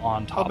essentially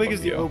on top of you. How big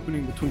is the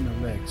opening between their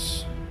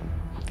legs?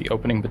 The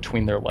opening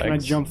between their legs? Can I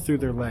jump through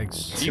their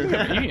legs?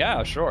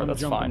 Yeah, sure,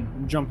 that's fine.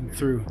 I'm jumping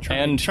through.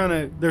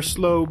 They're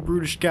slow,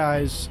 brutish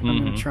guys.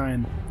 I'm going to try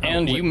and...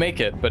 And you make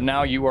it, but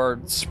now you are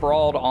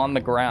sprawled on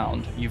the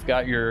ground. You've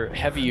got your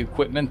heavy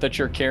equipment that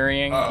you're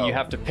carrying. You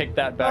have to pick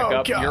that back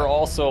up. God. You're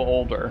also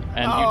older,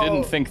 and you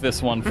didn't think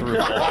this one through.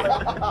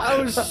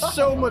 I was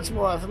so much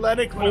more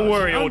athletic when Don't I was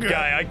worry, old younger.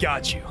 guy, I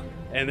got you.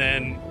 And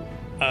then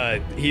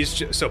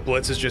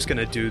Blitz is just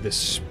gonna do this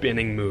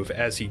spinning move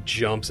as he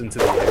jumps into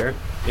the air,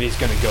 and he's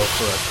gonna go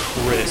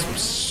for a crisp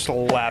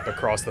slap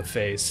across the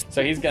face.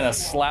 So he's gonna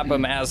slap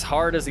him as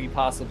hard as he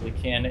possibly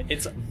can.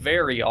 It's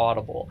very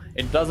audible.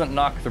 It doesn't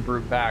knock the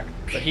brute back,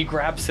 but he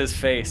grabs his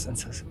face and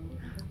says,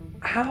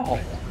 "Ow."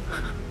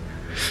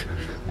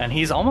 And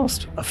he's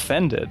almost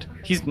offended.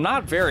 He's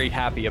not very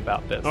happy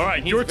about this. All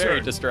right, he's your very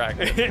turn.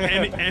 distracted.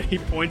 and he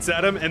points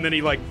at him, and then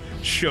he like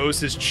shows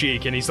his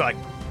cheek, and he's like,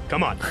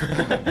 "Come on."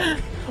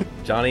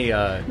 Johnny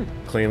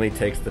cleanly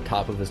takes the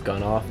top of his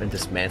gun off and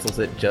dismantles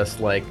it just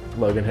like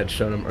Logan had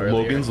shown him earlier.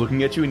 Logan's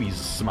looking at you and he's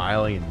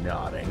smiling and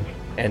nodding.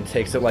 And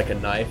takes it like a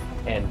knife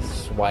and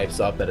swipes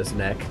up at his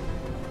neck.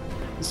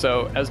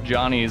 So as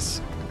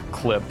Johnny's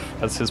clip,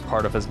 as his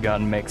part of his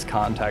gun makes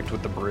contact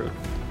with the brute,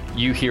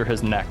 you hear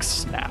his neck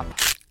snap.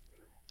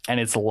 And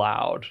it's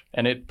loud,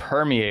 and it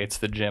permeates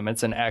the gym.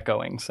 It's an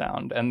echoing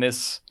sound. And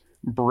this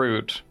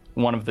brute,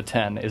 one of the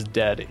 10, is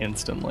dead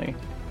instantly.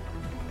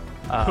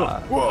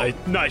 Whoa,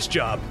 nice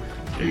job.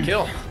 Good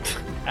kill.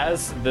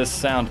 As this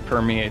sound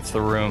permeates the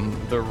room,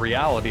 the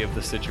reality of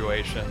the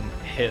situation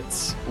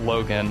hits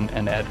Logan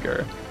and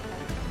Edgar.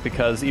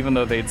 Because even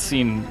though they'd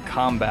seen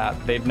combat,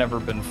 they'd never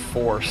been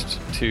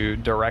forced to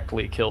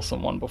directly kill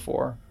someone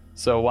before.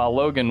 So while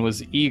Logan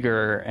was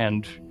eager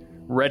and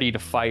ready to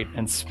fight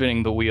and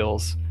spinning the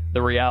wheels,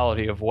 the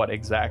reality of what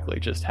exactly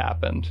just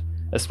happened,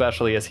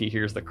 especially as he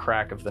hears the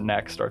crack of the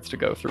neck, starts to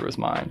go through his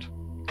mind.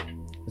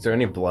 Is there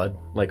any blood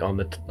like on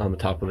the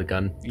top of the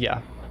gun?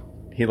 Yeah.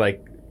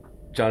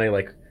 Johnny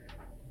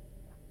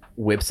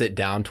whips it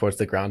down towards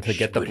the ground to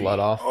get the blood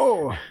off.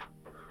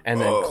 And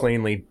then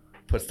cleanly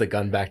puts the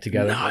gun back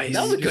together. Nice.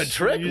 That was a good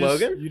trick,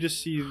 Logan. You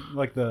just see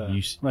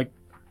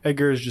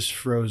Edgar is just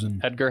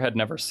frozen. Edgar had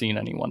never seen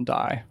anyone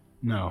die.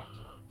 No.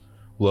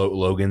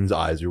 Logan's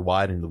eyes are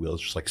wide and the wheels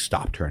just like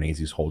stop turning as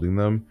he's holding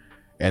them,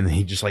 and then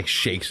he just like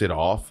shakes it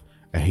off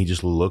and he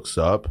just looks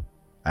up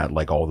at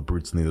like all the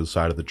brutes on the other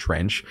side of the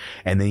trench,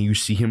 and then you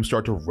see him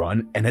start to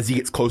run, and as he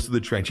gets close to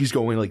the trench he's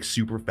going like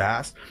super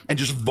fast and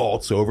just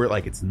vaults over it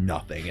like it's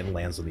nothing and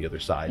lands on the other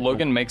side.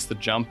 Logan makes the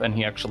jump and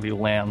he actually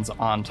lands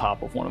on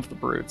top of one of the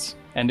brutes.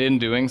 And in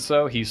doing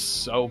so, he's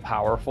so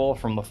powerful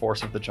from the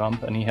force of the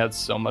jump, and he has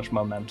so much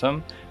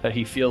momentum that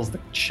he feels the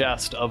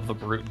chest of the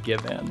brute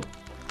give in.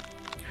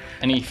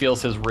 And he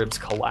feels his ribs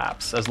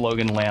collapse as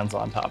Logan lands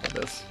on top of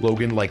this.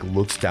 Logan like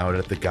looks down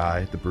at the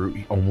guy, the brute,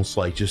 almost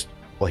like just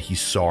like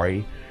he's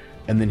sorry,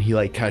 and then he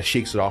like kind of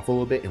shakes it off a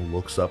little bit and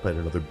looks up at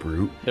another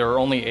brute. There are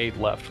only 8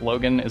 left.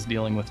 Logan is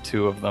dealing with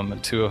 2 of them,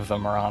 and 2 of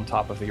them are on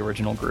top of the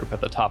original group at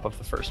the top of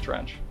the first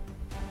trench.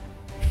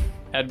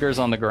 Edgar's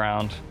on the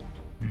ground.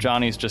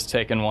 Johnny's just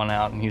taken one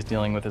out and he's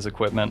dealing with his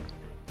equipment.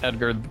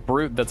 Edgar, the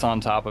brute that's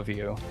on top of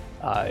you,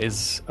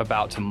 is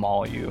about to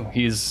maul you.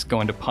 He's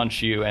going to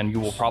punch you and you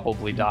will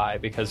probably die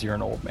because you're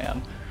an old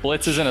man.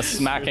 Blitz is in a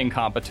smacking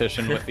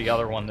competition with the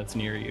other one that's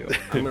near you.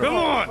 Come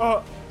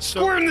on!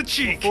 Square in the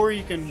cheek! Before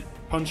you can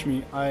punch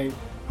me, I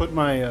put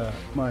my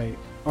my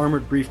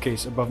armored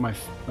briefcase above my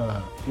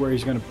where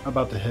he's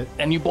about to hit.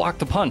 And you block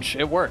the punch.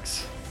 It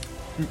works.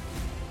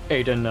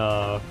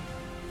 Aiden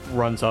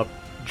runs up,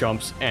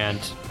 jumps, and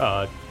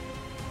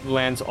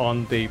lands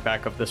on the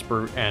back of this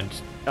brute and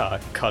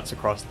cuts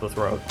across the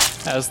throat.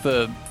 As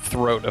the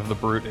throat of the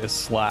brute is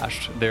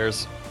slashed,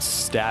 there's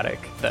static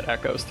that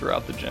echoes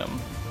throughout the gym.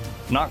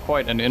 Not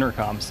quite an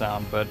intercom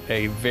sound, but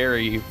a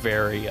very,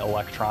 very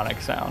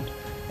electronic sound.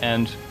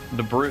 And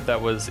the brute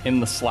that was in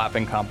the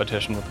slapping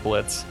competition with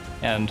Blitz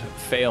and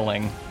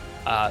failing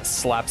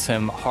slaps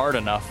him hard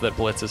enough that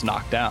Blitz is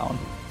knocked down.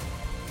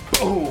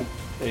 Oh!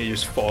 And he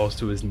just falls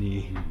to his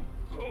knee.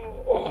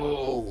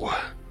 Oh,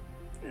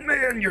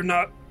 man, you're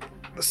not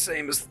the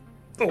same as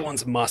the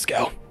ones in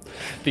Moscow.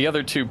 The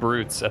other two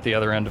brutes at the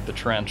other end of the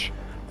trench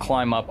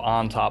climb up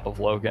on top of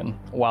Logan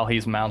while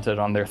he's mounted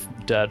on their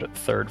dead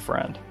third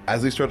friend.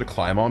 As they start to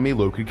climb on me,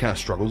 Logan kind of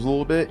struggles a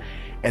little bit,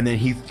 and then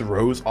he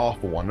throws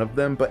off one of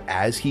them, but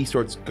as he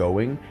starts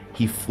going,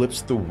 he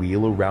flips the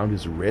wheel around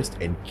his wrist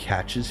and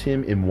catches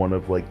him in one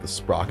of like the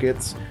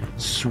sprockets,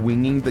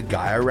 swinging the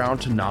guy around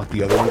to knock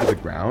the other one to the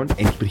ground,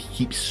 but he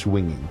keeps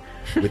swinging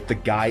with the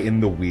guy in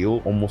the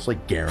wheel, almost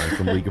like Garen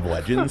from League of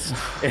Legends.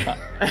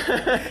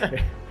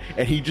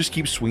 And he just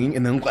keeps swinging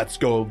and then lets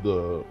go of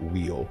the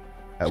wheel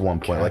at one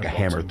point, like a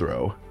hammer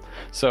throw.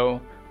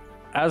 So,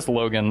 as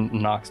Logan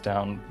knocks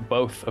down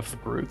both of the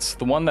brutes,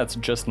 the one that's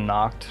just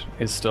knocked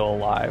is still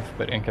alive,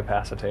 but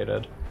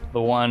incapacitated.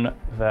 The one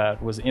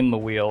that was in the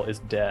wheel is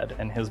dead,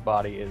 and his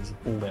body is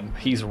limp.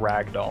 He's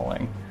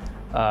ragdolling.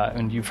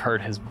 And you've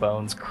heard his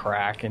bones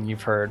crack, and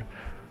you've heard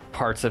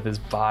parts of his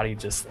body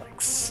just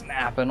like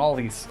snap, and all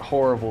these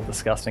horrible,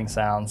 disgusting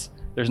sounds.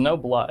 There's no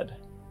blood.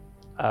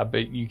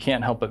 But you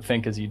can't help but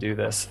think as you do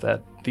this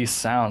that these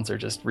sounds are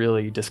just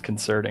really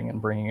disconcerting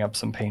and bringing up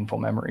some painful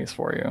memories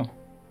for you.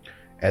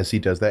 As he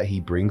does that, he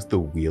brings the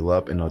wheel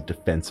up in a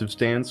defensive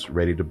stance,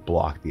 ready to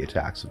block the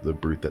attacks of the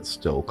brute that's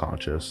still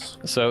conscious.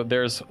 So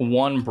there's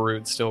one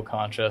brute still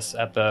conscious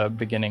at the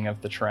beginning of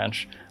the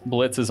trench.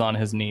 Blitz is on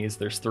his knees.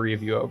 There's three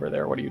of you over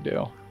there. What do you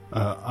do?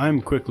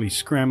 I'm quickly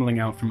scrambling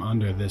out from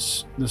under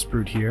this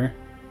brute here.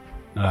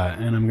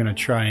 And I'm going to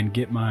try and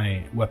get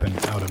my weapon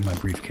out of my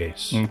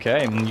briefcase.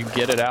 Okay, and you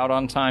get it out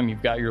on time.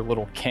 You've got your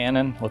little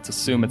cannon. Let's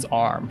assume it's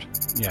armed.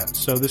 Yeah,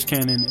 so this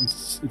cannon,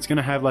 it's going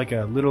to have like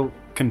a little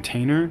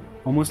container,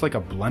 almost like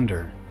a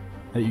blender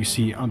that you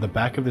see on the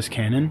back of this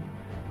cannon.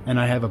 And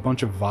I have a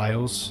bunch of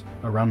vials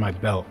around my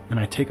belt. And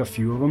I take a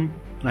few of them,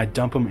 and I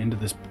dump them into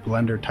this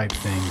blender type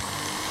thing.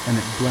 And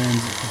it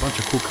blends, a bunch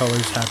of cool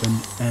colors happen,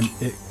 and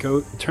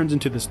it turns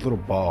into this little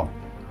ball.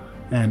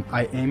 And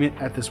I aim it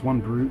at this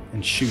one brute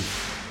and shoot.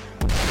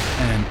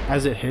 And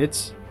as it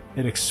hits,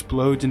 it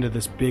explodes into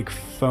this big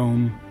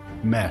foam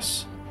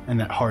mess, and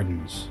that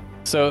hardens.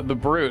 So the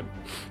brute,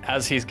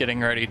 as he's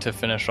getting ready to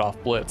finish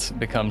off Blitz,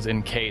 becomes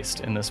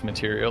encased in this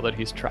material that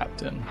he's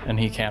trapped in, and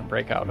he can't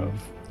break out of.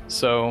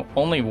 So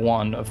only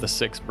one of the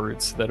 6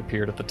 brutes that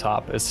appeared at the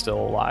top is still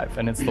alive,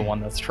 and it's the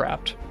one that's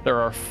trapped. There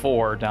are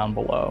 4 down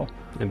below.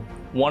 And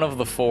one of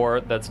the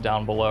 4 that's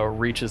down below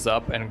reaches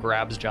up and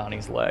grabs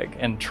Johnny's leg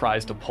and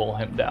tries to pull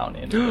him down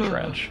into the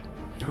trench.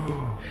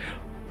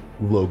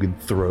 Logan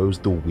throws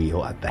the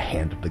wheel at the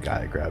hand of the guy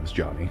that grabs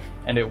Johnny.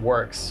 And it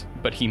works,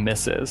 but he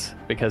misses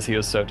because he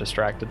was so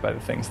distracted by the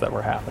things that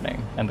were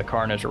happening and the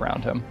carnage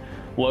around him.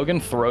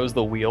 Logan throws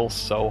the wheel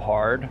so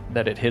hard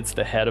that it hits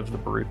the head of the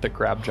brute that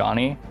grabbed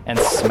Johnny and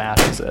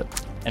smashes it,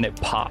 and it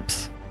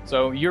pops.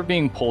 So you're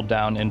being pulled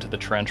down into the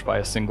trench by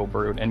a single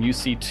brute, and you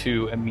see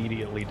 2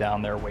 immediately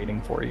down there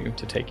waiting for you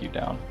to take you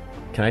down.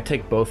 Can I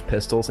take both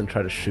pistols and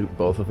try to shoot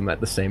both of them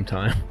at the same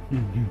time?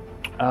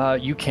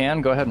 You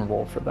can. Go ahead and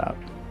roll for that.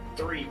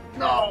 3.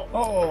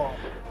 No.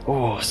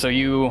 Oh, so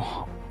you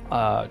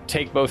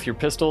take both your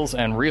pistols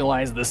and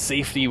realize the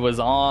safety was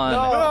on.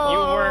 No! You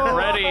weren't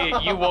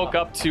ready. You woke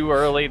up too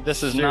early.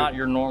 This is not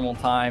your normal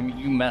time.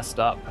 You messed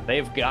up.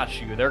 They've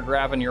got you. They're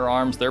grabbing your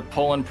arms. They're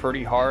pulling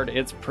pretty hard.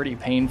 It's pretty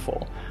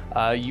painful.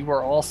 You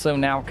are also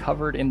now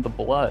covered in the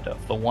blood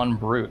of the one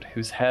brute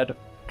whose head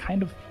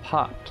kind of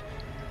popped.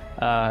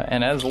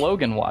 And as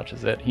Logan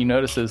watches it, he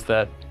notices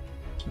that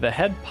the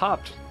head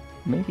popped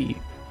maybe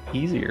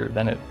easier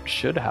than it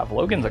should have.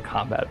 Logan's a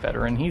combat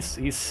veteran.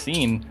 He's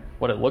seen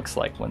what it looks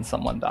like when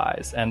someone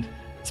dies, and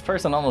this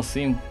person almost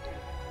seemed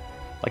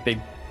like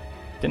they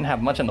didn't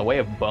have much in the way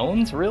of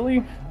bones,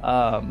 really.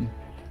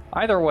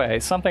 Either way,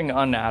 something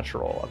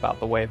unnatural about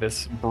the way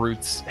this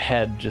brute's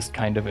head just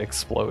kind of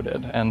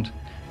exploded, and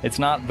it's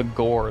not the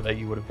gore that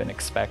you would have been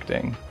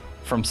expecting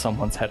from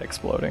someone's head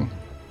exploding.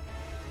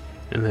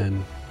 And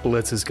then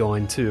Blitz is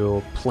going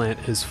to plant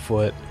his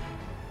foot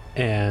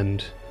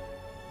and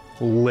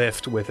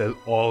lift with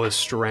all his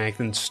strength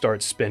and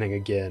start spinning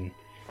again.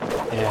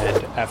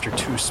 And after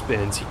 2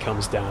 spins, he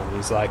comes down and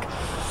he's like,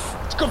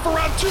 "Let's go for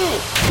round 2!"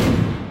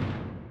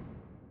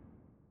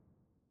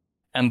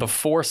 And the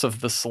force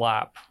of the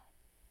slap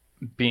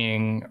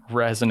being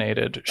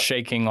resonated,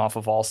 shaking off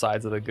of all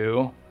sides of the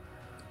goo,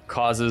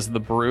 causes the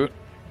brute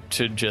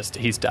to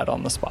he's dead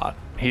on the spot.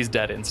 He's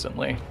dead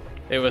instantly.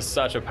 It was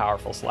such a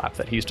powerful slap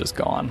that he's just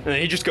gone. And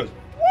then he just goes,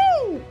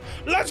 "Woo!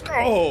 Let's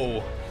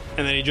go!"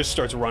 And then he just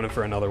starts running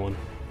for another one.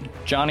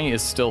 Johnny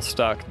is still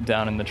stuck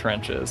down in the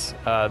trenches.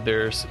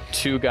 There's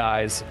 2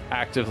 guys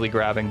actively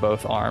grabbing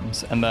both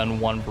arms, and then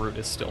 1 brute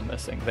is still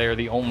missing. They are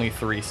the only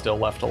 3 still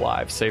left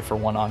alive, save for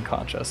 1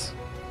 unconscious.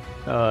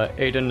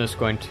 Aiden is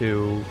going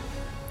to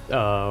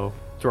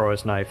throw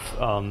his knife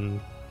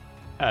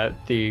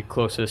at the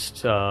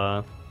closest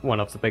one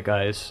of the big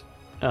guys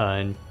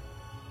and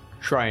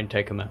try and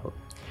take him out.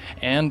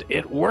 And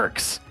it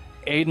works.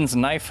 Aiden's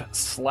knife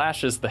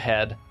slashes the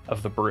head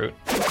of the brute.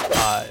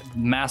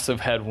 Massive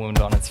head wound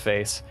on its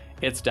face.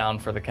 It's down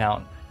for the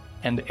count.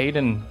 And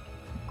Aiden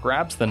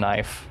grabs the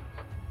knife,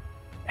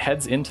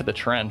 heads into the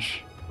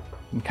trench,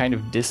 and kind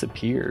of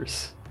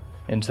disappears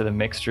into the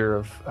mixture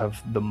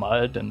of the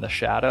mud and the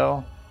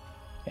shadow.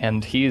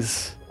 And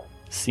he's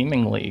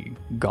seemingly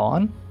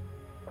gone.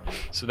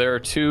 So there are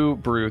 2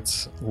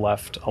 brutes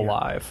left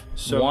alive.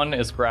 So 1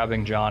 is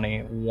grabbing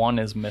Johnny, 1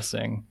 is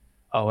missing.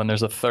 Oh, and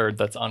there's a 3rd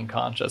that's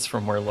unconscious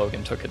from where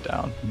Logan took it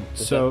down.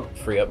 Does that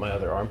free up my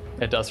other arm?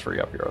 It does free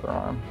up your other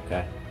arm.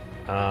 Okay.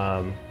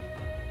 I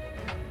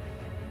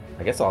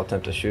guess I'll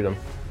attempt to shoot him.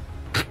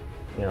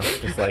 You know,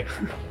 just like...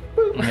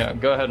 Yeah,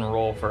 go ahead and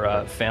roll for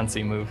a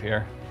fancy move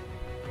here.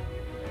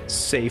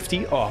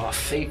 Safety off.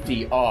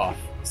 Safety off.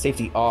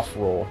 Safety off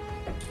roll.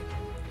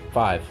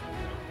 5.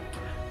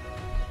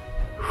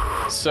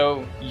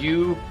 So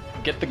you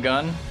get the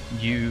gun,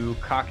 you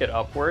cock it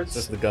upwards.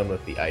 This is the gun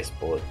with the ice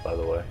bullet, by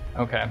the way.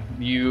 Okay.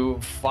 You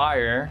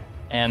fire,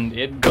 and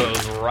it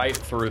goes right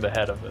through the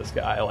head of this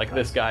guy. Like,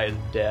 this guy is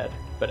dead.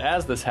 But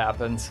as this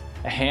happens,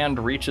 a hand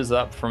reaches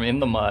up from in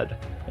the mud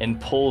and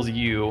pulls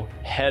you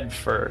head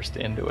first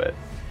into it.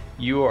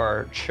 You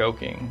are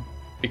choking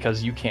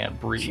because you can't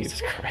breathe.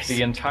 Jesus Christ.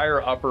 The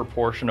entire upper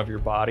portion of your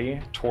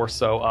body,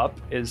 torso up,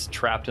 is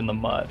trapped in the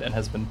mud and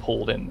has been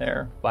pulled in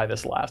there by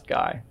this last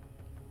guy.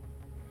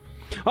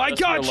 I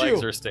got your you!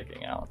 legs are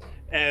sticking out.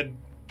 And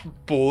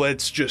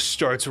Bullets just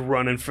starts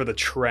running for the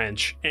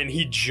trench, and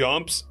he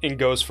jumps and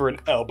goes for an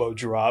elbow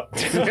drop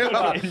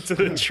into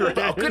the trench.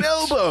 Falcon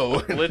elbow!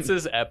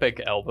 Blitz's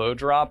epic elbow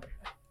drop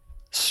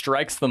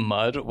strikes the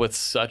mud with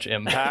such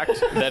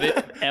impact that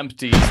it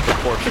empties the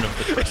portion of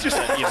the trench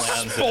that he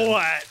lands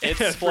splat. in. It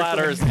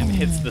splatters and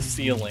hits the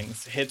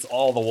ceilings, hits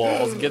all the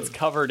walls, gets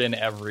covered in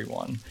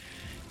everyone.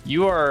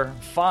 You are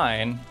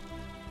fine,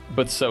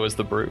 but so is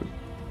the brute.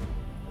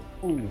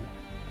 Ooh.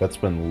 That's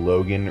when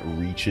Logan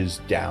reaches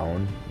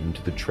down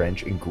into the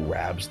trench and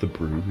grabs the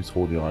brute who's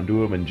holding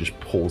onto him and just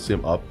pulls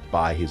him up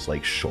by his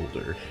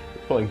shoulder.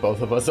 Pulling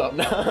both of us up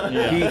now.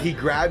 Yeah. He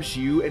grabs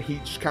you and he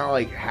just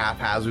kind of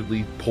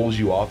haphazardly pulls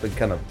you off and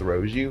kind of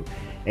throws you.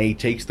 And he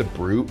takes the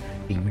brute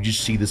and you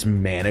just see this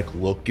manic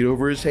look get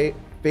over his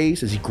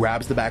face as he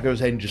grabs the back of his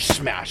head and just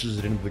smashes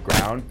it into the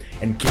ground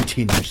and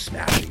continues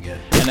smashing it.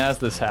 And as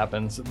this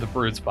happens, the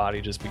brute's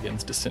body just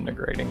begins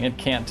disintegrating. It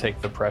can't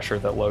take the pressure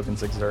that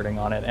Logan's exerting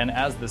on it. And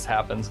as this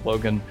happens,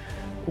 Logan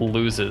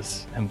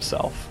loses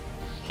himself.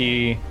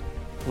 He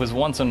was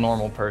once a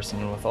normal person,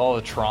 and with all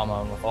the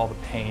trauma and with all the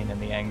pain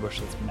and the anguish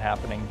that's been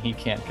happening, he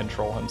can't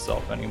control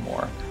himself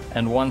anymore.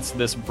 And once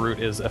this brute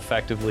is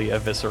effectively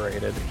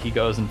eviscerated, he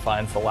goes and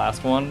finds the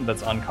last one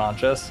that's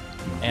unconscious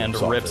and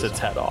rips its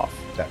head off.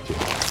 That too.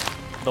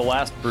 The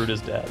last brute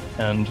is dead,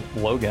 and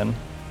Logan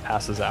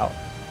passes out.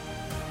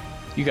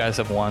 You guys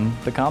have won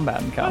the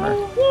combat encounter.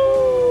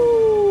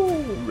 Woo!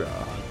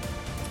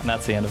 And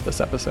that's the end of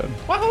this episode.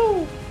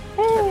 Wahoo!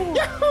 Woo!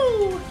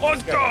 Yahoo!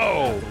 Let's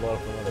go!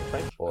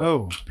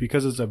 Oh,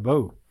 because it's a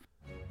boat.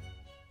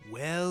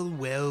 Well,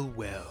 well,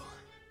 well.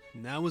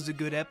 That was a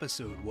good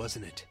episode,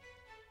 wasn't it?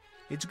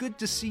 It's good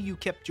to see you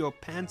kept your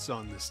pants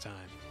on this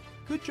time.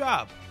 Good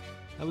job.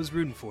 I was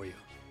rooting for you.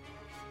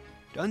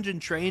 Dungeon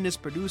Train is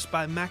produced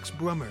by Max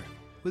Brummer,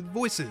 with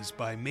voices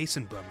by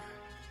Mason Brummer,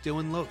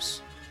 Dylan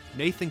Lose,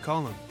 Nathan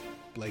Collum,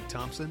 Blake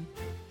Thompson,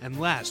 and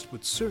last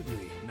but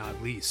certainly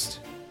not least,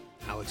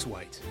 Alex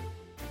White.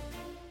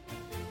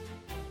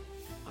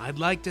 I'd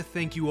like to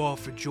thank you all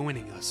for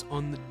joining us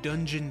on the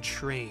Dungeon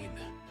Train.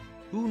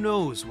 Who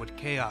knows what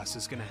chaos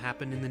is going to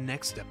happen in the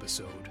next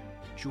episode?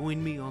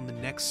 Join me on the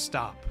next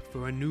stop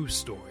for a new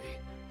story.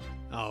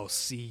 I'll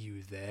see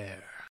you there.